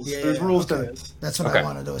rules. There's rules to this. That's what I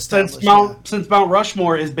wanted to establish. Since Mount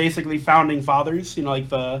Rushmore is basically founding fathers, like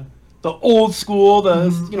the old school,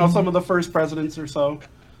 some of the first presidents or so.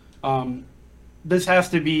 This has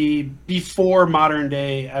to be before modern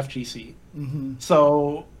day FGC.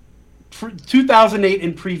 So, 2008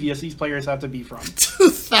 and previous, these players have to be from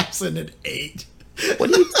 2008.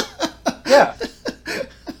 What do you? Yeah.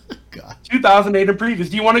 God. 2008 and previous.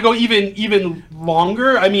 Do you want to go even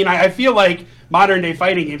longer? I mean, I feel like modern day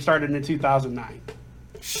fighting games started in 2009.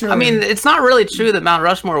 Sure. I mean, it's not really true that Mount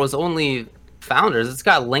Rushmore was only founders. It's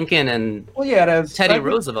got Lincoln and it has Teddy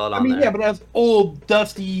Roosevelt on there. Yeah, but it has old,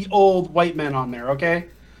 dusty, old white men on there, okay?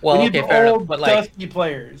 Well, we need okay, the fair enough. old, But like dusty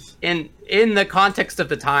players. in the context of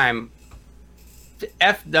the time,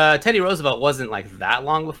 Teddy Roosevelt wasn't like that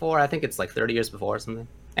long before. I think it's like 30 years before or something.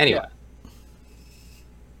 Anyway,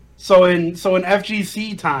 So in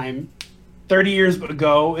FGC time, 30 years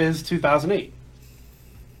ago is 2008.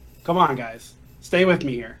 Come on, guys, stay with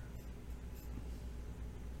me here.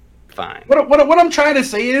 fine. What I'm trying to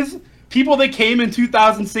say is, people that came in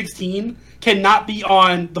 2016 cannot be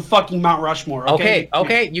on the fucking Mount Rushmore.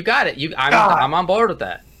 Okay, you got it. God. I'm on board with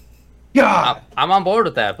that. God. I'm on board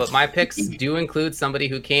with that. But my picks do include somebody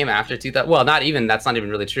who came after 2000. Well, that's not even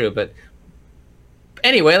really true. But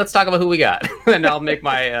anyway, let's talk about who we got, and I'll make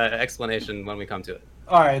my explanation when we come to it.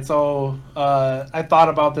 All right, so I thought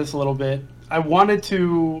about this a little bit. I wanted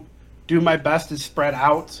to do my best to spread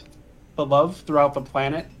out the love throughout the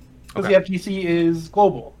planet, because Okay. the FGC is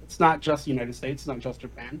global. It's not just the United States. It's not just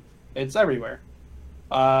Japan. It's everywhere.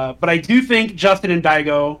 But I do think Justin and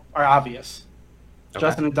Daigo are obvious. Okay.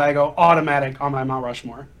 Justin and Daigo, automatic on my Mount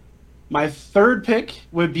Rushmore. My third pick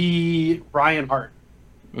would be Ryan Hart.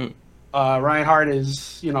 Mm. Ryan Hart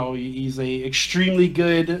is, he's a extremely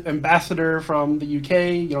good ambassador from the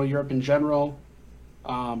UK, Europe in general.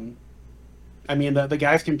 I mean, the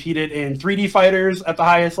guy's competed in 3D fighters at the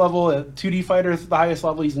highest level, 2D fighters at the highest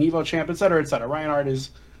level. He's an Evo champ, et cetera, et cetera. Ryan Hart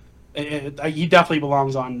he definitely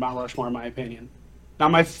belongs on Mount Rushmore, in my opinion. Now,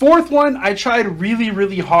 my fourth one, I tried really,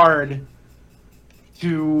 really hard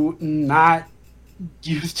to not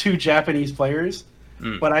use two Japanese players.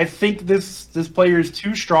 But I think this player is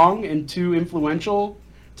too strong and too influential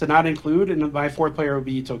to not include, and my fourth player would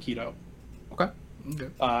be Tokido. Okay.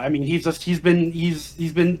 I mean, he's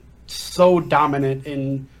been so dominant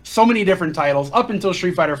in so many different titles up until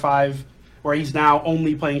Street Fighter V, where he's now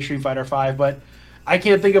only playing Street Fighter V. But I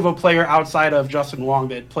can't think of a player outside of Justin Wong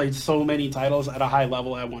that played so many titles at a high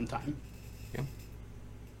level at one time. Yeah.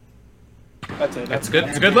 That's it. That's good.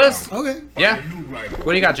 It's a good list. Okay. Yeah.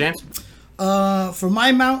 What do you got, James? For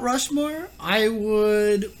my Mount Rushmore, I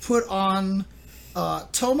would put on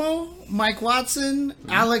Tomo, Mike Watson,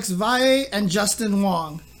 Alex Valle, and Justin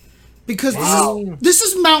Wong. Because this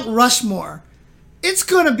is Mount Rushmore. It's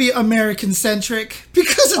going to be American-centric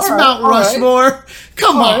because it's Mount Rushmore.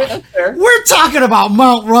 Come on. That's fair. We're talking about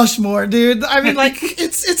Mount Rushmore, dude. I mean, like,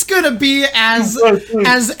 it's going to be as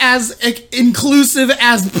inclusive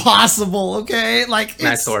as possible, okay? Like,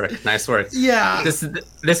 Nice work. Yeah. This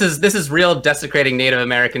is real desecrating Native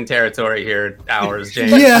American territory here. Ours,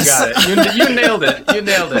 James. Yes. You got it. You nailed it. You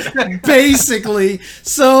nailed it. Basically.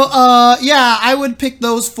 So, yeah, I would pick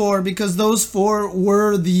those four because those four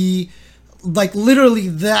were literally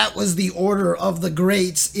that was the order of the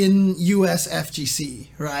greats in US FGC,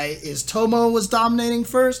 right? Tomo was dominating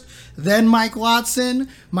first, then Mike Watson.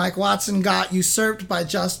 Mike Watson got usurped by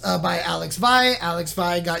Alex Valle. Alex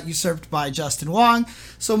Valle got usurped by Justin Wong.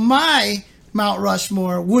 So my Mount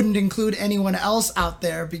Rushmore wouldn't include anyone else out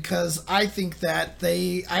there because I think that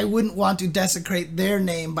I wouldn't want to desecrate their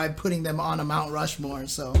name by putting them on a Mount Rushmore.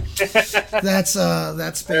 So that's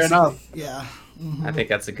basically, Fair enough. Yeah. I think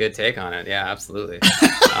that's a good take on it. Yeah, absolutely.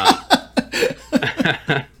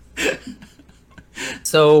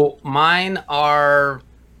 So mine are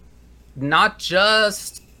not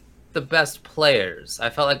just the best players. I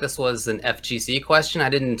felt like this was an FGC question. I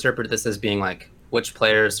didn't interpret this as being like which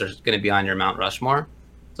players are going to be on your Mount Rushmore.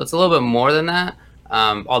 So it's a little bit more than that,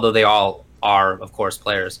 although they all are, of course,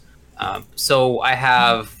 players. So I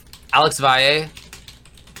have Alex Valle,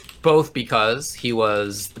 both because he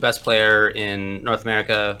was the best player in North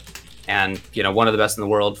America and, one of the best in the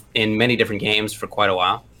world in many different games for quite a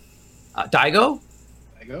while. Daigo,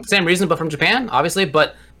 same reason, but from Japan, obviously,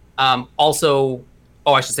 but also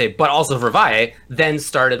for Valle, then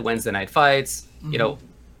started Wednesday Night Fights.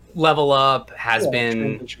 Level Up has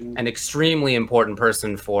been an extremely important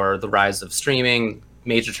person for the rise of streaming,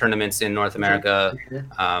 major tournaments in North America.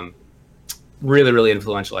 Really, really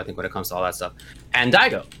influential, I think, when it comes to all that stuff. And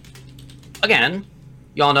Daigo, again,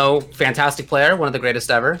 y'all know, fantastic player, one of the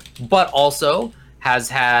greatest ever, but also has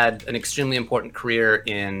had an extremely important career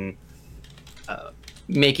in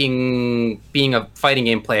making being a fighting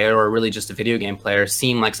game player or really just a video game player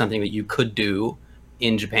seem like something that you could do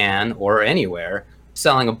in Japan or anywhere.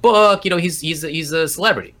 Selling a book, he's a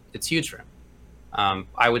celebrity. It's huge for him.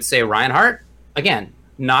 I would say Ryan Hart, again,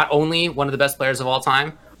 not only one of the best players of all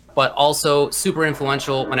time, but also super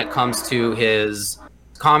influential when it comes to his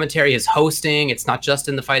commentary, his hosting. It's not just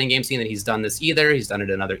in the fighting game scene that he's done this either. He's done it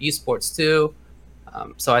in other esports too.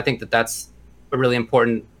 So I think that that's a really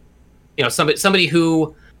important, somebody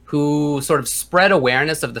who sort of spread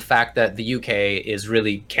awareness of the fact that the UK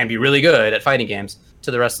can be really good at fighting games.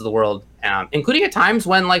 to the rest of the world, including at times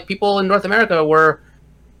when like people in North America were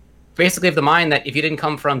basically of the mind that if you didn't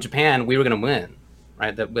come from Japan, we were going to win,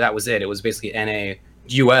 right? That was it. It was basically NA,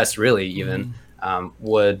 US really even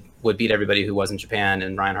would beat everybody who wasn't Japan,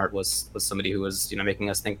 and Reinhardt was somebody who was making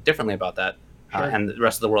us think differently about that, and the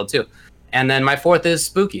rest of the world too. And then my fourth is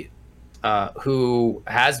Spooky, who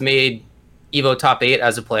has made Evo top 8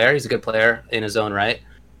 as a player. He's a good player in his own right,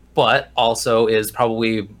 but also is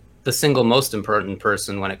probably the single most important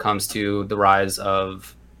person when it comes to the rise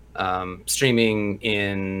of streaming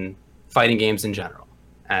in fighting games in general,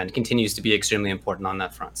 and continues to be extremely important on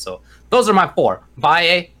that front. So those are my 4: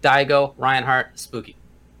 Baye, Daigo, Reinhardt, Spooky.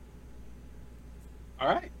 All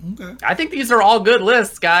right. Okay. I think these are all good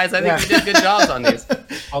lists, guys. I think we did good jobs on these.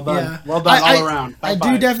 Well done. Yeah. Well done all around. I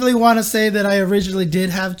do definitely want to say that I originally did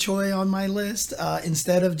have Choi on my list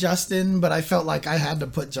instead of Justin, but I felt like I had to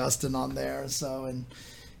put Justin on there. So, and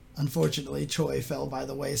unfortunately, Choi fell by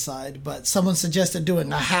the wayside. But someone suggested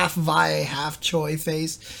doing a half Vi, half Choi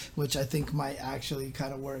face, which I think might actually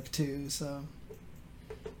kind of work too. So,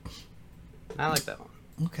 I like that one.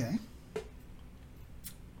 okay.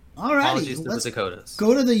 All right. Apologies to the Dakotas.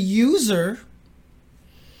 Go to the user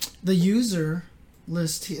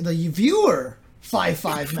list here, the viewer 5-5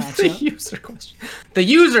 The matchup. user question. The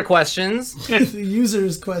user questions. The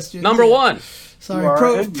user's question. Number 1.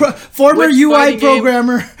 Sorry, former Which UI fighting game-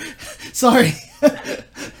 programmer. Sorry.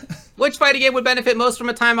 Which fighting game would benefit most from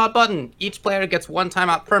a timeout button? Each player gets 1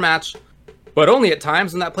 timeout per match, but only at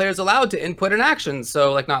times when that player is allowed to input an action.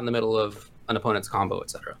 So, like, not in the middle of an opponent's combo,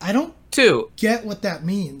 etc. I don't 2. get what that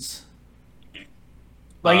means.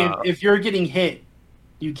 Like if you're getting hit,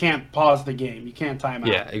 you can't pause the game. You can't time out.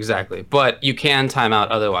 Yeah, exactly. But you can time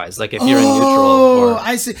out otherwise. Like if you're in neutral. Oh, Or...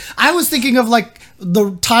 I see. I was thinking of like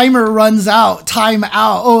the timer runs out, time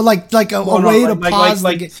out. Oh, like a way to pause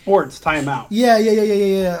the game. Sports timeout.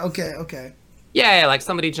 Yeah. Okay. Yeah, like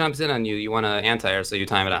somebody jumps in on you. You want to anti-air, so you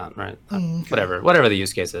time it out, right? Okay. Whatever the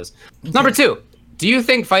use case is. Okay. Number 2. Do you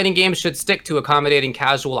think fighting games should stick to accommodating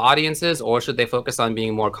casual audiences, or should they focus on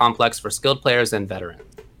being more complex for skilled players and veterans?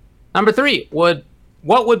 Number 3. What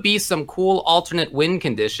would be some cool alternate win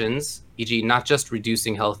conditions, e.g. not just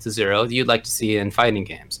reducing health to 0, that you'd like to see in fighting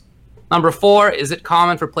games? Number 4. Is it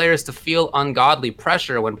common for players to feel ungodly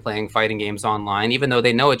pressure when playing fighting games online, even though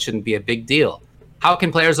they know it shouldn't be a big deal? How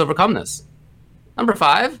can players overcome this? Number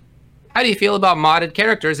 5. How do you feel about modded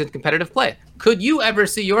characters in competitive play? Could you ever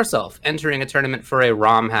see yourself entering a tournament for a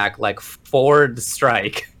ROM hack like Ford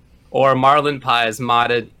Strike or Marlon Pie's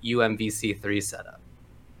modded UMVC3 setup?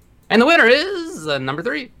 And the winner is number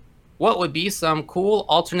 3. What would be some cool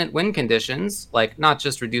alternate win conditions, like not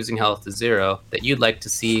just reducing health to 0, that you'd like to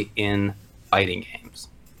see in fighting games?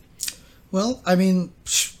 Well, I mean,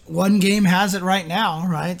 one game has it right now,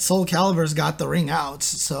 right? Soul Calibur's got the ring outs,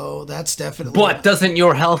 so that's definitely. But doesn't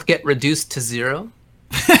your health get reduced to 0?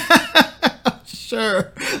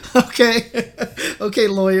 Sure. Okay. Okay,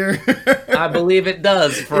 lawyer. I believe it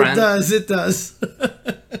does, friend. It does.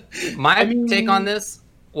 My take on this,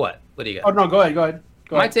 what do you got? Oh, no, go ahead.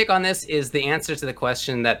 My take on this is the answer to the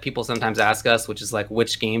question that people sometimes ask us, which is like,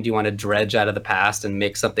 which game do you want to dredge out of the past and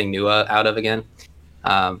make something new out of again?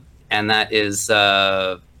 And that is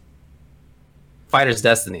Fighter's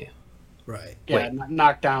Destiny. Right. Yeah,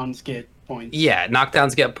 knockdowns get points. Yeah,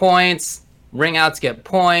 knockdowns get points, ring outs get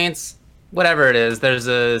points, whatever it is. There's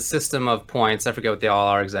a system of points. I forget what they all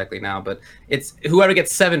are exactly now, but it's whoever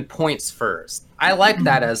gets 7 points first. I like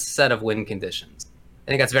that as a set of win conditions.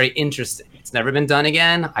 I think that's very interesting. It's never been done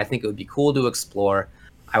again. I think it would be cool to explore.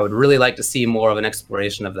 I would really like to see more of an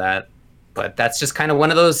exploration of that. But that's just kind of one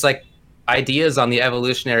of those like ideas on the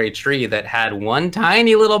evolutionary tree that had one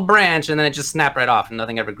tiny little branch and then it just snapped right off and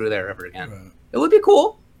nothing ever grew there ever again. Right. It would be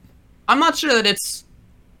cool. I'm not sure that it's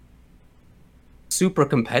super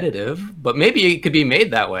competitive, but maybe it could be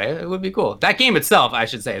made that way. It would be cool. That game itself, I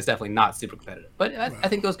should say, is definitely not super competitive, but I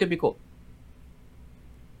think those could be cool.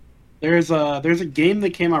 There's a game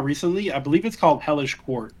that came out recently. I believe it's called Hellish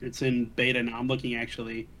Court. It's in beta now. I'm looking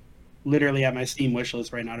literally at my Steam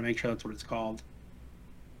wishlist right now to make sure that's what it's called.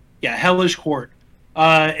 Yeah, Hellish Court.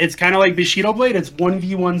 It's kind of like Bushido Blade. It's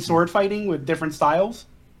 1v1 sword fighting with different styles.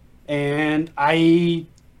 And I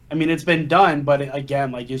mean, it's been done, but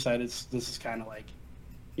again, like you said, this is kind of like,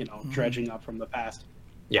 dredging up from the past.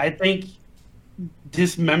 Yeah. I think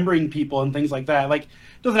dismembering people and things like that, like,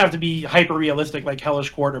 it doesn't have to be hyper realistic like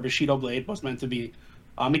Hellish Court or Bushido Blade was meant to be.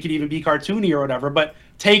 It could even be cartoony or whatever, but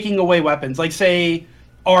taking away weapons, like say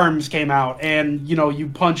ARMS came out and you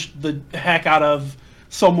punched the heck out of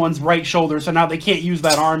someone's right shoulder, so now they can't use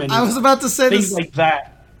that arm anymore. I was about to say things like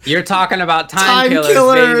that. You're talking about Time time,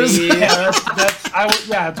 killers. baby.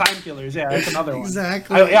 Yeah, time killers. Yeah, that's another one.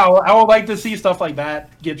 Exactly. I would like to see stuff like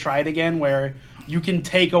that get tried again, where you can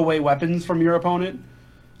take away weapons from your opponent,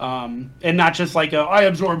 and not just like I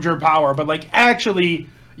absorbed your power, but like actually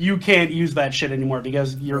you can't use that shit anymore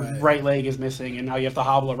because your right leg is missing and now you have to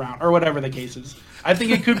hobble around or whatever the case is. I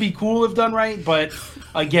think it could be cool if done right, but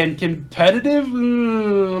again, competitive, I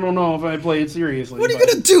don't know if I play it seriously. What are you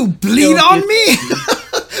gonna do? Bleed on me?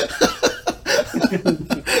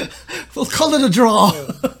 We'll call it a draw.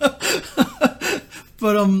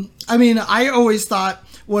 But I mean, I always thought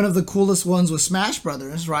one of the coolest ones was Smash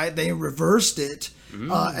Brothers, right? They reversed it,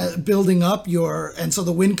 building up and so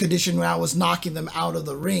the win condition now was knocking them out of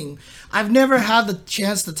the ring. I've never had the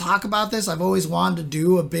chance to talk about this. I've always wanted to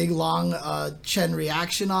do a big, long Chen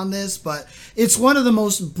reaction on this, but it's one of the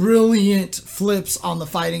most brilliant flips on the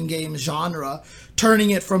fighting game genre,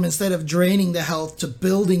 turning it from instead of draining the health to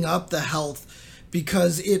building up the health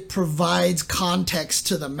because it provides context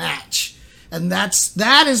to the match. And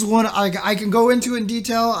that is one I can go into in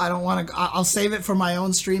detail. I don't want to. I'll save it for my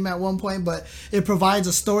own stream at one point. But it provides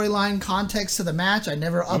a storyline context to the match. I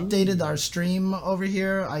never updated our stream over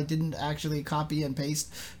here. I didn't actually copy and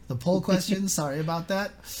paste the poll questions. Sorry about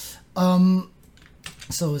that.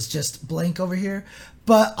 So it's just blank over here.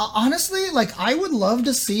 But honestly, like I would love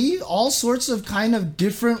to see all sorts of kind of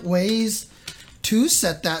different ways to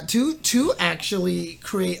set that to actually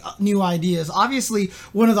create new ideas. Obviously,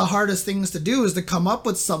 one of the hardest things to do is to come up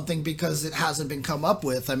with something because it hasn't been come up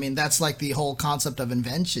with. I mean, that's like the whole concept of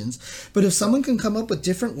inventions. But if someone can come up with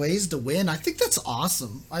different ways to win, I think that's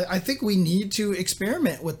awesome. I think we need to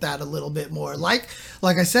experiment with that a little bit more. Like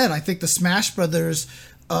I said, I think the Smash Brothers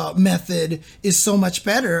method is so much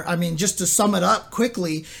better. I mean, just to sum it up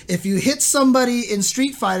quickly, if you hit somebody in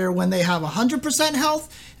Street Fighter when they have 100%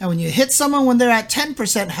 health, and when you hit someone when they're at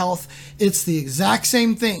 10% health, it's the exact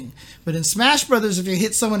same thing. But in Smash Brothers, if you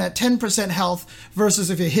hit someone at 10% health versus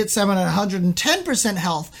if you hit someone at 110%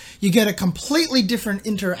 health, you get a completely different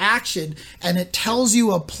interaction, and it tells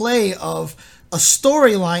you a play of a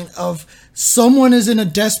storyline of someone is in a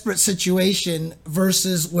desperate situation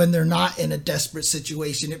versus when they're not in a desperate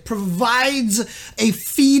situation. It provides a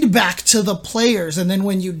feedback to the players, and then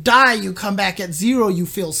when you die, you come back at zero, you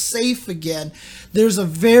feel safe again. There's a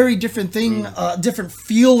very different thing, different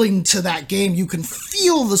feeling to that game. You can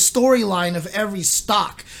feel the storyline of every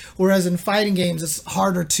stock, whereas in fighting games, it's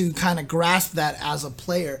harder to kind of grasp that as a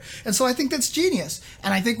player. And so I think that's genius.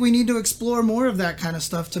 And I think we need to explore more of that kind of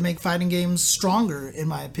stuff to make fighting games stronger, in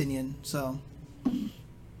my opinion. So,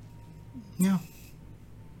 yeah.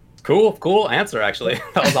 Cool answer, actually.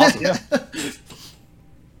 That was awesome. Yeah.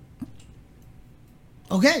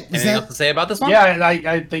 Okay. Anything else to say about this one? Yeah,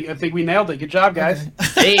 I think we nailed it. Good job, guys.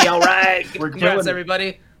 Okay. Hey, all right. We're Congrats, killing it.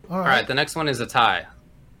 everybody. All All right, the next one is a tie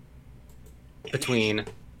between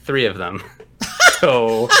three of them.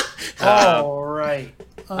 So, All right.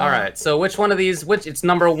 all right. So, which one of these? It's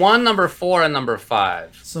number 1, number 4, and number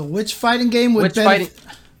 5. So which fighting game would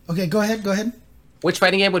Okay, go ahead. Which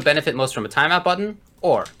fighting game would benefit most from a timeout button?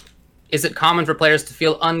 Or is it common for players to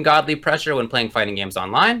feel ungodly pressure when playing fighting games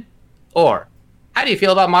online? Or how do you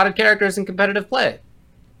feel about modded characters in competitive play?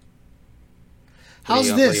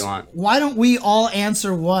 How's What do this? you want? Why don't we all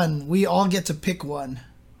answer one? We all get to pick one.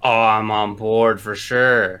 Oh, I'm on board for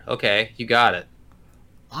sure. Okay, you got it.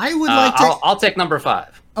 I would like to. I'll take number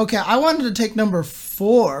 5. Okay, I wanted to take number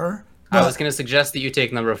 4. I was going to suggest that you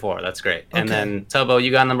take number 4. That's great. And Okay. then, Tubbo,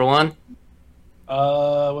 you got number 1?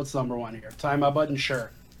 What's number 1 here? Timeout button?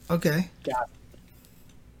 Sure. Okay. Got it.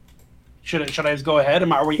 Should I just go ahead?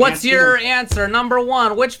 Are we What's answering your answer? Number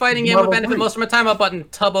 1. Which fighting game would Marvel benefit 3. most from a timeout button?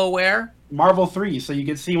 Tubboware? Marvel 3, so you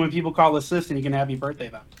can see when people call assist and you can happy birthday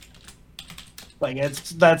them. Like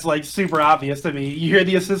that's like super obvious to me. You hear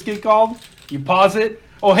the assist get called, you pause it.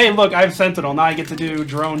 Oh hey, look, I have Sentinel. Now I get to do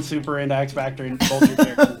Drone, Super, and X Factor and both your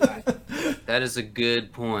characters. That is a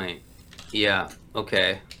good point. Yeah,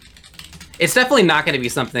 okay. It's definitely not going to be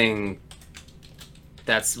something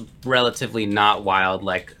that's relatively not wild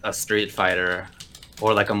like a Street Fighter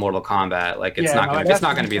or like a Mortal Kombat. Like it's not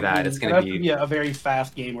going to be that. It's going to be a very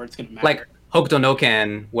fast game where it's going to matter. like Hokuto no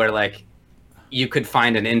Ken, where like you could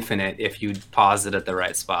find an infinite if you pause it at the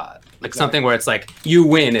right spot. Like something where it's like you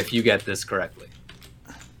win if you get this correctly.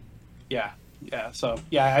 Yeah. So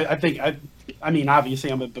yeah, I think I mean obviously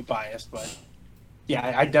I'm a bit biased, but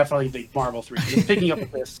yeah, I definitely think Marvel 3. Just picking up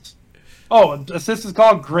assists. Oh, assist is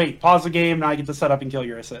called? Great. Pause the game, now I get to set up and kill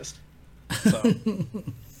your assist. So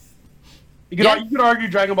you could argue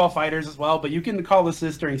Dragon Ball Fighters as well, but you can call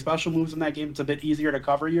assist during special moves in that game. It's a bit easier to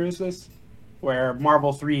cover your assist. Where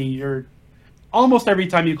Marvel 3, almost every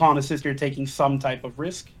time you call an assist, you're taking some type of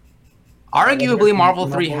risk. Arguably, Marvel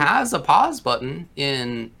 3 has a pause button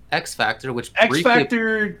in X Factor, which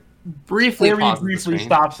briefly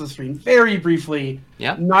stops the stream. Very briefly.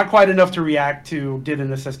 Yeah. Not quite enough to react to did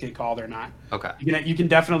an assist get called or not. Okay. You can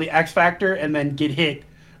definitely X Factor and then get hit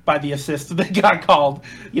by the assist that got called.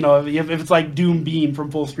 You know, if it's like Doom Beam from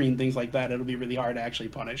full screen, things like that, it'll be really hard to actually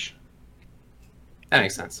punish. That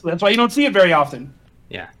makes sense. So that's why you don't see it very often.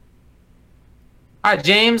 Yeah. All right,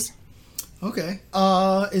 James. Okay.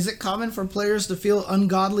 Is it common for players to feel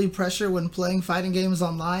ungodly pressure when playing fighting games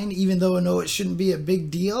online, even though I know it shouldn't be a big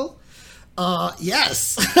deal?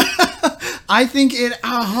 Yes. I think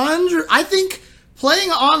I think playing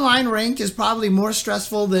online ranked is probably more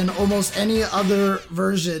stressful than almost any other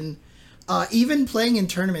version. Even playing in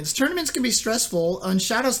tournaments. Tournaments can be stressful. And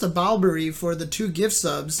shout outs to Balbury for the 2 gift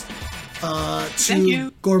subs. Thank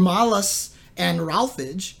you. Gormalas and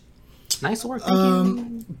Ralphage. Nice work. Thank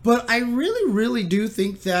you. But I really, really do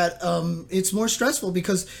think that it's more stressful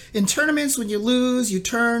because in tournaments, when you lose, you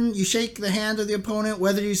turn, you shake the hand of the opponent.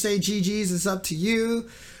 Whether you say GG's is up to you.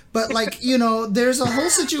 But, like, you know, there's a whole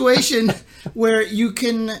situation where you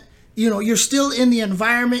can, you know, you're still in the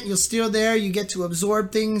environment. You're still there. You get to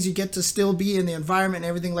absorb things. You get to still be in the environment and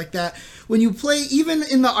everything like that. When you play, even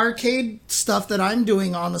in the arcade stuff that I'm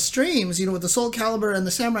doing on the streams, you know, with the Soul Calibur and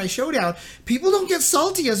the Samurai Showdown, people don't get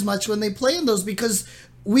salty as much when they play in those because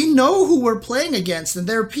we know who we're playing against and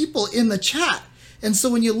there are people in the chat. And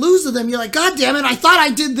so when you lose to them, you're like, God damn it, I thought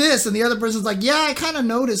I did this. And the other person's like, yeah, I kind of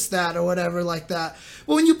noticed that or whatever like that.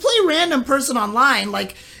 But when you play random person online,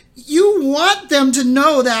 like, you want them to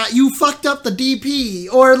know that you fucked up the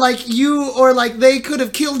DP or like they could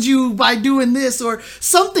have killed you by doing this or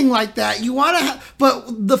something like that. You want to,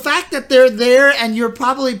 but the fact that they're there and you're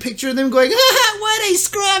probably picturing them going, what a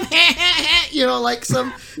scrum, you know, like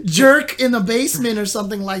some jerk in the basement or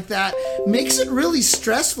something like that makes it really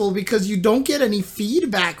stressful because you don't get any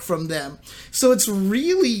feedback from them. So it's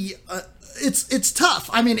really, it's tough.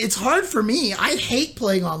 I mean, it's hard for me. I hate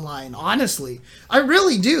playing online, honestly. I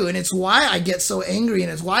really do, and it's why I get so angry,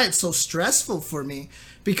 and it's why it's so stressful for me,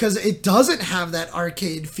 because it doesn't have that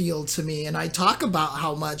arcade feel to me, and I talk about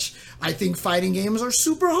how much I think fighting games are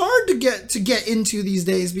super hard to get into these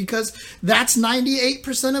days, because that's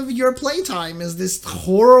 98% of your playtime is this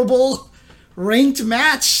horrible ranked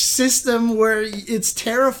match system where it's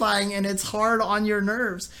terrifying and it's hard on your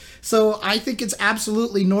nerves. So I think it's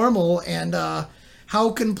absolutely normal. And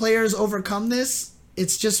how can players overcome this?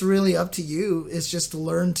 It's just really up to you. It's just to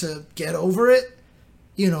learn to get over it,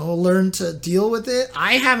 you know, learn to deal with it.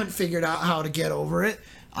 I haven't figured out how to get over it.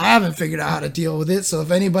 I haven't figured out how to deal with it. So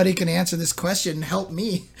if anybody can answer this question, help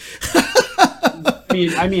me.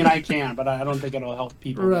 I mean, I can, but I don't think it'll help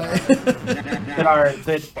people that are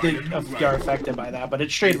affected by that. But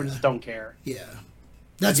it's straight up just don't care. Yeah,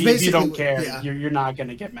 that's if basically. You don't care. Yeah. You're not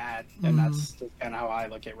gonna get mad, and that's kind of how I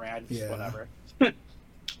look at rad. Yeah. Whatever.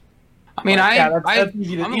 I mean, I'm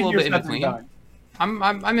a little bit in between.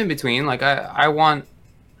 I'm in between. Like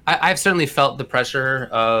I've certainly felt the pressure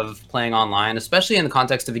of playing online, especially in the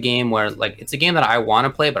context of a game where, like, it's a game that I want to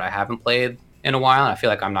play, but I haven't played in a while, and I feel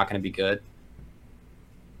like I'm not going to be good.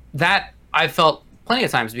 That I've felt plenty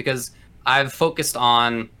of times because I've focused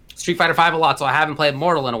on Street Fighter V a lot, so I haven't played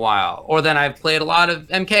Mortal in a while. Or then I've played a lot of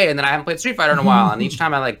MK, and then I haven't played Street Fighter in a while. And each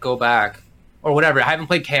time I like go back or whatever, I haven't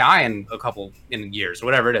played KI in years or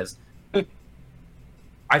whatever it is.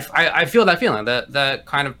 I feel that feeling, that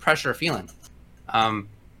kind of pressure feeling.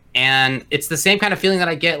 And it's the same kind of feeling that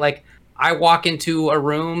I get, like, I walk into a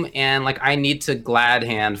room and, like, I need to glad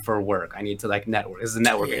hand for work. I need to, like, network. This is a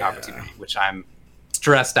networking opportunity, which I'm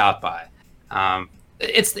stressed out by.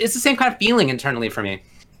 It's the same kind of feeling internally for me.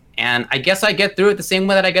 And I guess I get through it the same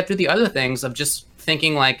way that I get through the other things of just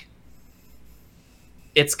thinking, like,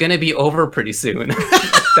 it's going to be over pretty soon.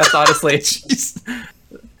 That's honestly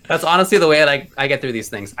the way that I get through these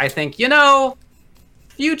things. I think, you know,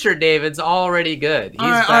 future David's already good. He's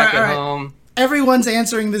back at home. Everyone's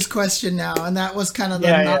answering this question now, and that was kind of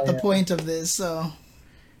the point of this. So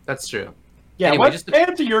that's true. Yeah, anyway, just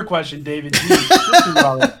answer your question, David.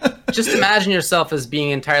 Just imagine yourself as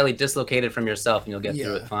being entirely dislocated from yourself, and you'll get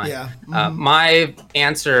through it fine. Yeah. Mm-hmm. My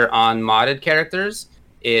answer on modded characters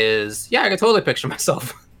is, I can totally picture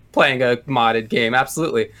myself playing a modded game.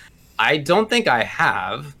 Absolutely. I don't think I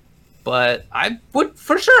have, but I would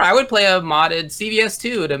play a modded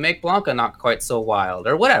CVS2 to make Blanca not quite so wild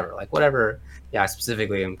or whatever. Like whatever. Yeah,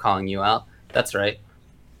 specifically I'm calling you out. That's right.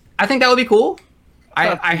 I think that would be cool.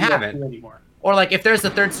 I haven't. Or like if there's a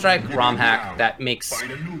Third Strike ROM hack that makes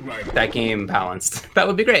that game balanced, that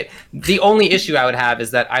would be great. The only issue I would have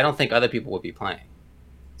is that I don't think other people would be playing,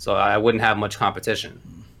 so I wouldn't have much competition.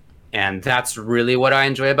 And that's really what I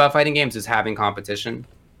enjoy about fighting games, is having competition.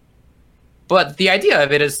 But the idea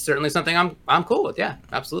of it is certainly something I'm cool with. Yeah,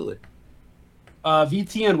 absolutely.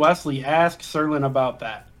 VT and Wesley, ask Serlin about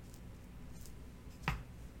that.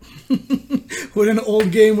 Would an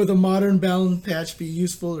old game with a modern balance patch be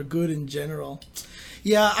useful or good in general?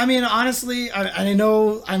 Yeah, I mean, honestly, I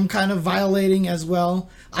know I'm kind of violating as well.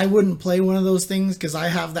 I wouldn't play one of those things because I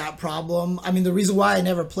have that problem. I mean, the reason why I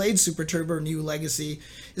never played Super Turbo New Legacy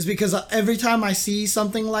is because every time I see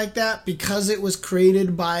something like that, because it was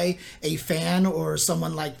created by a fan or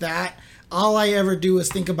someone like that, all I ever do is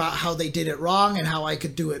think about how they did it wrong and how I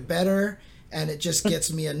could do it better. And it just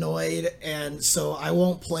gets me annoyed, and so I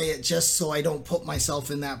won't play it just so I don't put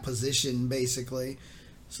myself in that position, basically.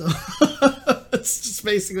 So it's just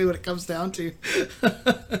basically what it comes down to.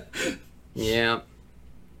 Yeah.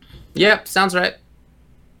 Yep, sounds right.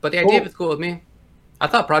 But the idea of it's cool with me. I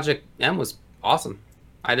thought Project M was awesome.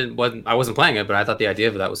 I wasn't playing it, but I thought the idea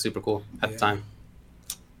of that was super cool at the time.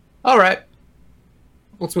 All right.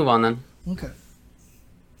 Let's move on then. Okay.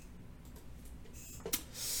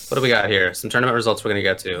 What do we got here? Some tournament results we're going to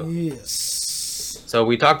get to. Yes. So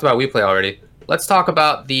we talked about WePlay already. Let's talk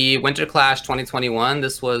about the Winter Clash 2021.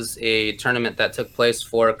 This was a tournament that took place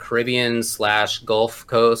for Caribbean/Gulf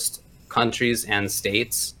Coast countries and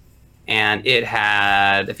states. And it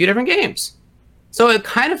had a few different games. So it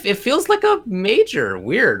feels like a major.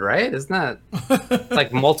 Weird, right? Isn't that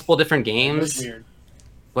like multiple different games? That's weird.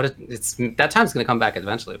 But that time's going to come back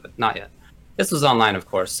eventually, but not yet. This was online, of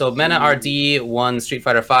course. So Mena RD won Street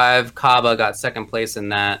Fighter V. Kaba got second place in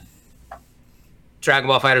that. Dragon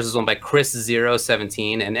Ball FighterZ was won by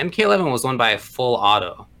Chris017, and MK11 was won by Full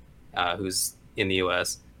Auto, who's in the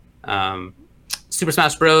US. Super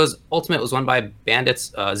Smash Bros. Ultimate was won by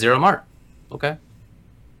Bandits Zero Mart. Okay.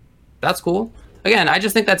 That's cool. Again, I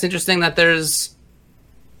just think that's interesting that there's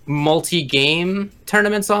multi-game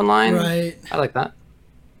tournaments online. Right. I like that.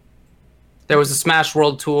 There was a Smash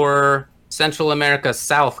World Tour Central America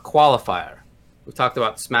South qualifier. We've talked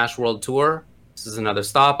about the Smash World Tour. This is another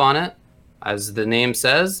stop on it. As the name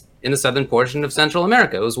says, in the southern portion of Central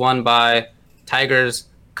America. It was won by Tiger's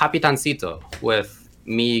Capitancito with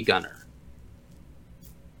Me Gunner.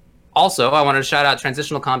 Also, I wanted to shout out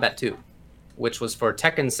Transitional Combat 2, which was for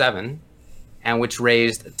Tekken 7, and which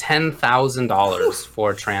raised $10,000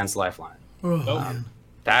 for Trans Lifeline.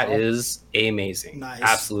 That is amazing. Nice.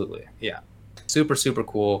 Absolutely. Yeah. Super, super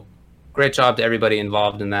cool. Great job to everybody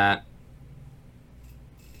involved in that.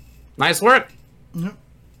 Nice work. Yep.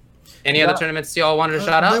 Any other tournaments y'all wanted to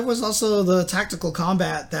shout out? There was also the Tactical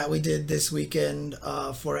Combat that we did this weekend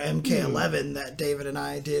for MK11 that David and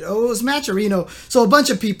I did. Oh, it was Matcherino. So a bunch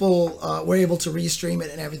of people were able to restream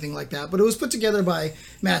it and everything like that. But it was put together by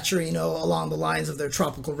Matcherino along the lines of their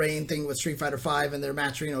Tropical Rain thing with Street Fighter V and their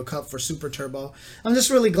Matcherino Cup for Super Turbo. I'm just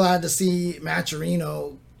really glad to see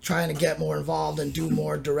Matcherino trying to get more involved and do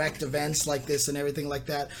more direct events like this and everything like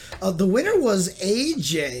that. The winner was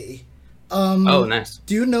AJ. Oh, nice.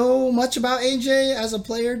 Do you know much about AJ as a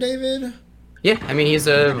player, David? Yeah, I mean,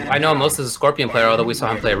 I know him most as a Scorpion player, although we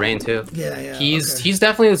saw him play Rain too. Yeah. He's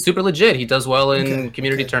definitely super legit. He does well in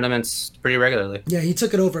community tournaments pretty regularly. Yeah, he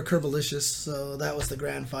took it over Kerbalicious, so that was the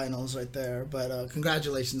grand finals right there. But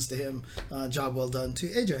congratulations to him. Job well done to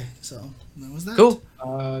AJ. So that was that. Cool.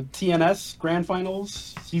 TNS grand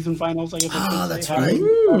finals, season finals, I guess. That's right.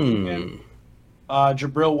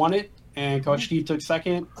 Jabril won it, and Coach Steve took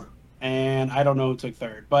second. And I don't know who took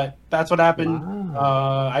third, but that's what happened.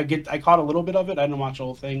 Wow. I caught a little bit of it. I didn't watch the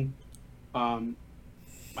whole thing.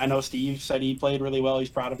 I know Steve said he played really well. He's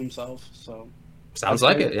proud of himself. So sounds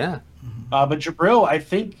like it, yeah. But Jabril,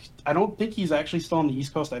 I don't think he's actually still on the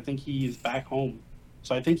East Coast. I think he is back home.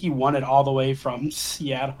 So I think he won it all the way from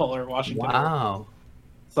Seattle or Washington. Wow.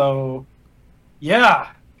 So,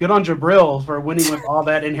 yeah. Good on Jabril for winning with all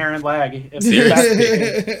that inherent lag. He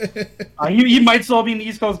might still be in the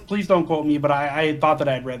East Coast. Please don't quote me, but I thought that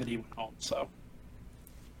I'd rather he went home. So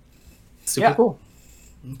super cool.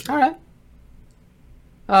 Okay. All right.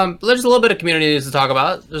 There's a little bit of community news to talk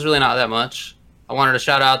about. There's really not that much. I wanted to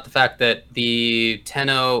shout out the fact that the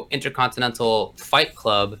Tenno Intercontinental Fight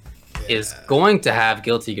Club is going to have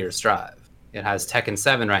Guilty Gear Strive. It has Tekken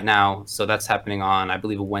 7 right now, so that's happening on, I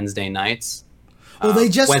believe, Wednesday nights. Well, they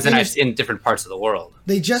just Wednesday nights in different parts of the world.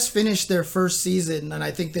 They just finished their first season, and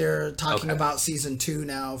I think they're talking about season 2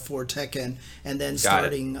 now for Tekken, and then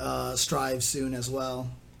starting Strive soon as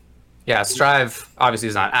well. Yeah, Strive obviously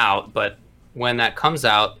is not out, but when that comes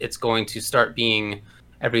out, it's going to start being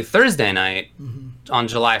every Thursday night on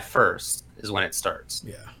July 1st is when it starts.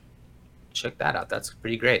 Yeah. Check that out. That's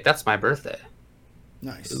pretty great. That's my birthday.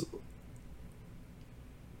 Nice. Ooh.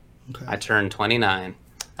 Okay. I turned 29.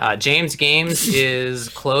 James Games is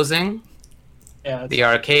closing Yeah, the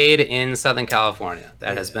arcade in Southern California.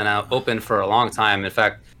 That has been open for a long time. In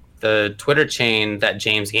fact, the Twitter chain that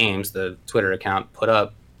James Games, the Twitter account, put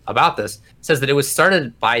up about this says that it was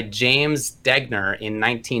started by James Degner in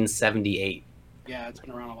 1978. yeah, it's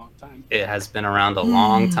been around a long time. It has been around a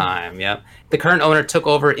long time. Yep. The current owner took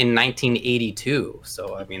over in 1982.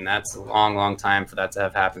 So, I mean, that's a long, long time for that to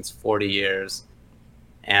have happened. It's 40 years.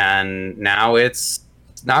 And now it's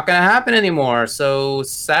not going to happen anymore. So,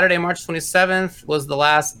 Saturday, March 27th was the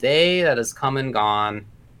last day. That has come and gone.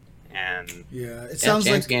 And yeah, it sounds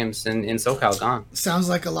James like Games in SoCal gone. sounds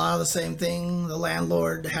like a lot of the same thing. The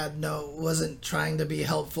landlord wasn't trying to be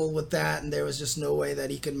helpful with that, and there was just no way that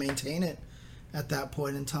he could maintain it at that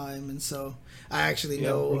point in time. And so I actually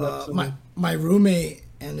know my roommate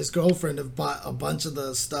and his girlfriend have bought a bunch of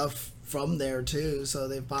the stuff from there too. So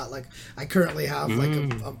they've bought, like, I currently have like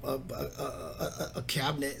a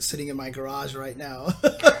cabinet sitting in my garage right now.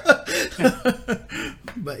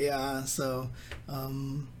 But yeah, so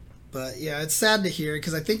but yeah, it's sad to hear,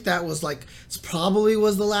 because I think that was like, it probably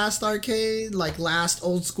was the last arcade, like last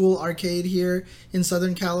old school arcade here in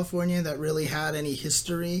Southern California that really had any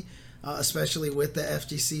history, especially with the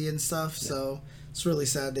FGC and stuff. Yeah. So it's really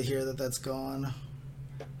sad to hear that that's gone.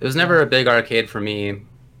 It was never a big arcade for me.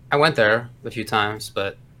 I went there a few times,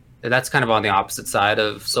 but that's kind of on the opposite side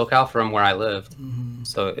of SoCal from where I lived.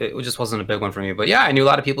 So it just wasn't a big one for me. But yeah, I knew a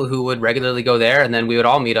lot of people who would regularly go there, and then we would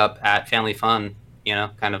all meet up at Family Fun, you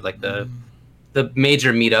know, kind of like the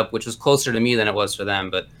major meetup, which was closer to me than it was for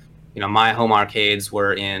them. But, you know, my home arcades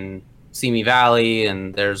were in Simi Valley,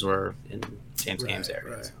 and theirs were in James Games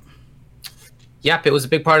area. Right. Yep, it was a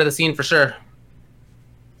big part of the scene for sure.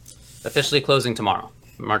 Officially closing tomorrow,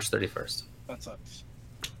 March 31st. That sucks.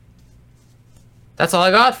 That's all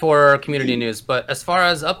I got for community news. But as far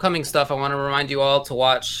as upcoming stuff, I want to remind you all to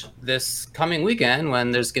watch this coming weekend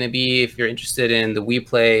when there's going to be, if you're interested in the We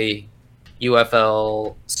Play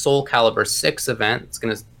UFL Soul Calibur 6 event, it's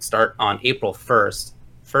going to start on April 1st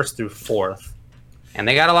through 4th. And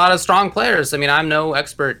they got a lot of strong players. I mean, I'm no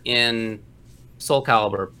expert in Soul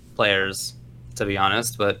Calibur players, to be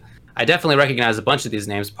honest, but I definitely recognize a bunch of these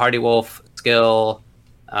names. Party Wolf, Skill,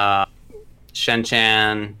 Shen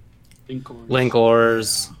Chan,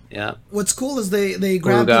 Linkors. Yeah. What's cool is they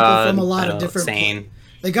grab people from a lot of different.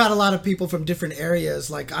 They got a lot of people from different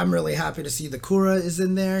areas. Like, I'm really happy to see the Kura is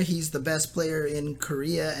in there. He's the best player in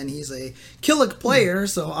Korea, and he's a Killick player,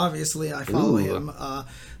 so obviously I follow him.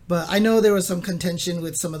 But I know there was some contention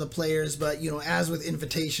with some of the players, but, you know, as with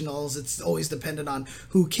invitationals, it's always dependent on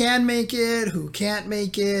who can make it, who can't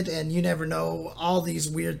make it, and you never know, all these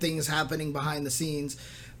weird things happening behind the scenes.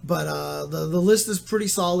 But the list is pretty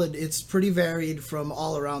solid. It's pretty varied from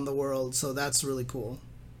all around the world, so that's really cool.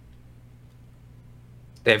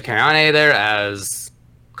 They have Kariane there as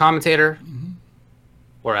commentator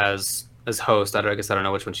or as host. I guess I don't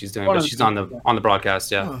know which one she's doing, but she's on the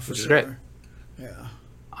broadcast, yeah, which is great. Yeah.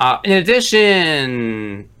 In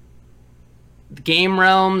addition, Game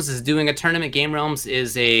Realms is doing a tournament. Game Realms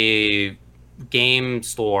is a game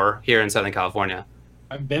store here in Southern California.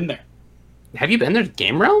 I've been there. Have you been there to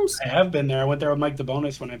Game Realms? I have been there. I went there with Mike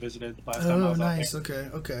DeBonis when I visited last time I was nice. out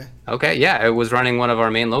there. Okay, yeah. It was running one of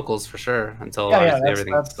our main locals for sure until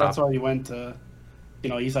everything stopped. That's why you went to, you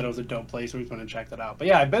know, he said it was a dope place, so we went and checked it out. But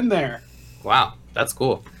yeah, I've been there. Wow, that's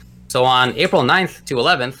cool. So on April 9th to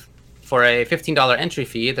 11th, for a $15 entry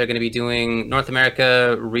fee, they're going to be doing North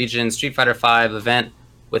America Region Street Fighter V event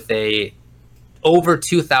with a over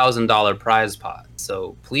 $2,000 prize pot.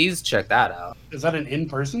 So please check that out. Is that an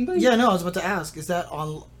in-person thing? Yeah, no, I was about to ask. Is that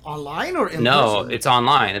online or in person? No, it's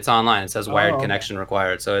online. It's online. It says wired connection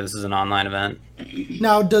required. So this is an online event.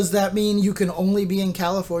 Now, does that mean you can only be in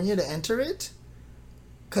California to enter it?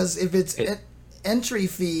 Because if it's entry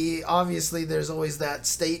fee, obviously there's always that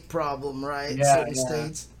state problem, right? Yeah, certain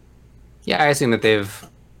states. Yeah, I assume that they've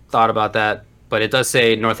thought about that, but it does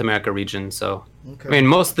say North America region, so I mean,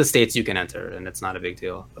 most of the states you can enter, and it's not a big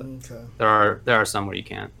deal. But there are some where you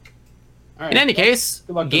can't. In any case,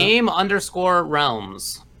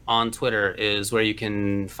 game_realms on Twitter is where you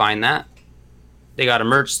can find that. They got a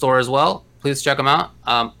merch store as well. Please check them out.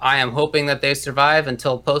 I am hoping that they survive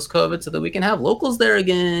until post-COVID so that we can have locals there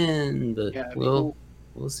again. But we'll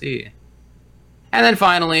see. And then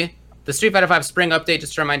finally, the Street Fighter V Spring Update,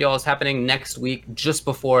 just to remind you all, is happening next week, just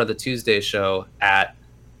before the Tuesday show at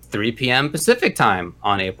 3 p.m. Pacific time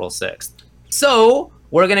on April 6th. So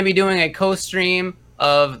we're going to be doing a co-stream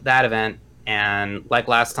of that event, and like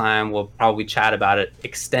last time, we'll probably chat about it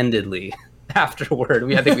extendedly afterward.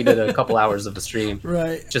 I think we did a couple hours of the stream,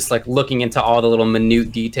 Right. just like looking into all the little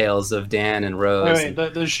minute details of Dan and Rose. Wait,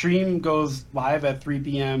 the stream goes live at 3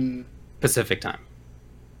 p.m. Pacific time.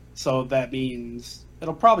 So that means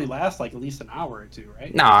it'll probably last like at least an hour or two,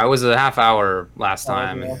 right? No, it was a half hour last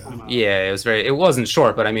time. Yeah. It wasn't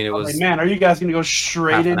short, but I mean, it was. Like, man, are you guys gonna go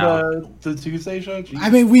straight half an hour. into the Tuesday show? Jeez. I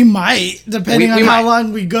mean, we might, depending We on how might.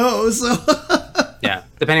 long we go. So. Yeah,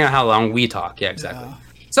 depending on how long we talk. Yeah, exactly.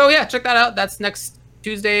 So yeah, check that out. That's next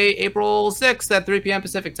Tuesday, April 6th at 3 p.m.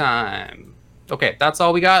 Pacific time. Okay, that's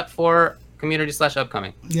all we got for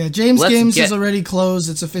community/upcoming. Yeah, James Let's Games get- is already closed.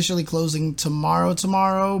 It's officially closing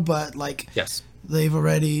tomorrow, but like Yes. they've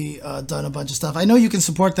already done a bunch of stuff. I know you can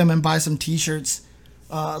support them and buy some T-shirts,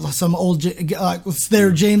 some old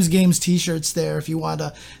their James Games T-shirts there if you want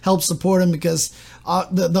to help support him, because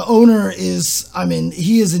the owner is, I mean,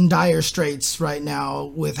 he is in dire straits right now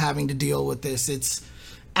with having to deal with this. It's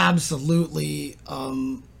absolutely,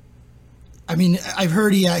 I mean, I've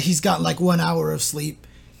heard he's gotten like 1 hour of sleep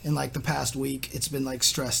in like the past week. It's been like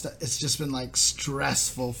stressed. It's just been like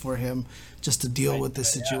stressful for him just to deal with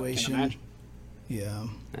this situation. Yeah.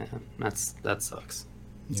 That sucks.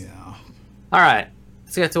 Yeah. All right,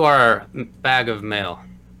 let's get to our bag of mail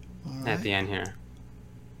at the end here.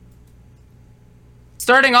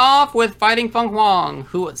 Starting off with Fighting Feng Huang,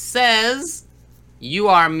 who says, "You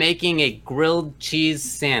are making a grilled cheese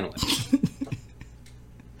sandwich."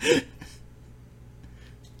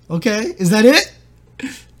 Okay, is that it?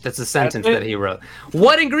 That's a sentence That's it. that he wrote.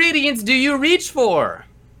 What ingredients do you reach for?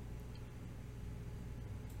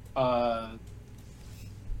 I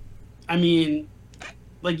mean,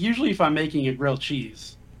 like usually if I'm making a grilled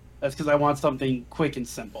cheese, that's because I want something quick and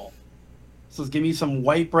simple. So give me some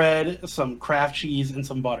white bread, some Kraft cheese, and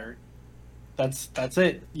some butter. That's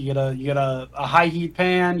it. You get a high heat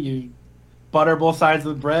pan. You butter both sides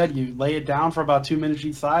of the bread. You lay it down for about 2 minutes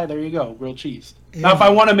each side. There you go, grilled cheese. Yeah. Now, if I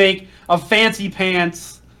want to make a fancy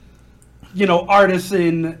pants,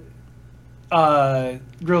 artisan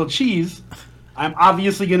grilled cheese, I'm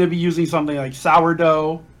obviously going to be using something like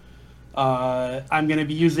sourdough. I'm going to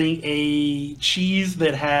be using a cheese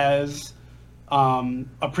that has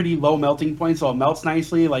a pretty low melting point, so it melts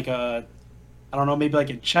nicely, like maybe like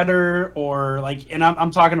a cheddar, or and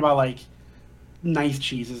I'm talking about like nice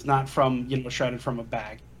cheeses, not from shredded from a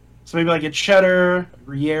bag. So maybe like a cheddar,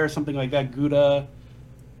 Gruyere, something like that, Gouda,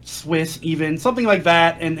 Swiss, even something like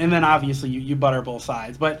that, and then obviously you butter both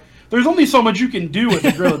sides. But there's only so much you can do with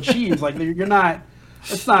a grilled cheese. Like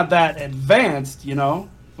it's not that advanced,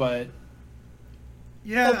 but.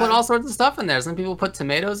 Yeah. People put all sorts of stuff in there. Some people put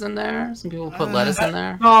tomatoes in there. Some people put lettuce in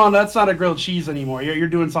there. No, that's not a grilled cheese anymore. You're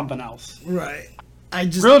doing something else. Right.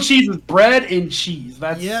 Grilled cheese is bread and cheese.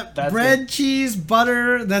 That's bread, it. cheese,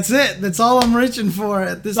 butter. That's it. That's all I'm reaching for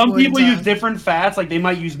at this Some point. people use different fats, like they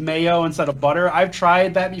might use mayo instead of butter. I've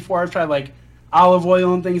tried that before. I've tried like olive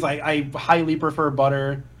oil and things. I highly prefer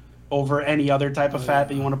butter over any other type of fat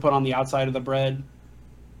that you want to put on the outside of the bread.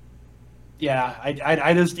 Yeah,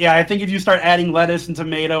 I think if you start adding lettuce and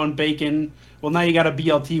tomato and bacon, well, now you got a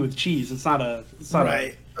BLT with cheese. It's not a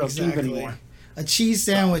grilled cheese anymore. A cheese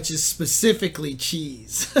sandwich is specifically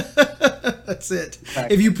cheese. That's it.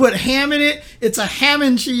 Exactly. If you put ham in it, it's a ham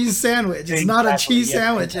and cheese sandwich. It's not a Exactly, cheese yeah,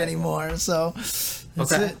 sandwich exactly. anymore. So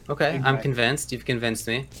that's it. Okay, I'm convinced. You've convinced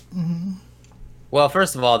me. Mm-hmm. Well,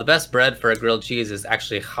 first of all, the best bread for a grilled cheese is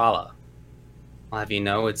actually challah. I'll have you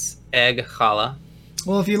know, it's egg challah.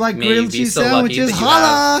 Well, if you like May grilled be cheese so lucky sandwiches, that you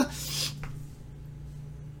holla!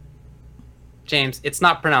 James, it's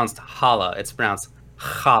not pronounced challah. It's pronounced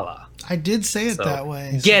challah. I did say it So, that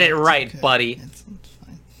way. get it it's right, okay. buddy. It's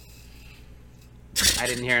fine. I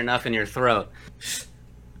didn't hear enough in your throat.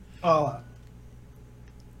 Oh,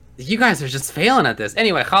 You guys are just failing at this.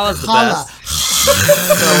 Anyway, challah's the Challah. best.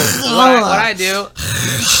 So what I do,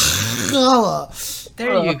 Holla.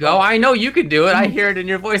 there you go. I know you can do it. I hear it in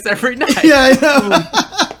your voice every night. Yeah, I know.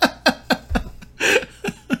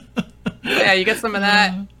 Yeah, you get some of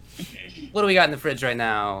that. What do we got in the fridge right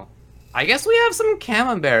now? I guess we have some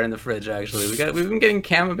camembert in the fridge, actually. We've been getting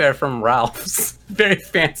camembert from Ralph's. Very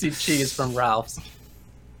fancy cheese from Ralph's.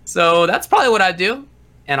 So that's probably what I'd do.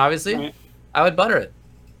 And obviously, Right. I would butter it.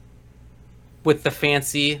 With the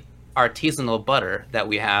fancy artisanal butter that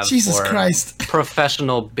we have Jesus for Christ.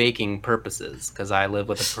 professional baking purposes. Because I live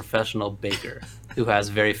with a professional baker who has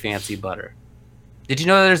very fancy butter. Did you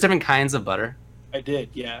know that there's different kinds of butter? I did,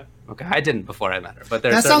 yeah. Okay, I didn't before I met her, but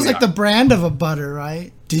there That sounds certainly like the are. brand of a butter,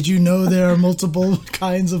 right? Did you know there are multiple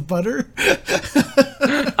kinds of butter?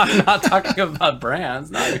 I'm not talking about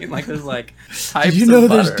brands. No, I mean like there's like types Did you know of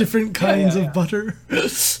there's butter. different kinds yeah. of butter?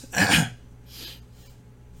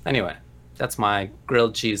 Anyway, that's my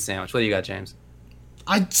grilled cheese sandwich. What do you got, James?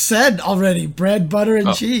 I said already, bread, butter, and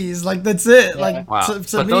Oh. cheese. Like that's it. Yeah. Like Wow, to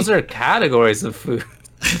but me, those are categories of food.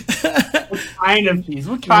 What kind of cheese?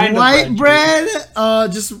 What kind white of bread,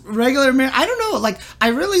 just regular. I don't know. Like I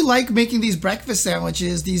really like making these breakfast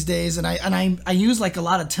sandwiches these days, and I use like a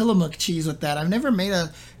lot of Tillamook cheese with that. I've never made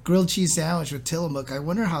a grilled cheese sandwich with Tillamook. I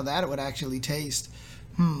wonder how that would actually taste.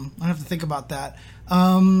 I have to think about that.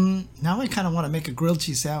 Now I kind of want to make a grilled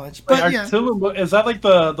cheese sandwich, but Like, yeah. is that like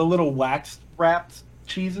the little wax wrapped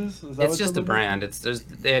cheeses? Is that It's what just a they're- brand.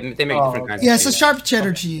 They make different Oh, kinds. Yeah, of it's a cheese. sharp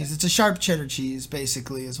cheddar cheese. It's a sharp cheddar cheese,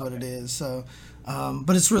 basically, is what it is. So,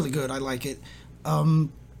 but it's really good. I like it.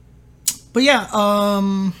 But yeah,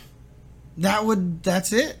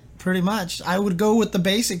 that's it pretty much. I would go with the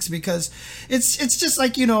basics because it's just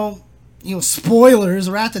like spoilers,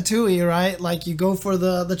 Ratatouille, right? Like you go for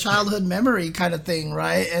the childhood memory kind of thing,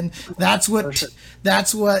 right? And that's what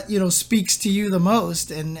speaks to you the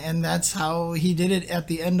most, and that's how he did it at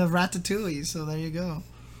the end of Ratatouille. So there you go.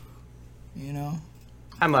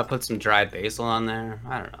 I might put some dried basil on there.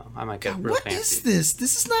 I don't know. I might get real What fancy. is this?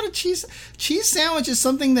 This is not a cheese sandwich is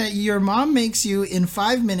something that your mom makes you in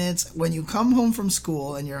 5 minutes when you come home from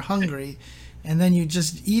school and you're hungry, and then you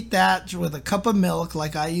just eat that with a cup of milk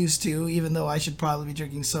like I used to, even though I should probably be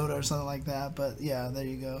drinking soda or something like that. But yeah, there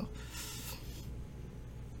you go.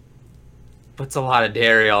 Puts a lot of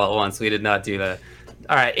dairy all at once. We did not do that.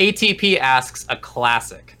 All right. ATP asks a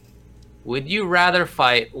classic. Would you rather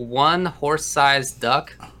fight one horse-sized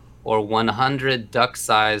duck or 100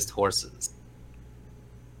 duck-sized horses?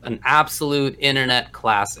 An absolute internet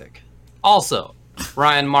classic. Also,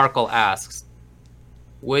 Ryan Markle asks,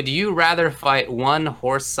 would you rather fight one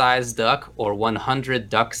horse-sized duck or 100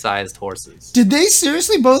 duck-sized horses? Did they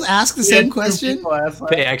seriously both ask the We had same two question? people ask that.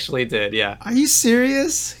 They actually did, yeah. Are you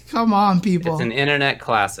serious? Come on, people. It's an internet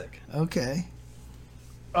classic. Okay.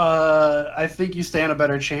 I think you stand a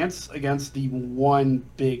better chance against the one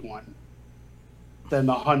big one than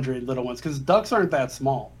the 100 little ones because ducks aren't that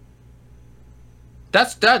small.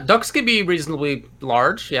 Ducks can be reasonably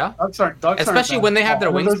large, yeah. Ducks aren't Especially that when they have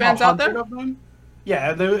small. their If there's wingspans out 100 there? of them,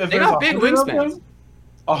 yeah, if there's got big 100 of wingspans. them,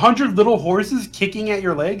 100 little horses kicking at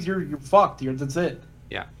your legs, you're fucked. That's it.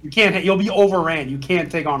 Yeah. You can't. You'll be overran. You can't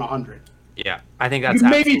take on 100. Yeah, I think You that's can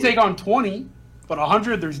maybe absolutely- take on 20, but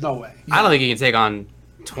 100, there's no way. I don't think you can take on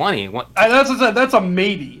 20. What? That's a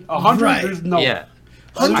maybe. 100, Right. there's no Yeah. way.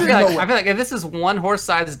 I Hundred- feel like if this is one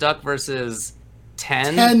horse-sized duck versus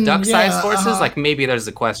 10 10, duck-sized yeah, horses, uh-huh. like maybe there's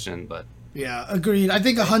a question, but Yeah, agreed. I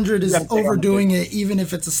think 100 is You have to take on overdoing it, even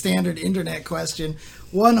if it's a standard internet question.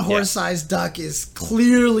 One horse-sized duck is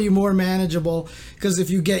clearly more manageable because if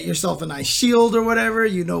you get yourself a nice shield or whatever,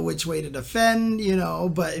 you know which way to defend,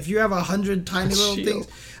 But if you have 100 tiny little Shield. things,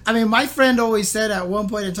 I mean, my friend always said at one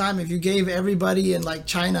point in time, if you gave everybody in like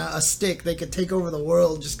China a stick, they could take over the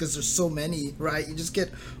world just because there's so many, right? You just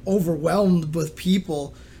get overwhelmed with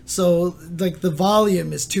people. So like the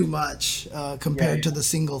volume is too much compared Yeah. to the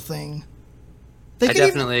single thing. I They could even,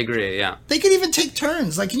 definitely agree, yeah. they could even take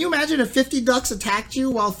turns. Like, can you imagine if 50 ducks attacked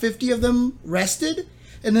you while 50 of them rested?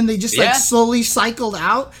 And then they just Yeah. like slowly cycled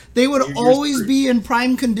out? They would You're always screwed. be in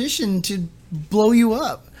prime condition to blow you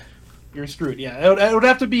up. You're screwed. Yeah, it would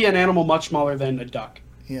have to be an animal much smaller than a duck.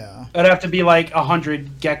 Yeah. It'd have to be like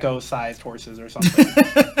 100 gecko-sized horses or something.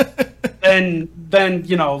 then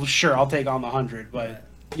sure, I'll take on the 100. But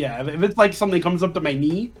yeah, if it's like something comes up to my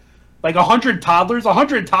knee, like 100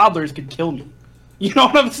 toddlers could kill me. You know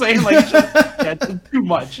what I'm saying? Like, it's too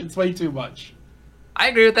much. It's way too much. I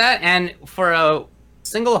agree with that, and for a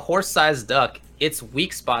single horse-sized duck, its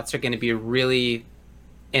weak spots are going to be really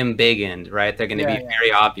embiggened, right? They're going to Yeah, be yeah.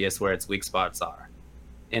 very obvious where its weak spots are,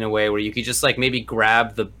 in a way where you could just like maybe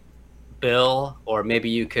grab the bill, or maybe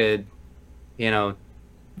you could,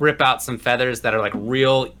 rip out some feathers that are like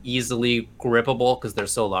real easily grippable because they're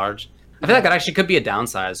so large. I feel like that actually could be a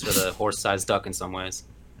downside for the horse-sized duck in some ways.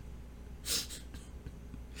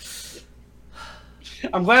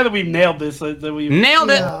 I'm glad that we've nailed this. That we've Nailed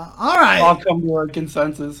it. Yeah. All right. all come to a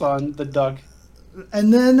consensus on the duck.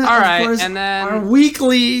 And then, All of right, course, and then- our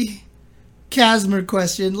weekly Casmer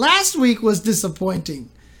question. Last week was disappointing.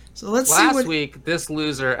 So let's see Last what... week, this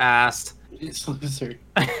loser asked. It's loser.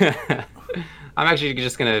 I'm actually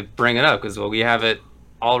just going to bring it up because we have it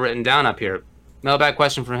all written down up here. Mailbag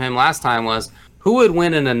question from him last time was, who would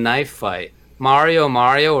win in a knife fight, Mario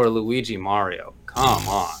Mario or Luigi Mario? Come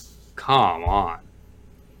on.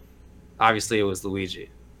 Obviously, it was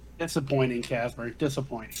Luigi. Disappointing, Casper.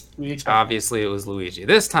 Disappointing. Obviously, it was Luigi.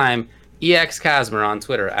 This time, EX Casmer on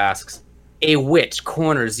Twitter asks, a witch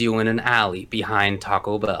corners you in an alley behind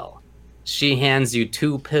Taco Bell. She hands you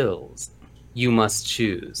 2 pills. You must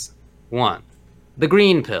choose. 1. The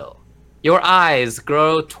green pill. Your eyes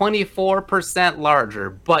grow 24%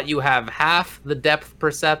 larger, but you have half the depth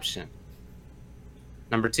perception.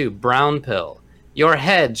 Number 2, brown pill. Your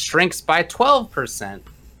head shrinks by 12%,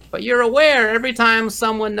 but you're aware every time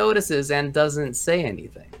someone notices and doesn't say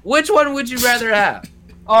anything. Which one would you rather have?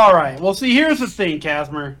 All right. Well, see, here's the thing,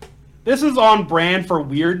 Casmer. This is on brand for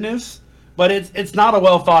weirdness, but it's not a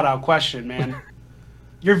well thought out question, man.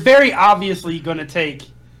 You're very obviously going to take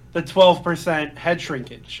the 12% head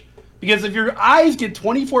shrinkage. Because if your eyes get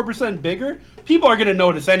 24% bigger, people are going to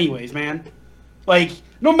notice anyways, man. Like,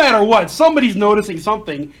 no matter what, somebody's noticing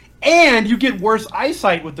something, and you get worse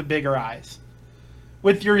eyesight with the bigger eyes.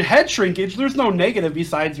 With your head shrinkage, there's no negative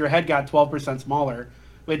besides your head got 12% smaller,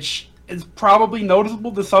 which is probably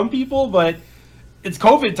noticeable to some people, but it's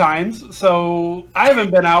COVID times, so I haven't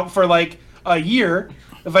been out for like a year.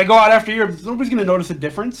 If I go out after a year, nobody's going to notice a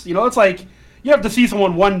difference. You know, it's like you have to see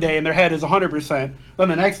someone one day and their head is 100%, then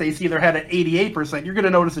the next day you see their head at 88%, you're going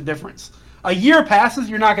to notice a difference. A year passes,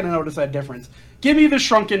 you're not going to notice that difference. Give me the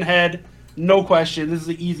shrunken head, no question. This is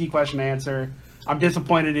an easy question to answer. I'm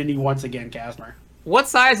disappointed in you once again, Casmer. What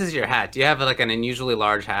size is your hat? Do you have like an unusually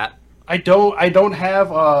large hat? I don't have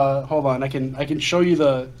hold on, I can show you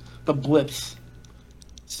the blips.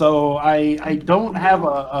 So I don't have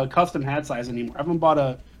a custom hat size anymore. I haven't bought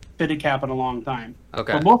a fitted cap in a long time.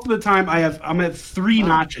 Okay. But most of the time I'm at 3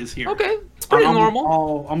 notches here. Okay. It's pretty normal.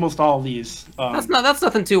 Almost all of these. That's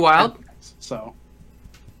nothing too wild. So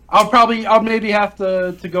I'll maybe have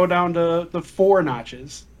to go down to the 4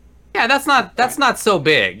 notches. Yeah, that's not so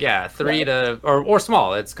big. Yeah, 3 to or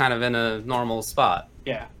small. It's kind of in a normal spot.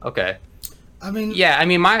 Yeah. Okay. I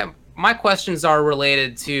mean, my questions are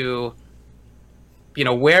related to, you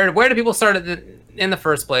know, where do people start in the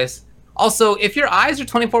first place? Also, if your eyes are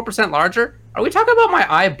 24% larger, are we talking about my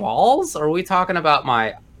eyeballs, or are we talking about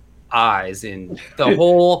my eyes in the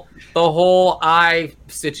whole eye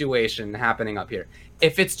situation happening up here?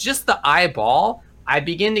 If it's just the eyeball, I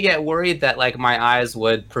begin to get worried that like my eyes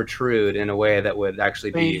would protrude in a way that would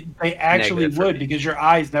actually be they actually would, because your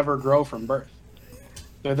eyes never grow from birth.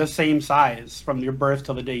 They're the same size from your birth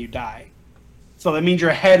till the day you die. So that means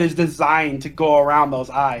your head is designed to go around those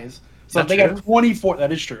eyes. So if they got 24,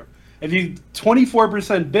 that is true. If you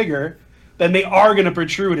 24% bigger, then they are going to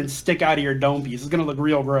protrude and stick out of your dome piece. It's going to look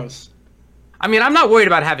real gross. I mean, I'm not worried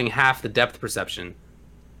about having half the depth perception.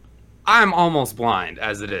 I'm almost blind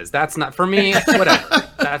as it is. That's not for me. Whatever.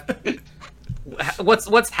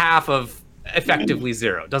 What's half of effectively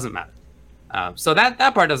 0? Doesn't matter. So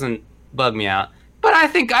that part doesn't bug me out. But I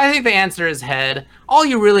think the answer is head. All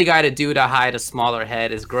you really got to do to hide a smaller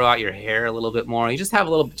head is grow out your hair a little bit more. You just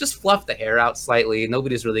fluff the hair out slightly.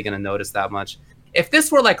 Nobody's really going to notice that much. If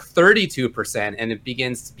this were like 32% and it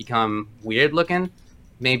begins to become weird looking,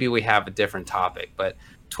 maybe we have a different topic. But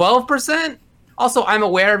 12%? Also, I'm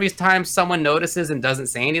aware every time someone notices and doesn't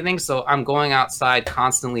say anything, so I'm going outside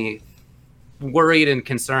constantly worried and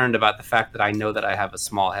concerned about the fact that I know that I have a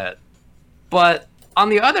small head. But on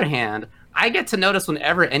the other hand, I get to notice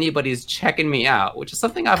whenever anybody's checking me out, which is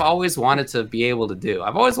something I've always wanted to be able to do.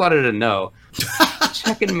 I've always wanted to know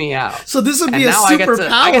checking me out. So this would be and a now superpower.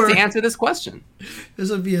 I get to answer this question. This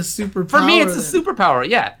would be a superpower. For me, it's a superpower,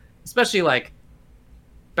 yeah. Especially like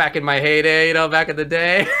back in my heyday, you know, back in the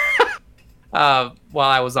day, while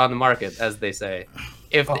I was on the market, as they say.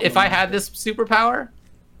 If I had this superpower,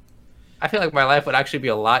 I feel like my life would actually be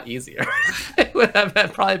a lot easier. It would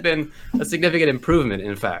have probably been a significant improvement,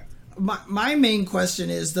 in fact. My main question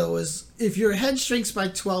is if your head shrinks by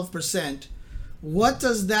 12%, what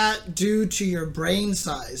does that do to your brain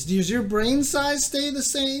size? Does your brain size stay the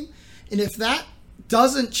same? And if that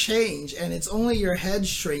doesn't change and it's only your head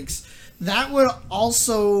shrinks, that would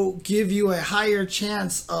also give you a higher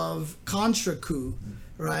chance of contra coup,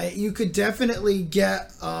 right? You could definitely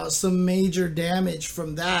get some major damage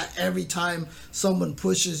from that every time someone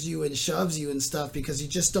pushes you and shoves you and stuff, because you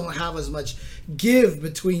just don't have as much give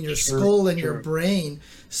between your skull and your brain.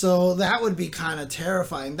 So that would be kind of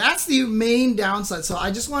terrifying. That's the main downside. So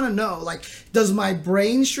I just want to know, like, does my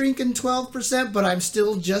brain shrink in 12%, but I'm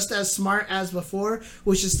still just as smart as before,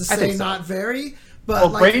 which is to say not vary? But Well,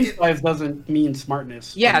 like, brain size doesn't mean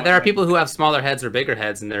smartness. Yeah, there are people who have smaller heads or bigger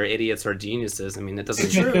heads, and they're idiots or geniuses. I mean, it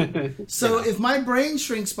doesn't. True. So if my brain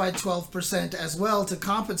shrinks by 12% as well to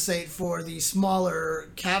compensate for the smaller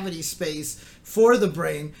cavity space for the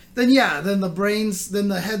brain, then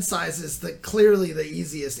the head size is clearly the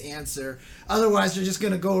easiest answer. Otherwise, you're just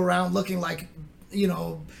going to go around looking like,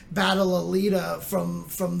 Battle Alita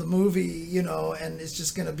from the movie, and it's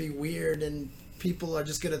just going to be weird, and people are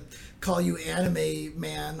just going to call you anime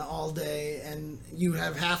man all day, and you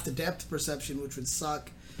have half the depth perception, which would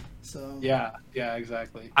suck. So Yeah,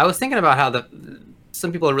 exactly. I was thinking about how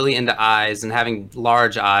some people are really into eyes, and having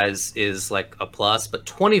large eyes is like a plus, but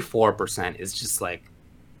 24% is just like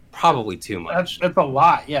probably too much. That's a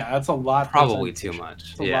lot. Yeah, that's a lot. Probably percentage. too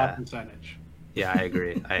much. It's a lot percentage. Yeah, I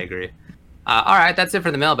agree. I agree. All right, that's it for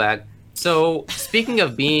the mailbag. So speaking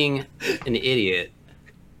of being an idiot,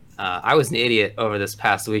 I was an idiot over this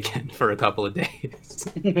past weekend for a couple of days.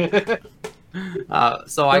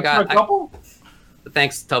 So I got a couple.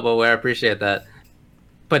 Thanks, Tubbo. I appreciate that.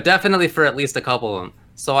 But definitely for at least a couple of them.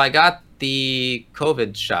 So I got the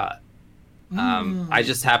COVID shot. I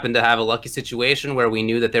just happened to have a lucky situation where we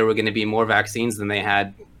knew that there were going to be more vaccines than they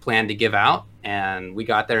had planned to give out, and we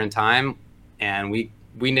got there in time, and we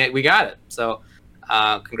got it. So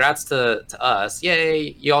congrats to us.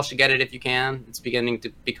 Yay, you all should get it if you can. It's beginning to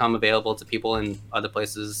become available to people in other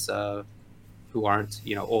places who aren't,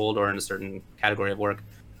 old or in a certain category of work.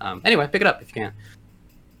 Anyway, pick it up if you can.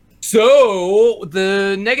 So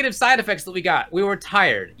the negative side effects that we got, we were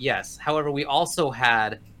tired, yes. However, we also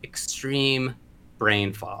had extreme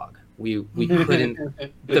brain fog. We couldn't,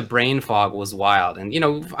 the brain fog was wild. And,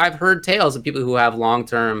 I've heard tales of people who have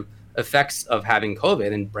long-term effects of having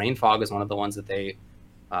COVID, and brain fog is one of the ones that they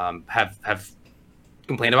have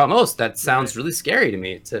complained about most. That sounds really scary to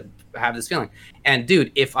me, to have this feeling. And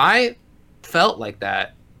dude, if I felt like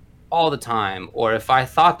that all the time, or if I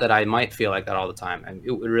thought that I might feel like that all the time, it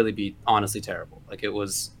would really be honestly terrible. Like it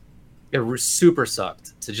super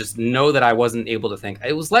sucked to just know that I wasn't able to think.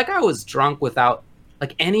 It was like I was drunk without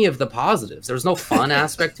like any of the positives. There was no fun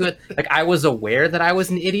aspect to it. Like I was aware that I was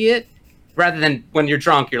an idiot, rather than when you're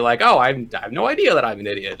drunk, you're like, oh, I have no idea that I'm an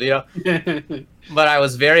idiot, But I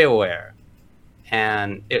was very aware,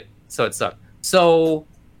 and it sucked. So,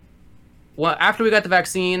 after we got the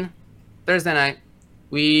vaccine, Thursday night,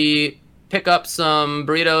 we pick up some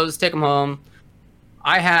burritos, take them home.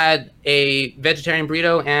 I had a vegetarian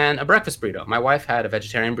burrito and a breakfast burrito. My wife had a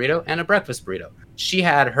vegetarian burrito and a breakfast burrito. She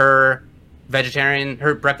had her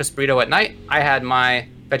breakfast burrito at night. I had my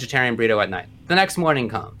vegetarian burrito at night. The next morning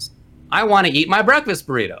comes. I want to eat my breakfast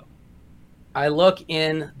burrito. I look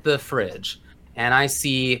in the fridge and I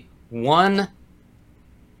see one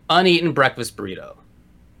uneaten breakfast burrito,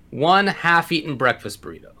 one half-eaten breakfast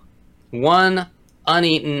burrito, one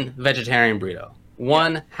uneaten vegetarian burrito,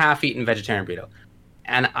 one half-eaten vegetarian burrito.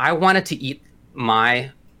 And I wanted to eat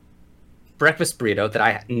my breakfast burrito that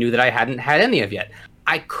I knew that I hadn't had any of yet.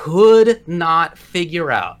 I could not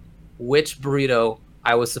figure out which burrito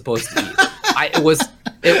I was supposed to eat.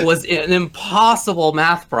 It was an impossible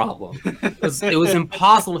math problem. It was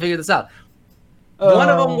impossible to figure this out. One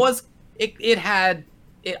of them was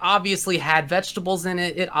it obviously had vegetables in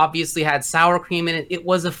it. It obviously had sour cream in it. It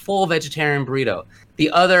was a full vegetarian burrito. The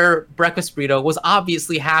other breakfast burrito was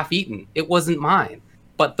obviously half eaten. It wasn't mine.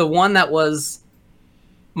 But the one that was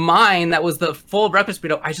mine, that was the full breakfast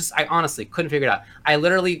burrito, I honestly couldn't figure it out. I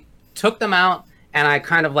literally took them out and I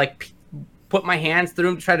kind of like put my hands through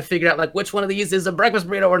them to try to figure out like which one of these is a breakfast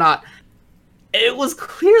burrito or not. It was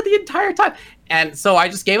clear the entire time. And so I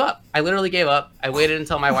just gave up. I literally gave up. I waited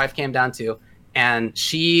until my wife came down too. And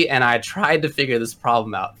she and I tried to figure this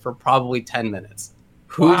problem out for probably 10 minutes.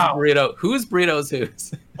 Whose burrito is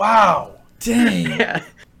whose? Wow. Dang. Yeah.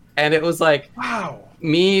 And it was like, wow.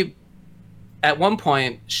 Me, at one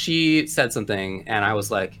point, she said something, and I was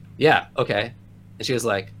like, yeah, okay. And she was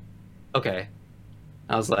like, okay.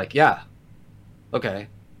 I was like, yeah, okay.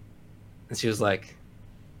 And she was like,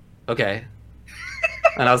 okay.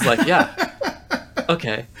 And I was like, yeah,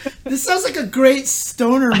 okay. This sounds like a great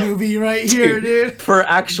stoner movie right here, dude. For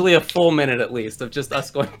actually a full minute at least of just us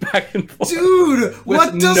going back and forth. Dude,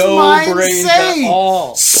 what does mine say?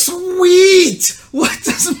 Sweet! What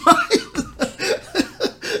does mine...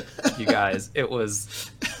 You guys, it was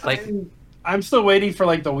like... I'm still waiting for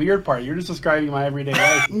like the weird part. You're just describing my everyday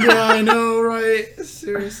life. Yeah, I know, right?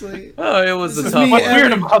 Seriously. Oh, it was a tough one. What's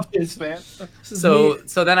weird about this, man? So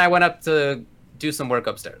then I went up to do some work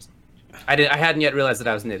upstairs. I hadn't yet realized that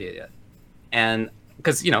I was an idiot yet. And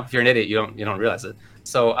because, if you're an idiot, you don't realize it.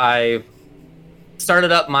 So I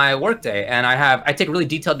started up my work day, and I take really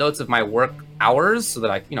detailed notes of my work hours so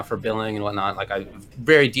that I, for billing and whatnot, like I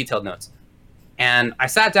very detailed notes. And I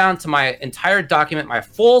sat down to my entire document, my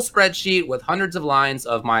full spreadsheet with hundreds of lines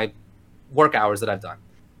of my work hours that I've done.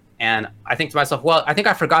 And I think to myself, well, I think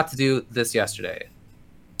I forgot to do this yesterday.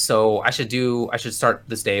 So I should start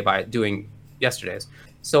this day by doing yesterday's.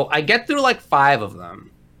 So I get through like 5 of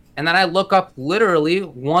them. And then I look up literally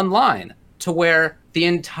one line to where the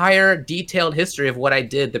entire detailed history of what I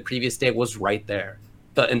did the previous day was right there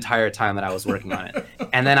the entire time that I was working on it.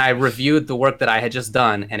 And then I reviewed the work that I had just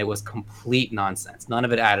done, and it was complete nonsense. None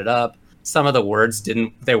of it added up. Some of the words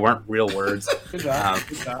they weren't real words. Good job.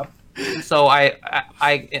 Good job. So I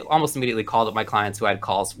almost immediately called up my clients who I had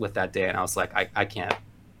calls with that day, and I was like, I can't.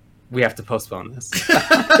 We have to postpone this.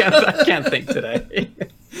 I can't think today.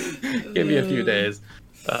 Give me a few days.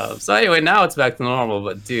 So anyway, now it's back to normal.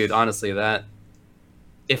 But dude, honestly,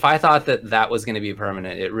 if I thought that was going to be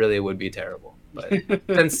permanent, it really would be terrible.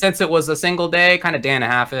 But since it was a single day, kind of day and a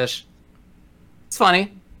half-ish, it's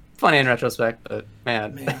funny in retrospect. But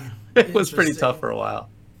man it was pretty tough for a while.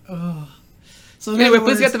 So anyway,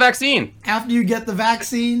 please get the vaccine. After you get the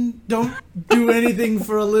vaccine, don't do anything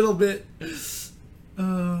for a little bit.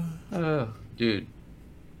 Dude.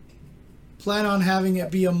 Plan on having it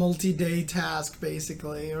be a multi-day task,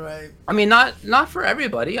 basically, right? I mean, not for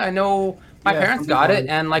everybody. I know my parents got it,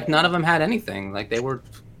 and like none of them had anything. Like they were,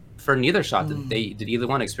 for neither shot did either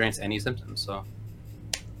one experience any symptoms. So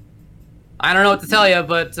I don't know what to tell you,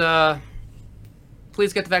 but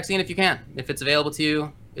please get the vaccine if you can. If it's available to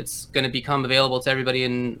you, it's going to become available to everybody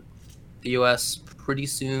in the U.S. pretty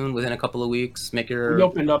soon, within a couple of weeks. Make your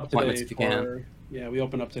appointments if you can. Yeah, we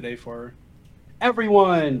opened up today for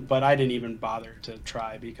everyone, but I didn't even bother to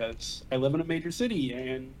try because I live in a major city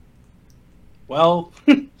and, well,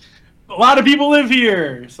 a lot of people live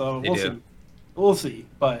here, so we'll see.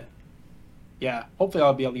 But yeah, hopefully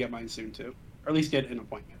I'll be able to get mine soon too, or at least get an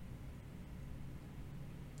appointment.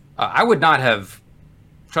 I would not have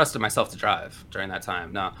trusted myself to drive during that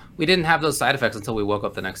time. No, we didn't have those side effects until we woke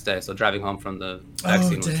up the next day, so driving home from the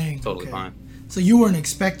vaccine was totally fine. So you weren't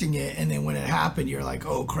expecting it, and then when it happened, you're like,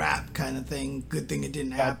 "Oh crap!" kind of thing. Good thing it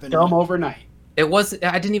didn't happen. Dumb overnight. It was.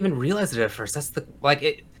 I didn't even realize it at first.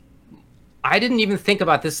 I didn't even think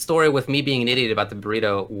about this story with me being an idiot about the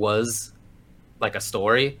burrito was like a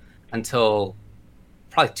story until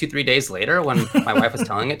probably 2-3 days later when my wife was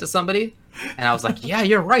telling it to somebody, and I was like, "Yeah,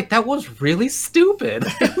 you're right. That was really stupid."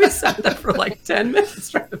 We sat there for like 10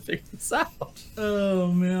 minutes trying to figure this out. Oh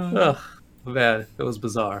man. Ugh, man, it was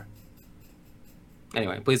bizarre.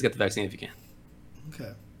 Anyway, please get the vaccine if you can.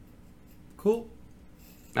 Okay. Cool.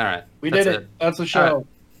 All right. We did it. That's the show. Right.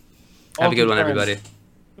 Have a good one, everybody.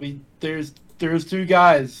 There's 2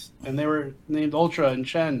 guys, and they were named Ultra and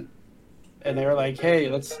Chen, and they were like, "Hey,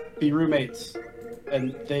 let's be roommates,"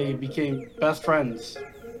 and they became best friends.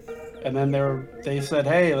 And then they said,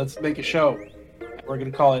 "Hey, let's make a show. We're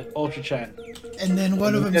gonna call it Ultra Chen." And then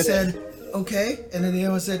one of them said, "Okay," and then the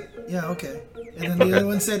other one said, "Yeah, okay," and then the other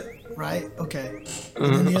one said, "Right, okay,"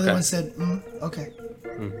 and then the other one said, "Okay."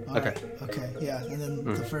 Okay. Right, okay, yeah, and then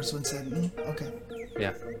the first one said, "Okay."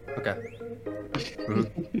 Yeah. Okay.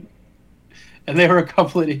 And they were a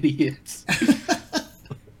couple of idiots.